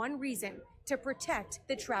for one reason, to protect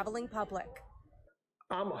the traveling public.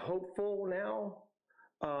 I'm hopeful now,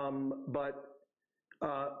 but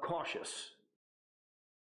cautious.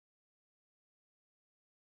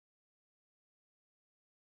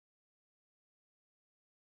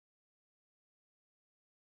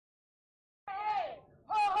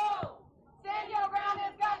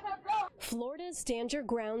 Florida's Stand Your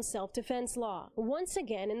Ground self-defense law, once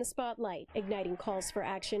again in the spotlight, igniting calls for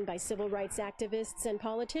action by civil rights activists and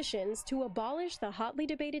politicians to abolish the hotly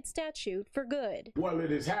debated statute for good. Well,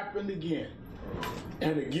 it has happened again,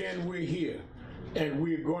 and again we're here, and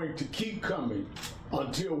we're going to keep coming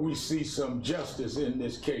until we see some justice in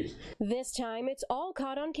this case. This time, it's all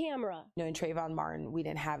caught on camera. Knowing Trayvon Martin, we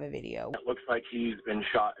didn't have a video. It looks like he's been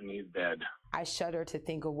shot and he's dead. I shudder to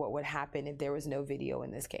think of what would happen if there was no video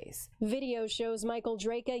in this case. Video shows Michael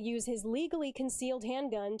Draka use his legally concealed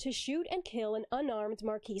handgun to shoot and kill an unarmed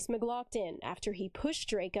Marquise McLaughlin after he pushed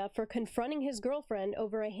Draka for confronting his girlfriend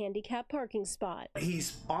over a handicapped parking spot.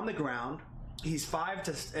 He's on the ground. He's 5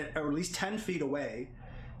 to or at least 10 feet away.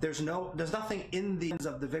 There's nothing in the hands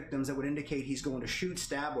of the victims that would indicate he's going to shoot,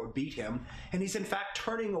 stab, or beat him. And he's in fact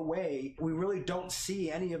turning away. We really don't see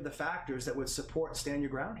any of the factors that would support stand your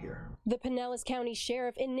ground here. The Pinellas County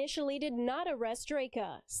Sheriff initially did not arrest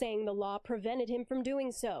Draka, saying the law prevented him from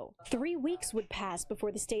doing so. 3 weeks would pass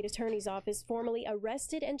before the state attorney's office formally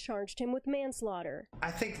arrested and charged him with manslaughter. I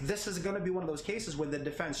think this is going to be one of those cases where the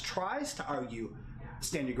defense tries to argue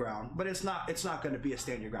stand your ground, but it's not going to be a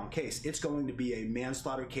stand your ground case. It's going to be a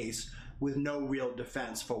manslaughter case with no real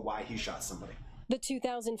defense for why he shot somebody. The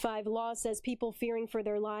 2005 law says people fearing for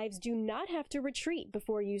their lives do not have to retreat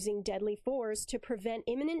before using deadly force to prevent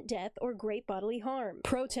imminent death or great bodily harm.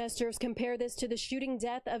 Protesters compare this to the shooting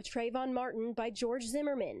death of Trayvon Martin by George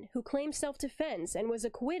Zimmerman, who claimed self-defense and was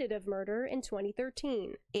acquitted of murder in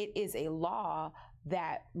 2013. It is a law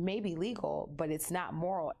that may be legal, but it's not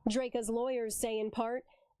moral. Draka's lawyers say in part,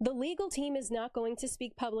 the legal team is not going to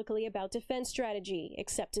speak publicly about defense strategy,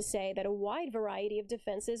 except to say that a wide variety of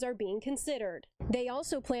defenses are being considered. They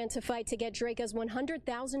also plan to fight to get Draka's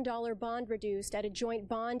 $100,000 bond reduced at a joint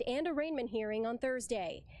bond and arraignment hearing on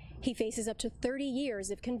Thursday. He faces up to 30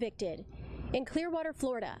 years if convicted. In Clearwater,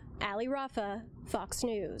 Florida, Ali Rafa, Fox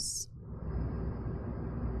News.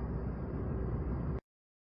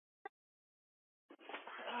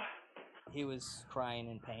 He was crying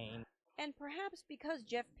in pain. And perhaps because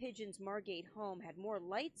Jeff Pigeon's Margate home had more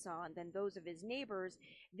lights on than those of his neighbors,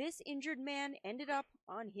 this injured man ended up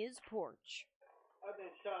on his porch. I've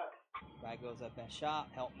been shot. Guy goes up and shot,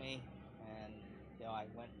 helped me, and I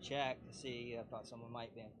went and checked to see. I thought someone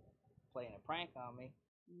might be playing a prank on me.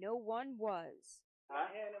 No one was. My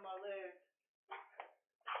hand in my leg.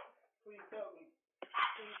 Please tell me.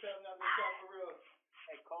 Please tell me I've been shot for real.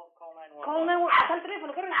 Hey, call 911. Call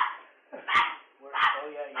 911. Oh,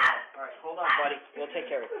 yeah. All right, hold on, buddy. We'll take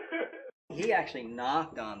care of it. He actually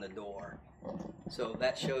knocked on the door. So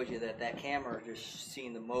that shows you that camera just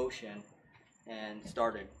seen the motion and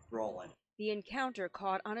started rolling. The encounter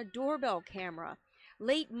caught on a doorbell camera.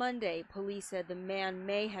 Late Monday, police said the man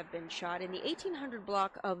may have been shot in the 1800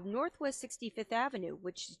 block of Northwest 65th Avenue,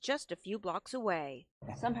 which is just a few blocks away.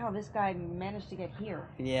 Somehow this guy managed to get here.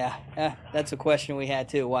 Yeah, that's a question we had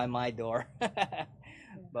too. Why my door?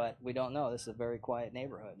 But we don't know. This is a very quiet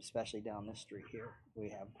neighborhood, especially down this street here. We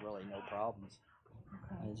have really no problems.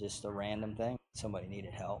 It's just a random thing. Somebody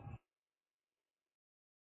needed help.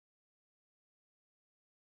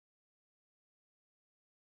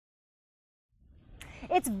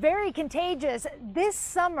 It's very contagious. This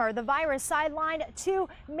summer, the virus sidelined 2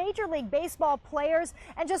 Major League Baseball players.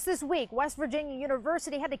 And just this week, West Virginia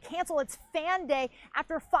University had to cancel its fan day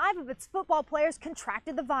after 5 of its football players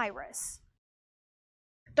contracted the virus.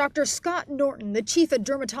 Dr. Scott Norton, the chief of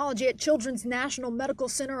dermatology at Children's National Medical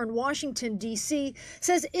Center in Washington, D.C.,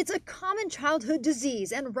 says it's a common childhood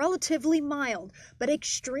disease and relatively mild, but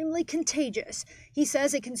extremely contagious. He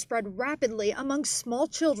says it can spread rapidly among small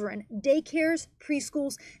children, daycares,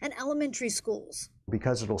 preschools, and elementary schools.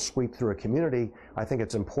 Because it'll sweep through a community, I think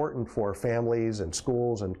it's important for families and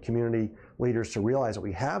schools and community leaders to realize that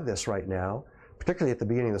we have this right now, particularly at the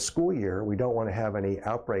beginning of the school year. We don't want to have any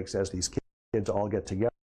outbreaks as these kids all get together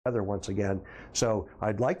once again. So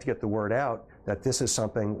I'd like to get the word out that this is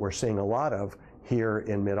something we're seeing a lot of here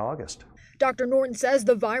in mid-August. Dr. Norton says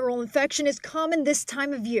the viral infection is common this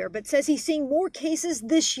time of year, but says he's seeing more cases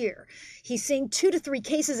this year. He's seeing 2 to 3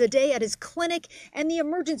 cases a day at his clinic, and the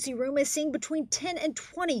emergency room is seeing between 10 and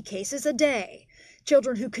 20 cases a day.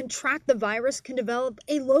 Children who contract the virus can develop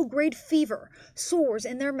a low-grade fever, sores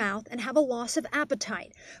in their mouth, and have a loss of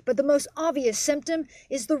appetite. But the most obvious symptom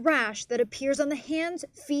is the rash that appears on the hands,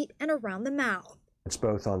 feet, and around the mouth. It's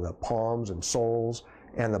both on the palms and soles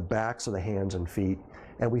and the backs of the hands and feet.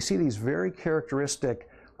 And we see these very characteristic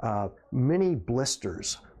mini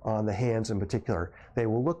blisters on the hands in particular. They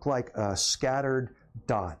will look like scattered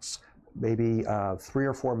dots, maybe 3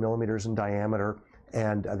 or 4 millimeters in diameter.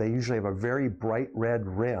 And they usually have a very bright red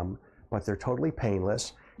rim, but they're totally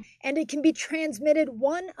painless. And it can be transmitted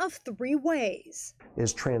one of 3 ways.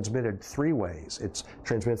 Is transmitted 3 ways. It's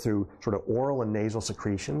transmitted through sort of oral and nasal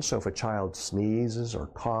secretions. So if a child sneezes or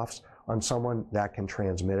coughs on someone, that can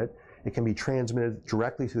transmit it. It can be transmitted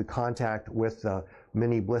directly through contact with the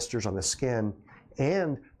mini blisters on the skin.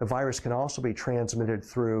 And the virus can also be transmitted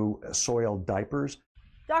through soiled diapers.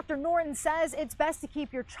 Dr. Norton says it's best to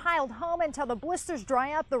keep your child home until the blisters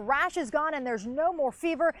dry up, the rash is gone, and there's no more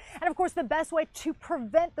fever. And of course, the best way to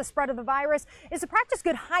prevent the spread of the virus is to practice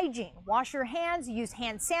good hygiene. Wash your hands, use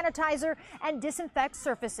hand sanitizer, and disinfect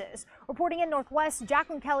surfaces. Reporting in Northwest,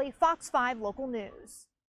 Jacqueline Kelly, Fox 5 Local News.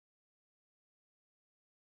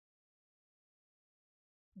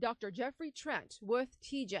 Dr. Jeffrey Trent with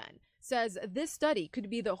TGen says this study could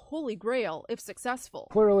be the holy grail if successful.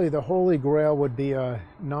 Clearly, the holy grail would be a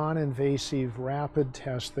non-invasive rapid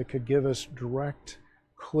test that could give us direct,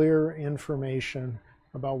 clear information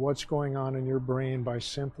about what's going on in your brain by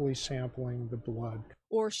simply sampling the blood.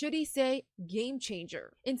 Or should he say game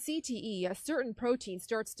changer? In CTE, a certain protein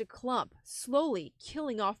starts to clump, slowly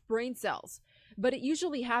killing off brain cells. But it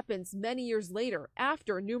usually happens many years later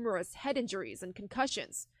after numerous head injuries and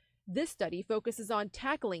concussions. This study focuses on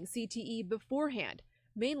tackling CTE beforehand,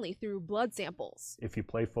 mainly through blood samples. If you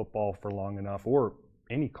play football for long enough, or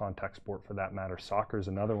any contact sport for that matter, soccer is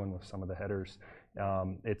another one with some of the headers,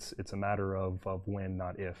 it's a matter of when,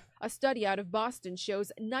 not if. A study out of Boston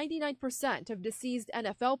shows 99% of deceased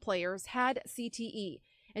NFL players had CTE,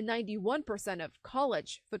 and 91% of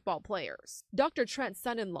college football players. Dr. Trent's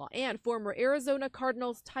son-in-law and former Arizona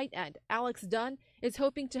Cardinals tight end Alex Dunn is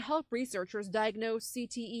hoping to help researchers diagnose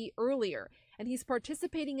CTE earlier, and he's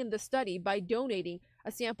participating in the study by donating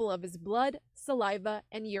a sample of his blood, saliva,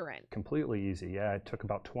 and urine. Completely easy, yeah. It took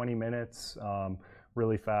about 20 minutes,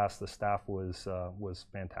 really fast. The staff was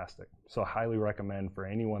fantastic. So I highly recommend for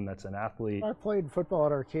anyone that's an athlete. I played football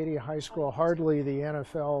at Arcadia High School, hardly the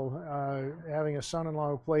NFL. Having a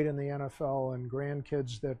son-in-law who played in the NFL and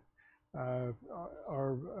grandkids that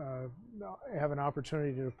have an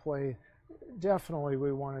opportunity to play, definitely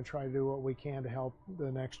we want to try to do what we can to help the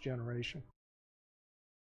next generation.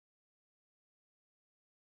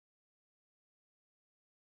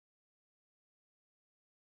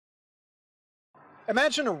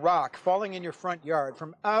 Imagine a rock falling in your front yard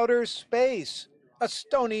from outer space, a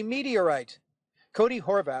stony meteorite. Cody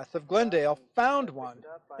Horvath of Glendale found one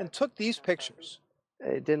and took these pictures.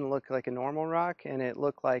 It didn't look like a normal rock, and it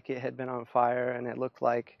looked like it had been on fire, and it looked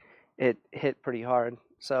like it hit pretty hard.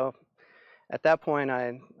 So at that point,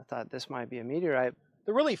 I thought this might be a meteorite.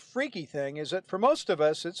 The really freaky thing is that for most of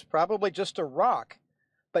us, it's probably just a rock,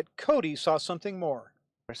 but Cody saw something more.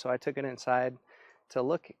 So I took it inside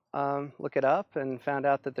look it up and found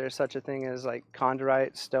out that there's such a thing as like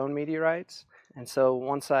chondrite stone meteorites. And so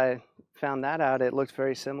once I found that out, it looked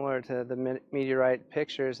very similar to the meteorite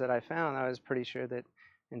pictures that I found. I was pretty sure that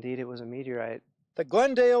indeed it was a meteorite. The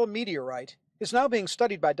Glendale meteorite is now being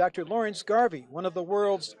studied by Dr. Lawrence Garvey, one of the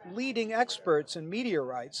world's leading experts in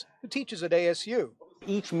meteorites, who teaches at ASU.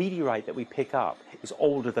 Each meteorite that we pick up is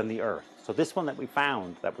older than the Earth. So this one that we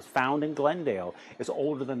found, that was found in Glendale, is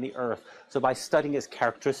older than the Earth. So by studying its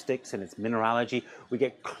characteristics and its mineralogy, we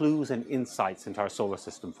get clues and insights into our solar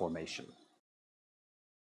system formation.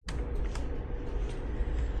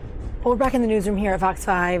 Well, we're back in the newsroom here at Fox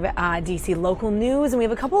 5 DC Local News, and we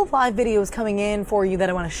have a couple of live videos coming in for you that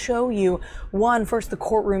I want to show you. One, first, the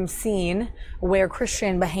courtroom scene where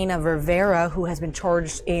Cristhian Bahena Rivera, who has been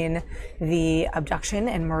charged in the abduction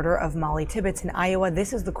and murder of Mollie Tibbetts in Iowa.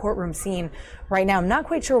 This is the courtroom scene right now. I'm not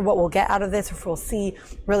quite sure what we'll get out of this, if we'll see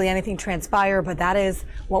really anything transpire, but that is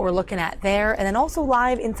what we're looking at there. And then also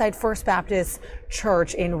live inside First Baptist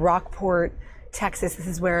Church in Rockport, Texas. This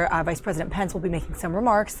is where Vice President Pence will be making some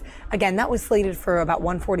remarks. Again, that was slated for about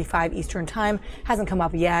 1:45 Eastern time. Hasn't come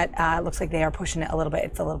up yet. Looks like they are pushing it a little bit.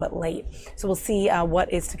 It's a little bit late. So we'll see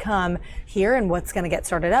what is to come here and what's going to get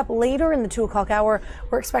started up. Later in the 2 o'clock hour,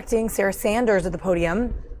 we're expecting Sarah Sanders at the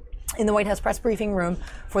podium in the White House press briefing room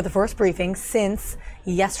for the first briefing since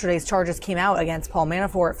yesterday's charges came out against Paul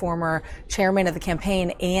Manafort, former chairman of the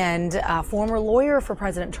campaign, and former lawyer for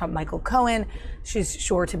President Trump, Michael Cohen. She's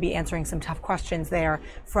sure to be answering some tough questions there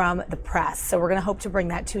from the press. So we're going to hope to bring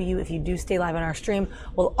that to you if you do stay live on our stream.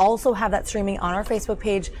 We'll also have that streaming on our Facebook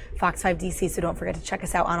page, Fox 5 DC, so don't forget to check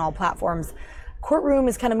us out on all platforms. Courtroom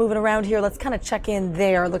is kind of moving around here. Let's kind of check in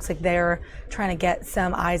there. Looks like they're trying to get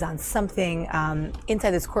some eyes on something inside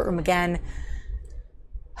this courtroom again.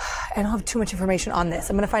 I don't have too much information on this.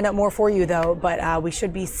 I'm going to find out more for you, though, but we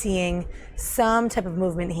should be seeing some type of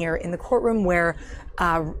movement here in the courtroom where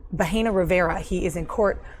Bahena Rivera, he is in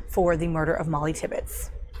court for the murder of Mollie Tibbetts.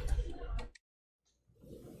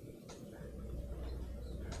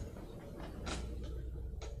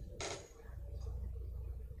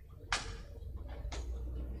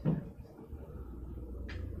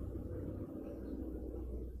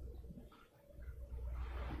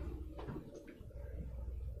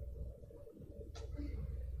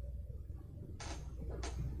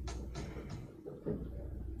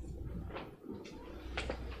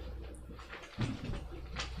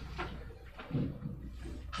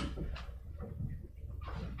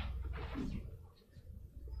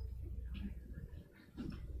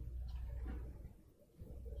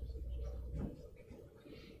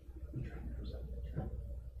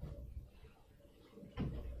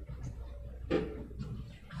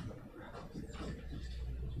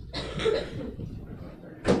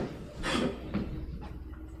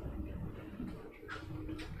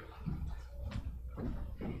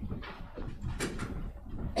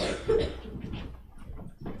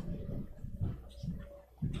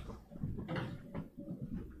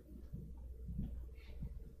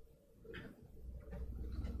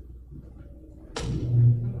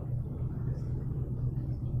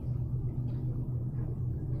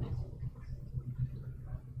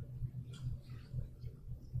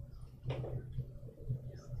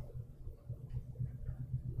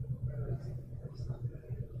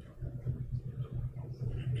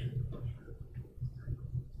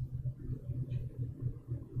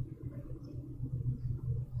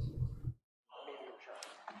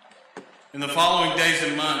 In the following days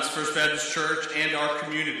and months, First Baptist Church and our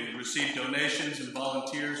community received donations and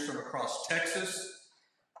volunteers from across Texas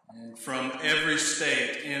and from every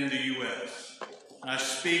state in the U.S. I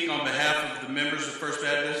speak on behalf of the members of First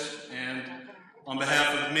Baptist and on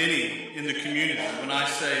behalf of many in the community when I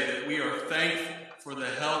say that we are thankful for the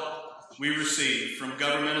help we receive from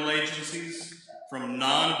governmental agencies, from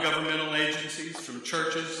non-governmental agencies, from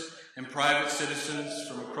churches and private citizens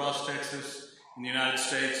from across Texas, in the United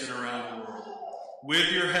States and around the world. With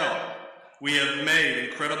your help, we have made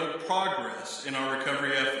incredible progress in our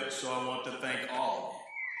recovery efforts, so I want to thank all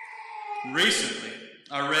of you. Recently,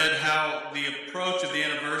 I read how the approach of the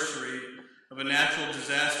anniversary of a natural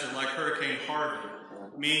disaster like Hurricane Harvey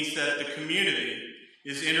means that the community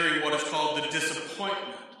is entering what is called the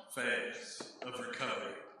disappointment phase of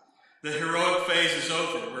recovery. The heroic phase is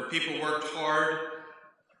over, where people worked hard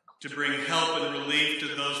to bring help and relief to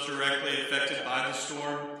those directly affected by the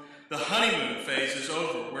storm. The honeymoon phase is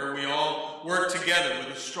over, where we all worked together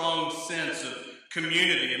with a strong sense of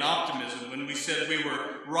community and optimism when we said we were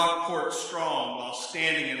Rockport strong while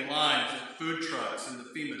standing in lines at food trucks in the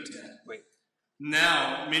FEMA tent.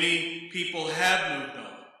 Now, many people have moved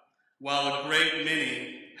on, while a great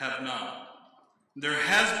many have not. There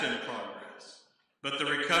has been progress, but the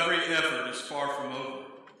recovery effort is far from over.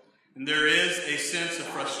 And there is a sense of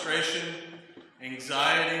frustration,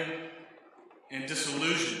 anxiety, and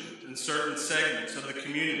disillusionment in certain segments of the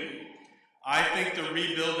community. I think the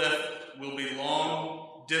rebuild effort will be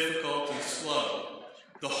long, difficult, and slow.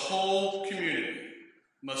 The whole community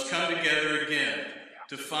must come together again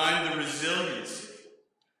to find the resiliency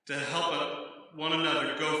to help one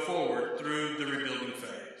another go forward through the rebuilding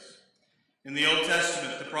phase. In the Old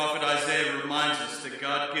Testament, the prophet Isaiah reminds us that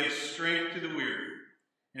God gives strength to the weary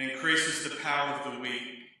and increases the power of the weak.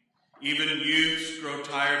 Even youths grow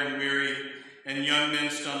tired and weary, and young men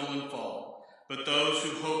stumble and fall. But those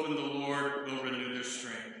who hope in the Lord will renew their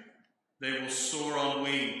strength. They will soar on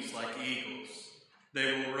wings like eagles.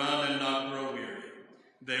 They will run and not grow weary.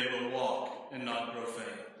 They will walk and not grow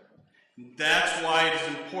faint. That's why it is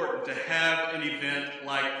important to have an event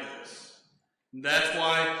like this. That's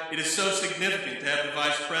why it is so significant to have the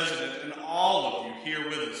Vice President and all of you here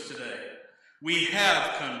with us today. We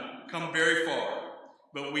have come very far,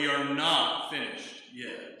 but we are not finished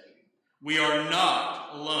yet. We are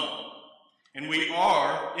not alone, and we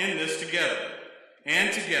are in this together.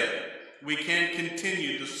 And together, we can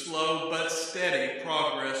continue the slow but steady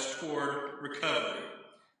progress toward recovery.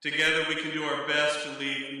 Together, we can do our best to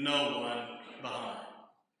leave no one behind.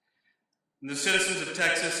 And the citizens of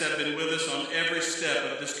Texas have been with us on every step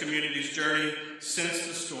of this community's journey since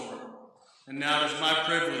the storm. And now it is my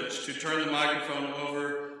privilege to turn the microphone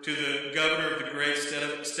over to the governor of the great state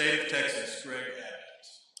of Texas, Greg Abbott.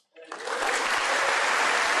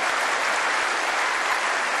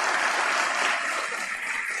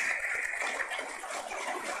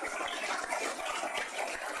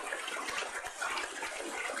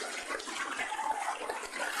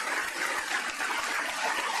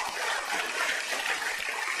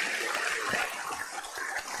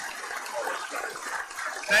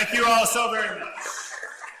 Thank you all so very much.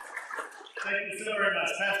 Thank you so very much.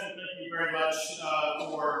 Pastor, thank you very much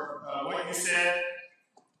for what you said.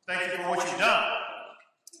 Thank you for what you've done.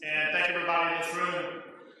 And thank everybody in this room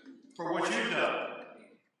for what you've done.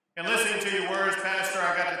 And listening to your words, Pastor,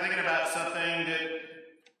 I got to thinking about something that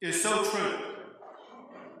is so true.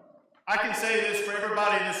 I can say this for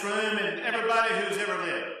everybody in this room and everybody who's ever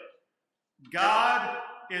lived. God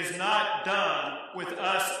is not done with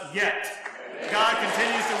us yet. God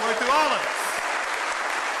continues to work through all of us.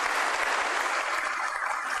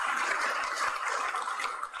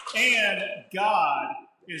 And God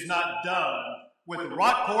is not done with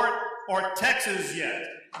Rockport or Texas yet.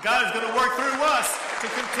 God is going to work through us to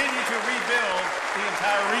continue to rebuild the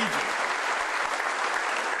entire region.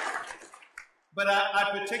 But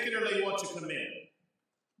I particularly want to commend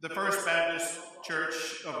the First Baptist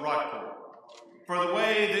Church of Rockport for the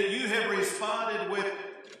way that you have responded with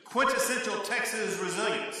quintessential Texas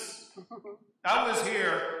resilience. I was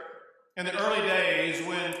here in the early days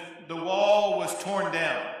when the wall was torn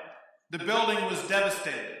down. The building was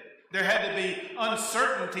devastated. There had to be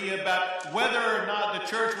uncertainty about whether or not the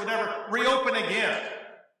church would ever reopen again.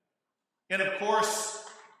 And of course,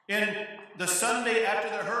 in the Sunday after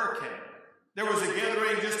the hurricane, there was a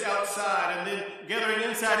gathering just outside and then gathering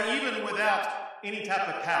inside even without any type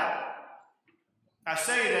of power. I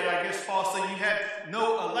say that, I guess, falsely. You had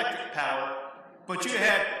no electric power, but you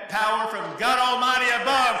had power from God Almighty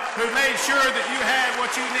above who made sure that you had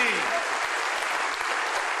what you need.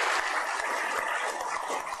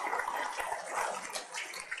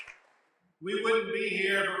 We wouldn't be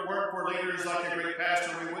here if it weren't for leaders like a great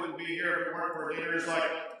pastor. We wouldn't be here if it weren't for leaders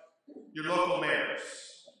like your local mayors.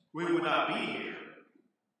 We would not be here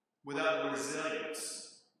without the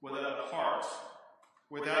resilience, without the heart,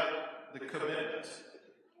 without the commitment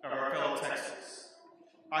of our fellow Texans.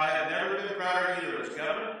 I have never been prouder either as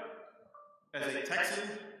governor, as a Texan,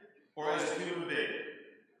 or as a human being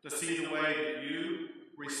to see the way that you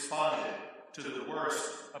responded to the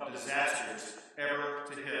worst of disasters ever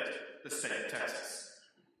to hit the state of Texas.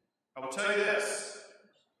 I will tell you this.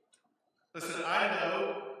 Listen, I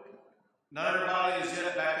know not everybody is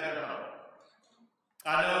yet back in their home.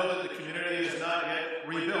 I know that the community is not yet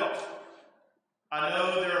rebuilt. I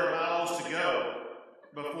know there are miles to go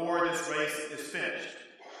before this race is finished.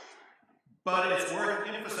 But it's worth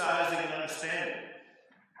emphasizing and understanding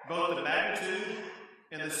both the magnitude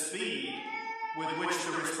and the speed with which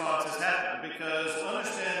the response has happened, because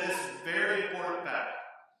understand this very important fact.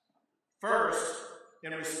 First,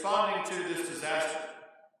 in responding to this disaster,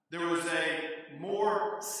 there was a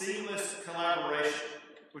more seamless collaboration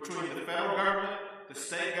between the federal government, the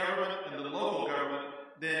state government, and the local government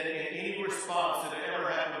than in any response that had ever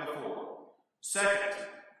happened before. Second,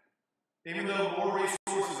 even though more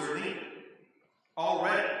resources are needed,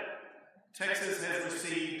 Already, Texas has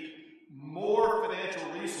received more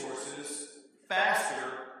financial resources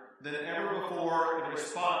faster than ever before in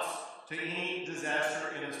response to any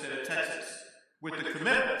disaster in the state of Texas, with the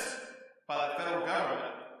commitment by the federal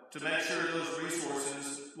government to make sure those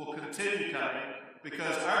resources will continue coming,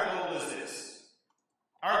 because our goal is this.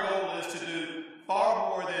 Our goal is to do far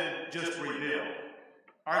more than just rebuild.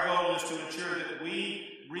 Our goal is to ensure that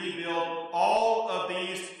we rebuild all of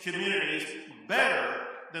these communities better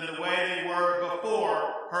than the way they were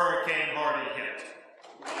before Hurricane Harvey hit.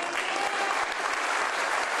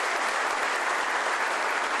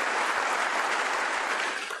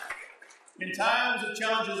 In times of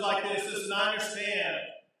challenges like this, listen, I understand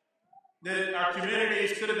that our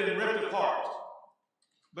communities could have been ripped apart,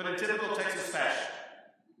 but in typical Texas fashion,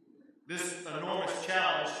 this enormous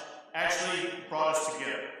challenge actually brought us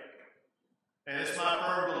together. And it's my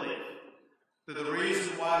firm belief that the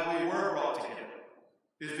reason why we were brought together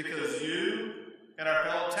is because you and our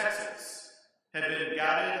fellow Texans have been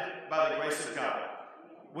guided by the grace of God.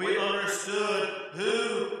 We understood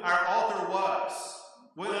who our author was.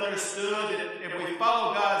 We understood that if we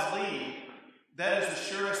follow God's lead, that is the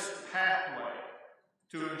surest pathway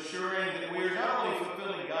to ensuring that we are not only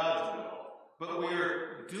fulfilling God's will, but we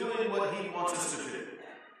are doing what He wants us to do.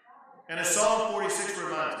 And as Psalm 46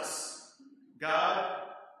 reminds us, God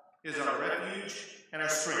is our refuge and our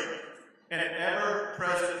strength, and an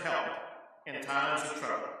ever-present help in times of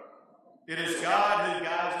trouble. It is God who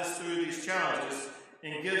guides us through these challenges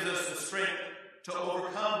and gives us the strength to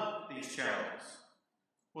overcome these challenges.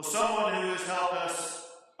 Well, someone who has helped us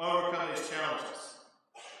overcome these challenges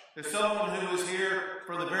is someone who was here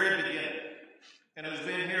from the very beginning and has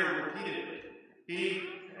been here repeatedly. He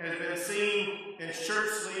has been seen in shirt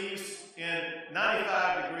sleeves in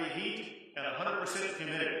 95-degree heat and 100%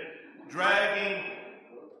 humidity, dragging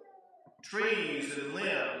trees and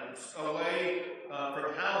limbs away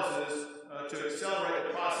from houses to accelerate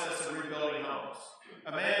the process of rebuilding homes.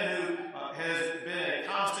 A man who has been a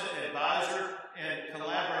constant advisor and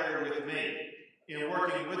collaborator with me in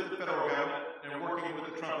working with the federal government and working with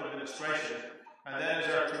the Trump administration, and that is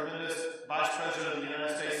our tremendous Vice President of the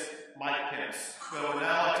United States, Mike Pence. So I would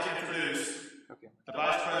now like to introduce the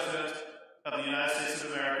Vice President of the United States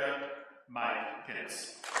of America, Mike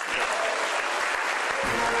Pence.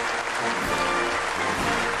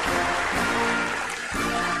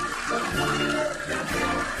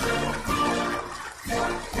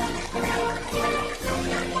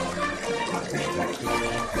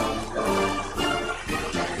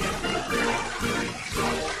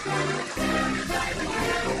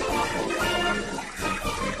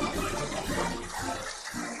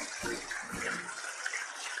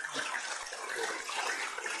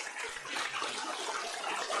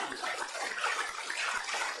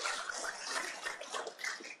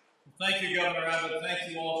 Thank you, Governor Abbott.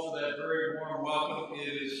 Thank you all for that very warm welcome.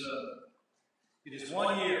 It is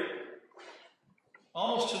 1 year,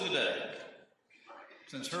 almost to the day,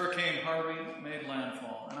 since Hurricane Harvey made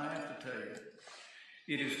landfall. And I have to tell you,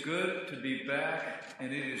 it is good to be back,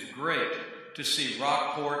 and it is great to see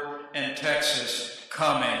Rockport and Texas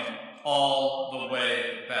coming all the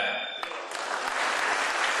way back.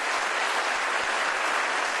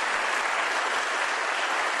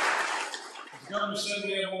 The governor said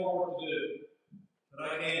we have more work to do, but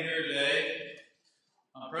I came here today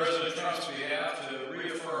on President Trump's behalf to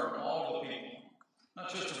reaffirm all the people,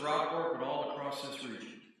 not just of Rockport, but all across this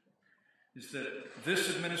region, is that this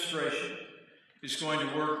administration is going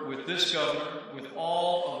to work with this governor, with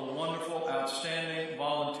all of the wonderful, outstanding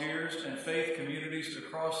volunteers and faith communities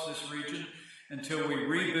across this region until we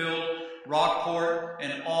rebuild Rockport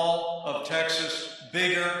and all of Texas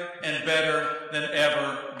bigger and better than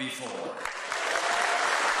ever before.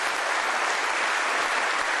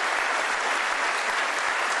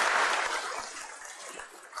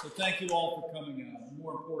 So thank you all for coming out.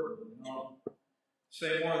 More importantly, and I'll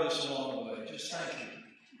say more of this along the way, just thank you.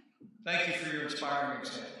 Thank you for your inspiring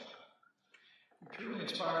example. You truly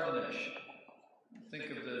inspired the nation. Think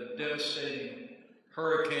of the devastating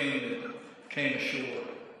hurricane that came ashore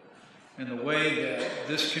and the way that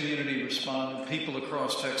this community responded, people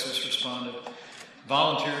across Texas responded,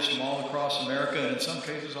 volunteers from all across America, and in some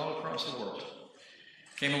cases all across the world,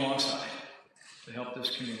 came alongside to help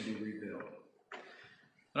this community rebuild.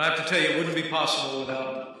 And I have to tell you, it wouldn't be possible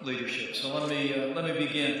without leadership. So let me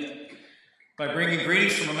begin by bringing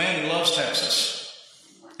greetings from a man who loves Texas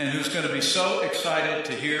and who's going to be so excited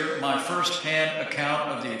to hear my firsthand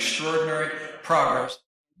account of the extraordinary progress.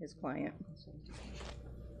 His client.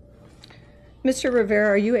 Mr. Rivera,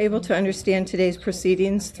 are you able to understand today's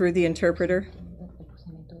proceedings through the interpreter?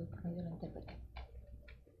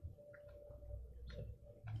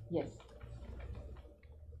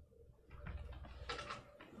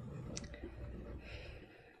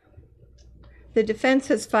 The defense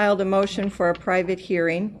has filed a motion for a private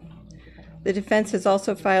hearing. The defense has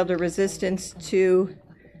also filed a resistance to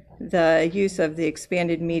the use of the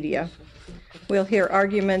expanded media. We'll hear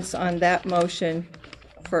arguments on that motion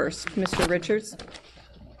first. Mr. Richards.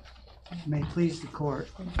 May it please the court.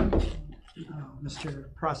 Mr.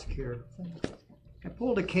 Prosecutor, I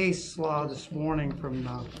pulled a case law this morning from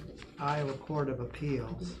the Iowa Court of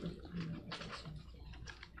Appeals.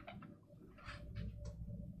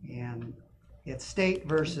 And it's State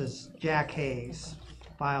versus Jack Hayes,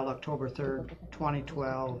 filed October 3rd,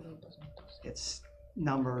 2012. It's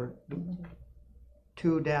number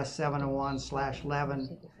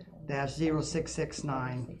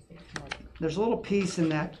 2-701/11-0669. There's a little piece in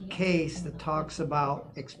that case that talks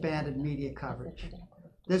about expanded media coverage.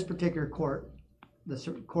 This particular court, the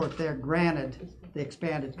court there granted the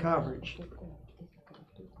expanded coverage.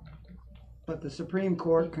 But the Supreme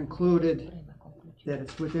Court concluded that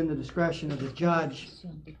it's within the discretion of the judge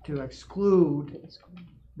to exclude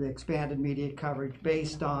the expanded media coverage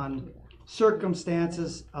based on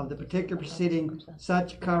circumstances of the particular proceeding.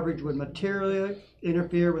 Such coverage would materially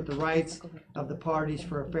interfere with the rights of the parties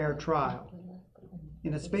for a fair trial.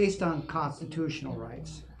 And it's based on constitutional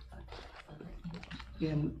rights.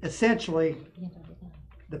 And essentially,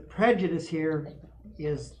 the prejudice here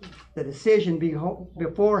is the decision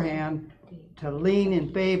beforehand to lean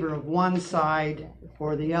in favor of one side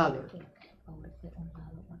or the other,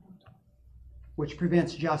 which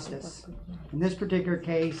prevents justice. In this particular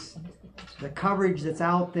case, the coverage that's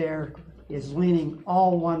out there is leaning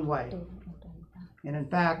all one way. And in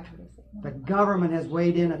fact, the government has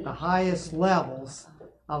weighed in at the highest levels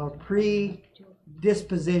of a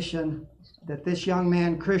predisposition that this young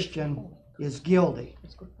man, Christian, is guilty.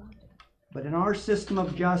 But in our system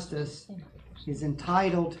of justice, he's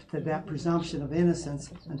entitled to that presumption of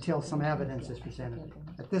innocence until some evidence is presented.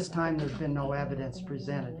 At this time, there's been no evidence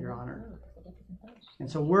presented, Your Honor. And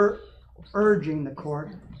so we're urging the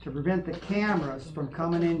court to prevent the cameras from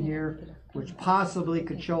coming in here, which possibly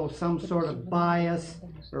could show some sort of bias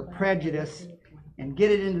or prejudice, and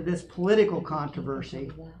get it into this political controversy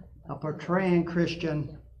of portraying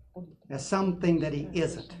Christian as something that he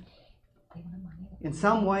isn't. In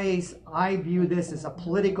some ways, I view this as a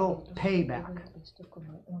political payback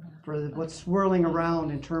for what's swirling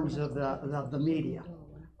around in terms of the media.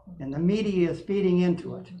 And the media is feeding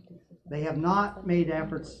into it. They have not made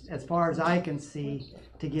efforts, as far as I can see,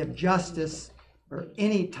 to give justice or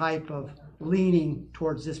any type of leaning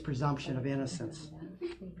towards this presumption of innocence.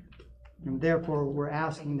 And therefore, we're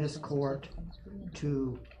asking this court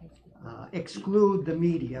to exclude the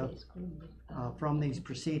media from these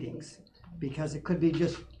proceedings, because it could be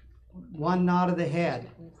just one nod of the head,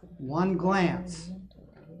 one glance,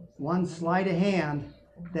 one sleight of hand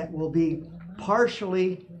that will be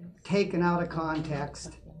partially taken out of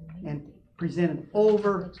context and presented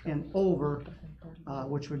over and over,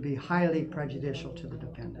 which would be highly prejudicial to the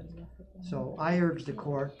defendant. So I urge the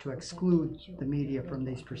court to exclude the media from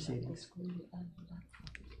these proceedings.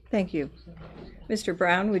 Thank you. Mr.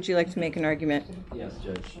 Brown, would you like to make an argument? Yes,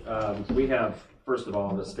 Judge. We have, first of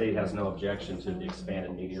all, the state has no objection to the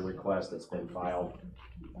expanded media request that's been filed.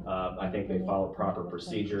 I think they followed proper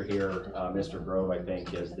procedure here. Mr. Grove, I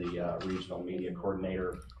think, is the regional media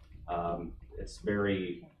coordinator. It's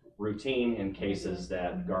very routine in cases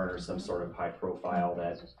that garner some sort of high profile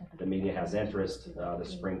that the media has interest. The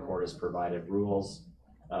Supreme Court has provided rules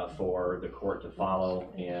for the court to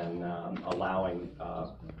follow in allowing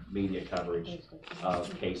media coverage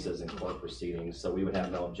of cases in court proceedings. So we would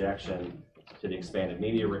have no objection to the expanded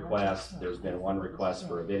media request. There's been one request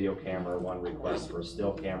for a video camera, one request for a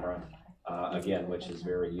still camera, again, which is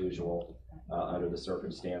very usual under the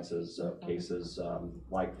circumstances of cases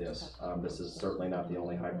like this. This is certainly not the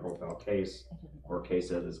only high-profile case or case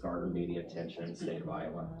that has garnered media attention in the state of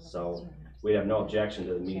Iowa. So we have no objection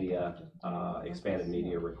to the media, expanded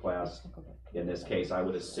media request. In this case, I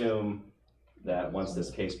would assume that once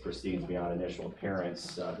this case proceeds beyond initial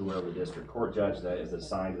appearance, whoever the district court judge that is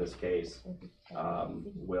assigned to this case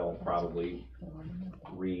will probably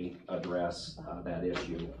readdress that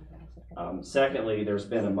issue. Secondly, there's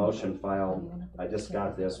been a motion filed. I just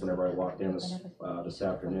got this whenever I walked in this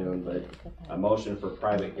afternoon, but a motion for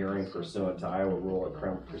private hearing pursuant to Iowa Rule of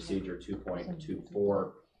Criminal Procedure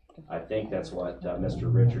 2.24. I think that's what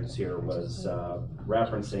Mr. Richards here was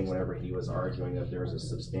referencing whenever he was arguing that there's a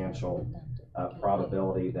substantial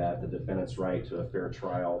probability that the defendant's right to a fair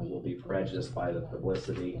trial will be prejudiced by the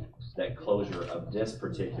publicity that closure of this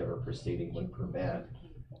particular proceeding would prevent.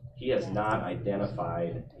 He has not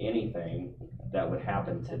identified anything that would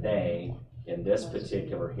happen today in this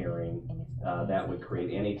particular hearing that would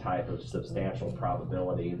create any type of substantial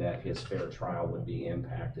probability that his fair trial would be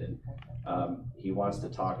impacted. He wants to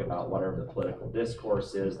talk about whatever the political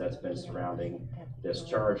discourse is that's been surrounding this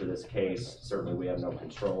charge or this case. Certainly we have no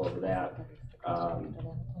control over that.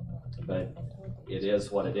 But it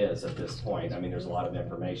is what it is at this point. I mean, there's a lot of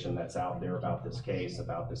information that's out there about this case,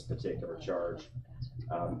 about this particular charge.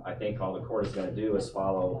 I think all the court is going to do is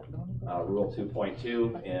follow Rule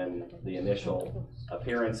 2.2 in the initial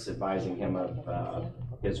appearance, advising him of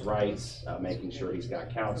his rights, making sure he's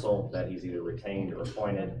got counsel, that he's either retained or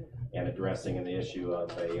appointed, and addressing the issue of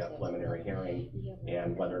a preliminary hearing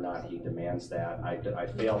and whether or not he demands that. I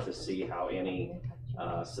fail to see how any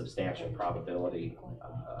substantial probability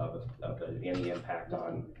of any impact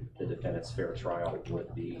on the defendant's fair trial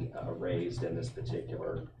would be raised in this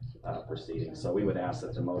particular proceeding. So we would ask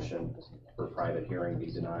that the motion for private hearing be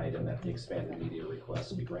denied and that the expanded media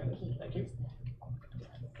request be granted. Thank you.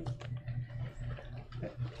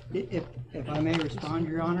 If I may respond,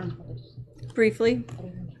 Your Honor. Briefly.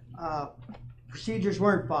 Procedures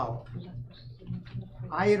weren't followed.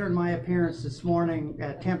 I entered my appearance this morning,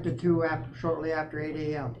 attempted to shortly after 8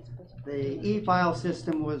 a.m. The e-file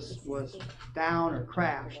system was down or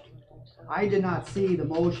crashed. I did not see the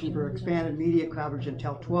motion for expanded media coverage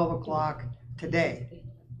until 12 o'clock today.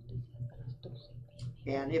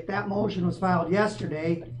 And if that motion was filed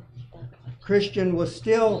yesterday, Cristhian was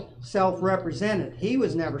still self-represented. He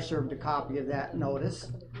was never served a copy of that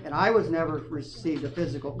notice, and I was never received a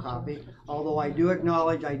physical copy, although I do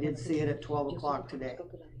acknowledge I did see it at 12 o'clock today.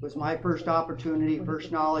 It was my first opportunity,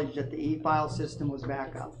 first knowledge that the e-file system was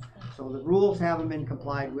back up. So the rules haven't been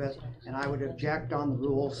complied with, and I would object on the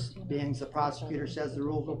rules, being the prosecutor says the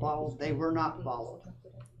rules were followed. They were not followed.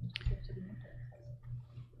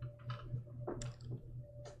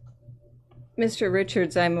 Mr.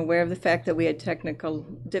 Richards, I'm aware of the fact that we had technical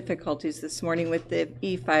difficulties this morning with the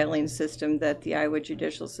e-filing system that the Iowa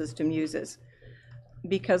judicial system uses.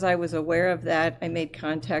 Because I was aware of that, I made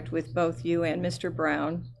contact with both you and Mr.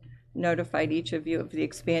 Brown, notified each of you of the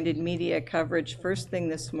expanded media coverage first thing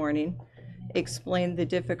this morning, explained the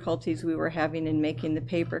difficulties we were having in making the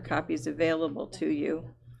paper copies available to you,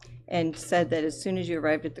 and said that as soon as you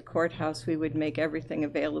arrived at the courthouse, we would make everything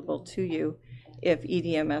available to you if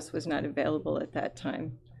EDMS was not available at that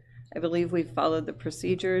time. I believe we've followed the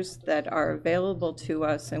procedures that are available to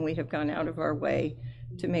us, and we have gone out of our way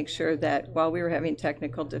to make sure that while we were having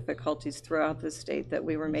technical difficulties throughout the state, that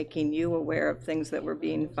we were making you aware of things that were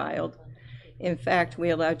being filed. In fact, we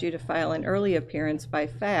allowed you to file an early appearance by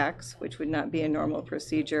fax, which would not be a normal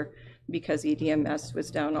procedure because EDMS was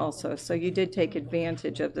down also. So you did take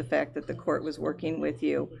advantage of the fact that the court was working with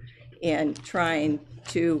you and trying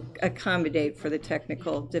to accommodate for the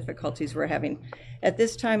technical difficulties we're having. At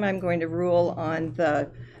this time, I'm going to rule on the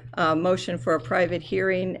motion for a private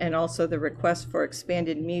hearing and also the request for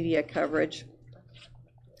expanded media coverage.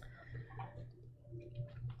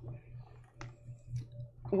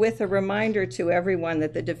 With a reminder to everyone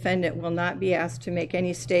that the defendant will not be asked to make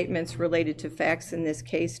any statements related to facts in this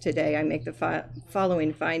case today, I make the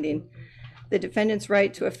following finding. The defendant's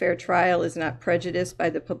right to a fair trial is not prejudiced by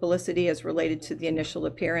the publicity as related to the initial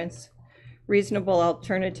appearance. Reasonable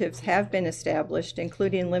alternatives have been established,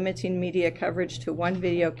 including limiting media coverage to one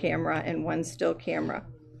video camera and one still camera.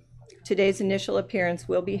 Today's initial appearance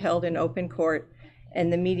will be held in open court,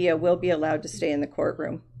 and the media will be allowed to stay in the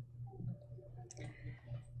courtroom.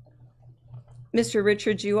 Mr.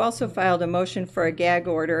 Richards, you also filed a motion for a gag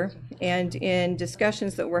order, and in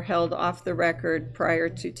discussions that were held off the record prior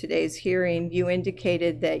to today's hearing, you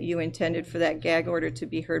indicated that you intended for that gag order to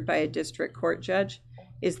be heard by a district court judge.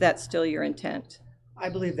 Is that still your intent? I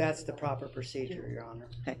believe that's the proper procedure, Your Honor.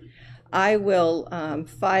 Okay. I will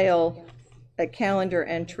file a calendar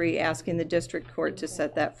entry asking the district court to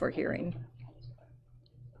set that for hearing.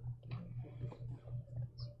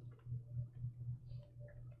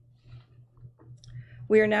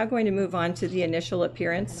 We are now going to move on to the initial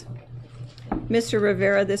appearance. Mr.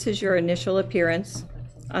 Rivera, this is your initial appearance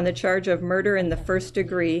on the charge of murder in the first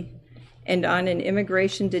degree and on an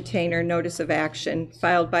immigration detainer notice of action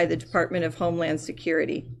filed by the Department of Homeland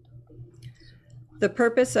Security. The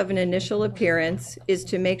purpose of an initial appearance is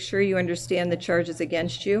to make sure you understand the charges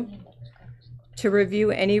against you, to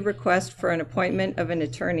review any request for an appointment of an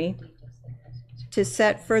attorney, to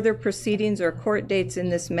set further proceedings or court dates in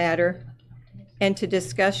this matter, and to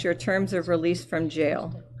discuss your terms of release from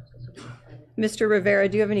jail. Mr. Rivera,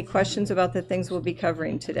 do you have any questions about the things we'll be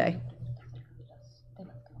covering today?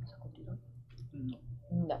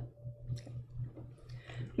 No.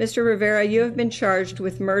 Mr. Rivera, you have been charged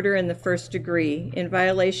with murder in the first degree in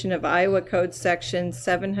violation of Iowa Code Section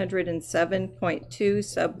 707.2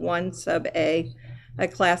 sub 1 sub A, a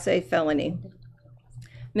Class A felony.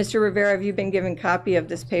 Mr. Rivera, have you been given copy of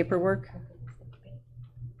this paperwork?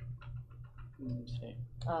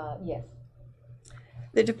 Yes.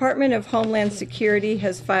 The Department of Homeland Security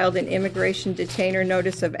has filed an immigration detainer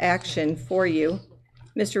notice of action for you.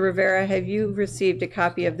 Mr. Rivera, have you received a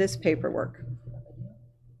copy of this paperwork?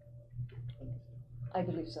 I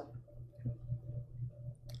believe so.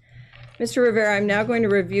 Mr. Rivera, I'm now going to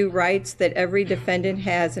review rights that every defendant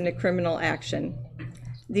has in a criminal action.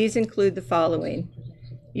 These include the following.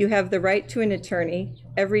 You have the right to an attorney.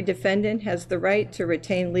 Every defendant has the right to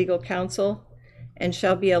retain legal counsel and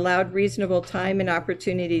shall be allowed reasonable time and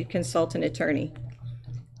opportunity to consult an attorney.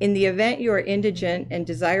 In the event you are indigent and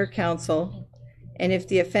desire counsel, and if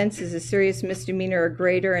the offense is a serious misdemeanor or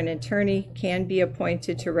greater, an attorney can be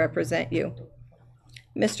appointed to represent you.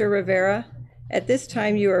 Mr. Rivera, at this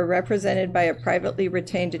time you are represented by a privately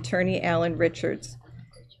retained attorney, Alan Richards.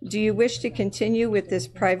 Do you wish to continue with this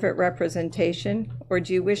private representation, or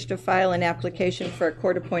do you wish to file an application for a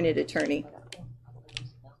court-appointed attorney?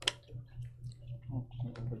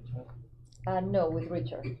 No, with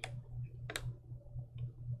Richard.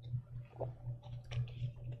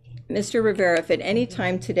 Mr. Rivera, if at any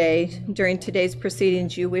time today, during today's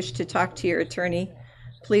proceedings, you wish to talk to your attorney,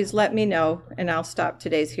 please let me know and I'll stop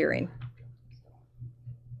today's hearing.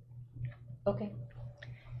 Okay.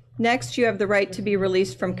 Next, you have the right to be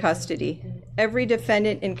released from custody. Every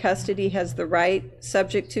defendant in custody has the right,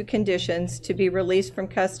 subject to conditions, to be released from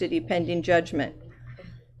custody pending judgment.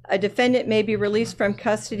 A defendant may be released from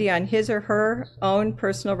custody on his or her own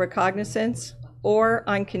personal recognizance or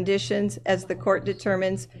on conditions as the court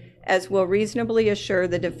determines, as will reasonably assure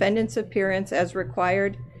the defendant's appearance as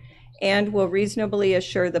required and will reasonably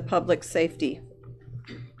assure the public's safety.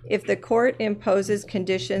 If the court imposes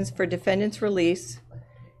conditions for defendant's release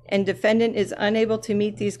and defendant is unable to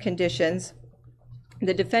meet these conditions,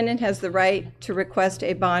 the defendant has the right to request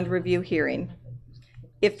a bond review hearing.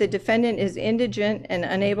 If the defendant is indigent and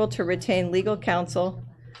unable to retain legal counsel,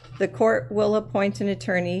 the court will appoint an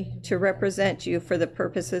attorney to represent you for the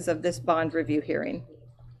purposes of this bond review hearing.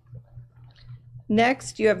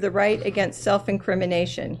 Next, you have the right against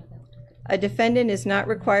self-incrimination. A defendant is not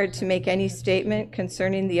required to make any statement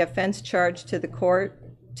concerning the offense charged to the court,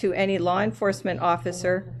 to any law enforcement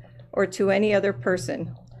officer, or to any other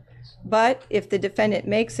person. But if the defendant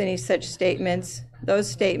makes any such statements,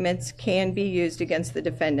 those statements can be used against the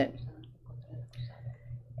defendant.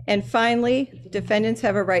 And finally, defendants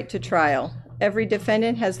have a right to trial. Every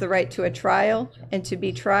defendant has the right to a trial and to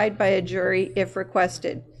be tried by a jury if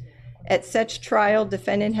requested. At such trial,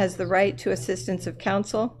 defendant has the right to assistance of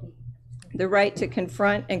counsel, the right to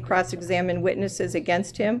confront and cross-examine witnesses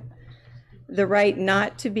against him, the right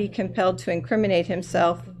not to be compelled to incriminate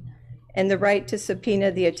himself, and the right to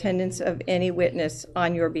subpoena the attendance of any witness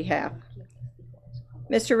on your behalf.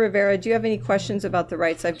 Mr. Rivera, do you have any questions about the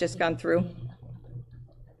rights I've just gone through?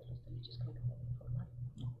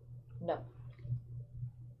 No.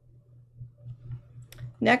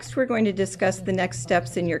 Next, we're going to discuss the next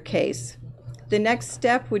steps in your case. The next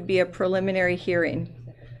step would be a preliminary hearing.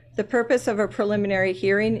 The purpose of a preliminary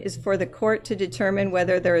hearing is for the court to determine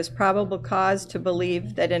whether there is probable cause to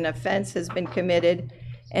believe that an offense has been committed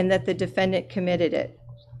and that the defendant committed it.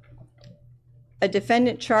 A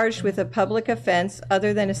defendant charged with a public offense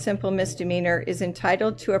other than a simple misdemeanor is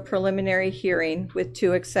entitled to a preliminary hearing with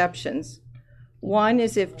two exceptions. One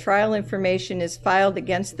is if trial information is filed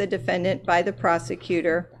against the defendant by the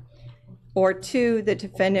prosecutor, or two, the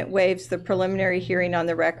defendant waives the preliminary hearing on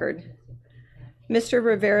the record. Mr.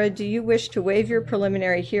 Rivera, do you wish to waive your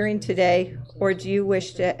preliminary hearing today, or do you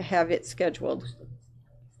wish to have it scheduled?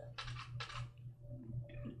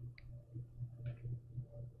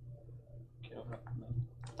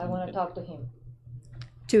 I want to talk to him.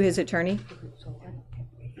 To his attorney?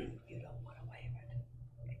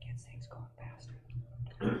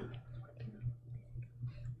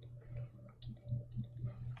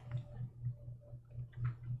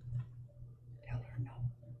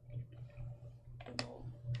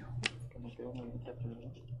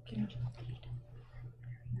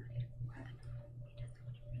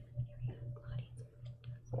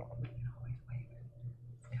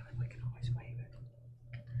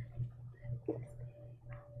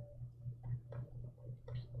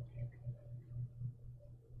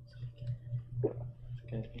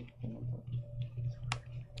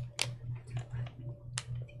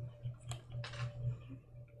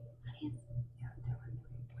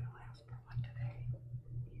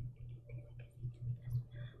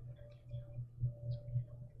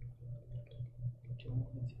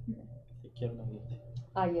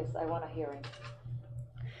 Yes, I want a hearing.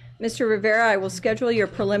 Mr. Rivera, I will schedule your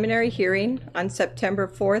preliminary hearing on September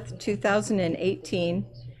 4th, 2018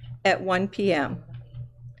 at 1 p.m.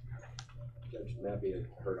 Judge, can that be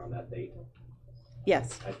heard on that date?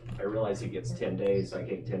 Yes. I realize he gets 10 days. I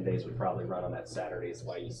think 10 days would probably run on that Saturday. Is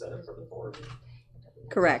why you set it for the 4th.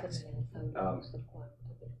 Correct.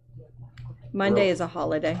 Monday is a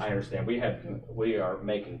holiday. I understand. We are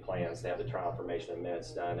making plans to have the trial information and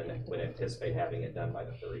minutes done, and would anticipate having it done by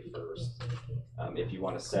the 31st. If you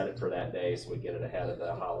want to set it for that day so we get it ahead of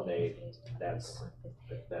the holiday, that's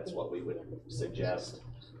what we would suggest.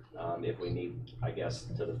 If we need, I guess,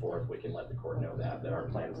 to the 4th, we can let the court know that our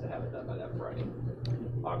plan is to have it done by that Friday,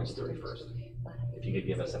 August 31st. If you could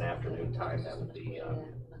give us an afternoon time, that would be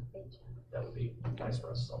nice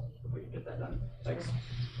for us. So if we can get that done, thanks.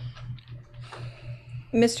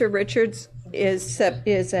 Mr. Richards, is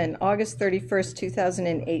an August 31st,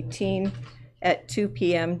 2018 at 2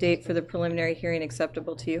 p.m. date for the preliminary hearing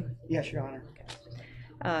acceptable to you? Yes, Your Honor.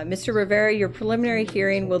 Mr. Rivera, your preliminary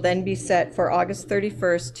hearing will then be set for August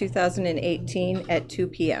 31st, 2018 at 2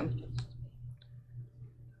 p.m.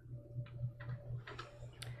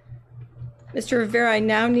 Mr. Rivera, I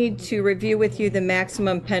now need to review with you the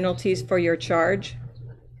maximum penalties for your charge.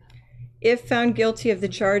 If found guilty of the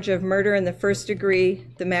charge of murder in the first degree,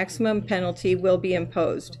 the maximum penalty will be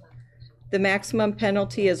imposed. The maximum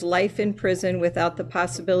penalty is life in prison without the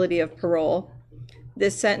possibility of parole.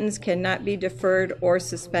 This sentence cannot be deferred or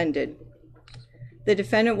suspended. The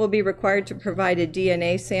defendant will be required to provide a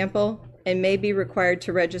DNA sample and may be required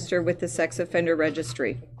to register with the Sex Offender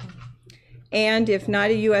Registry. And if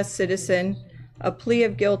not a U.S. citizen, a plea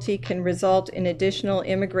of guilty can result in additional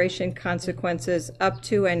immigration consequences up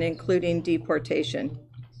to and including deportation.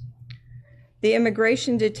 The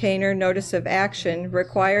immigration detainer notice of action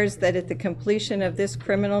requires that at the completion of this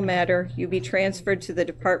criminal matter, you be transferred to the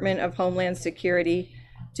Department of Homeland Security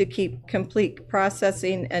to keep complete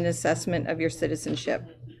processing and assessment of your citizenship.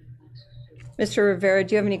 Mr. Rivera,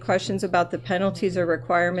 do you have any questions about the penalties or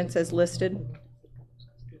requirements as listed?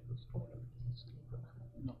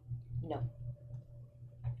 No.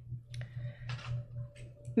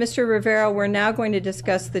 Mr. Rivera, we're now going to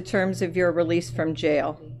discuss the terms of your release from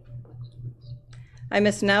jail. I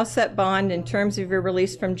must now set bond in terms of your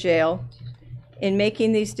release from jail. In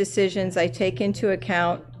making these decisions, I take into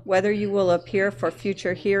account whether you will appear for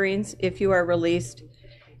future hearings if you are released,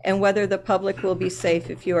 and whether the public will be safe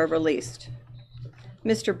if you are released.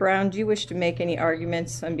 Mr. Brown, do you wish to make any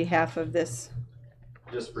arguments on behalf of this?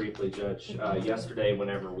 Just briefly, Judge. Yesterday,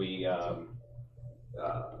 whenever we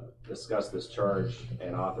discussed this charge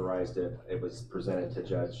and authorized it, it was presented to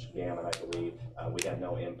Judge Gammon, I believe. We had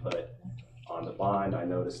no input on the bond. I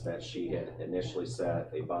noticed that she had initially set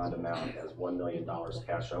a bond amount as $1 million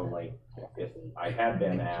cash only. If I had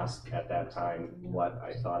been asked at that time what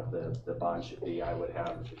I thought the bond should be, I would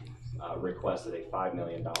have requested a $5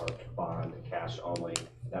 million bond cash only.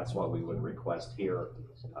 That's what we would request here.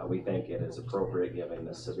 We think it is appropriate given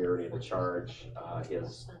the severity of the charge,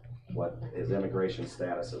 his immigration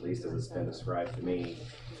status, at least as it's been described to me,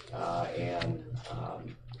 and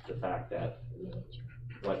the fact that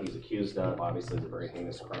what he's accused of obviously is a very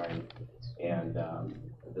heinous crime, and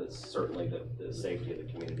certainly the safety of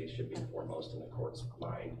the community should be foremost in the court's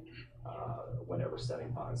mind whenever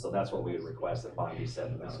setting bonds. So that's what we would request, that bond be set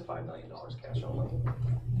in the amount of $5 million cash only.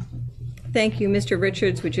 Thank you. Mr.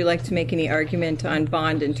 Richards, would you like to make any argument on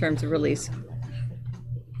bond in terms of release?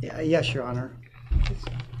 Yes, Your Honor.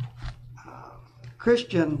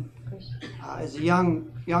 Cristhian is a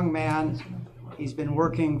young man. He's been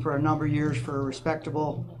working for a number of years for a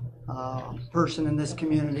respectable person in this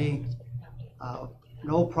community.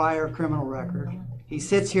 No prior criminal record. He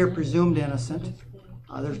sits here presumed innocent.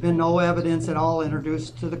 There's been no evidence at all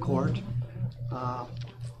introduced to the court,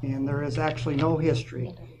 and there is actually no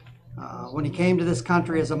history. When he came to this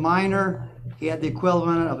country as a minor, he had the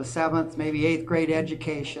equivalent of a 7th, maybe 8th grade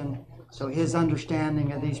education, so his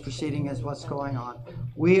understanding of these proceedings is what's going on.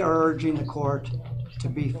 We are urging the court to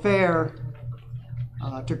be fair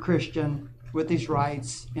to Cristhian with his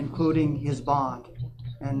rights, including his bond.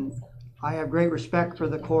 And I have great respect for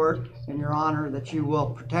the court and Your Honor that you will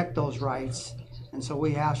protect those rights, and so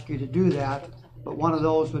we ask you to do that. But one of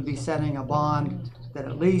those would be setting a bond that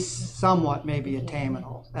at least somewhat may be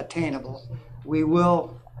attainable. We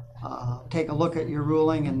will take a look at your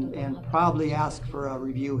ruling and probably ask for a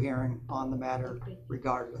review hearing on the matter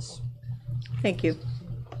regardless. Thank you.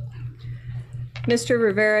 Mr.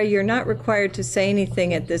 Rivera, you're not required to say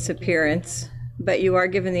anything at this appearance, but you are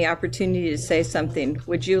given the opportunity to say something.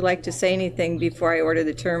 Would you like to say anything before I order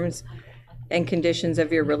the terms and conditions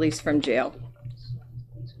of your release from jail?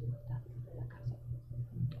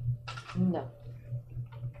 No.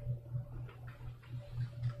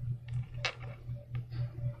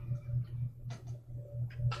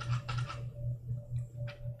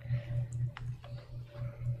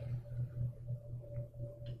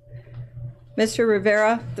 Mr.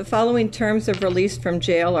 Rivera, the following terms of release from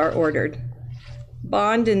jail are ordered.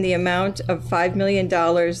 Bond in the amount of $5 million,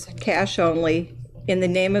 cash only, in the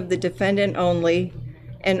name of the defendant only,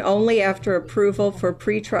 and only after approval for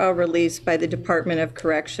pretrial release by the Department of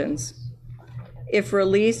Corrections. If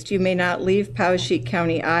released, you may not leave Poweshiek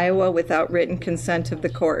County, Iowa without written consent of the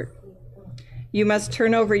court. You must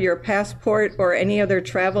turn over your passport or any other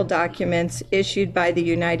travel documents issued by the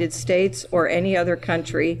United States or any other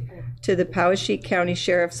country to the Poweshiek County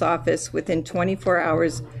Sheriff's Office within 24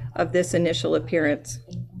 hours of this initial appearance.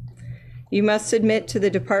 You must submit to the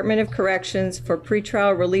Department of Corrections for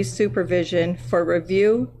pretrial release supervision for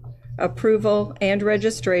review, approval, and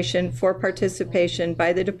registration for participation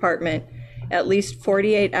by the department at least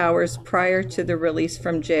 48 hours prior to the release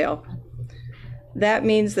from jail. That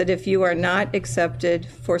means that if you are not accepted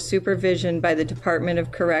for supervision by the Department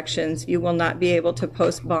of Corrections, you will not be able to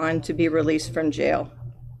post bond to be released from jail.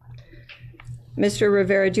 Mr.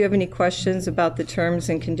 Rivera, do you have any questions about the terms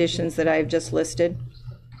and conditions that I have just listed?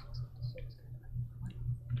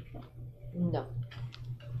 No.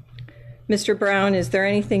 Mr. Brown, is there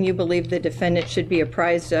anything you believe the defendant should be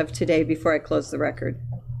apprised of today before I close the record?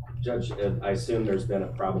 Judge, I assume there's been a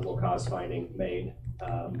probable cause finding made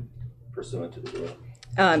pursuant to the rule.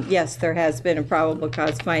 Yes, there has been a probable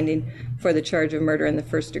cause finding for the charge of murder in the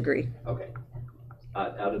first degree. Okay.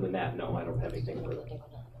 Other than that, no, I don't have anything further.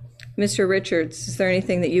 Mr. Richards, is there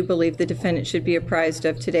anything that you believe the defendant should be apprised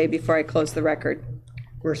of today before I close the record?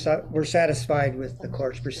 We're satisfied with the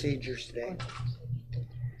clerk's procedures today.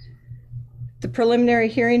 The preliminary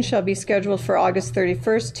hearing shall be scheduled for August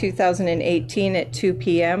 31st, 2018 at 2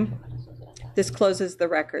 p.m. This closes the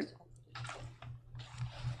record.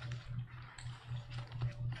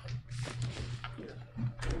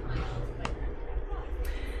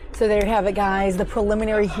 So there you have it, guys. The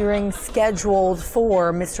preliminary hearing scheduled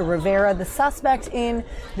for Mr. Rivera, the suspect in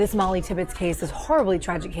this Mollie Tibbetts case, this horribly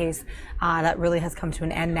tragic case that really has come to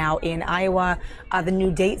an end now in Iowa. The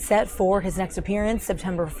new date set for his next appearance,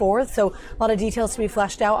 September 4th. So a lot of details to be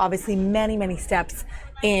fleshed out. Obviously, many steps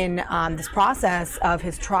in this process of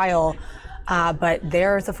his trial. But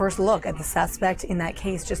there's a first look at the suspect in that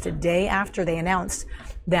case just a day after they announced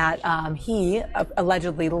that he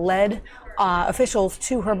allegedly led officials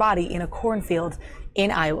to her body in a cornfield in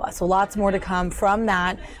Iowa. So lots more to come from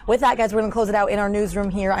that. With that, guys, we're going to close it out in our newsroom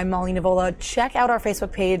here. I'm Mollie Nevola. Check out our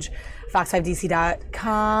Facebook page,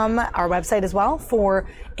 fox5dc.com, our website as well, for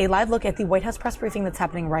a live look at the White House press briefing that's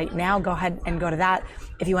happening right now. Go ahead and go to that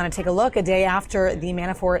if you want to take a look a day after the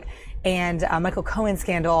Manafort and Michael Cohen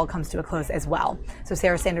scandal comes to a close as well. So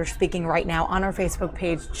Sarah Sanders speaking right now on our Facebook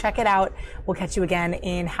page. Check it out. We'll catch you again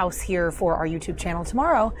in house here for our YouTube channel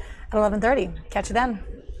tomorrow at 11:30. Catch you then.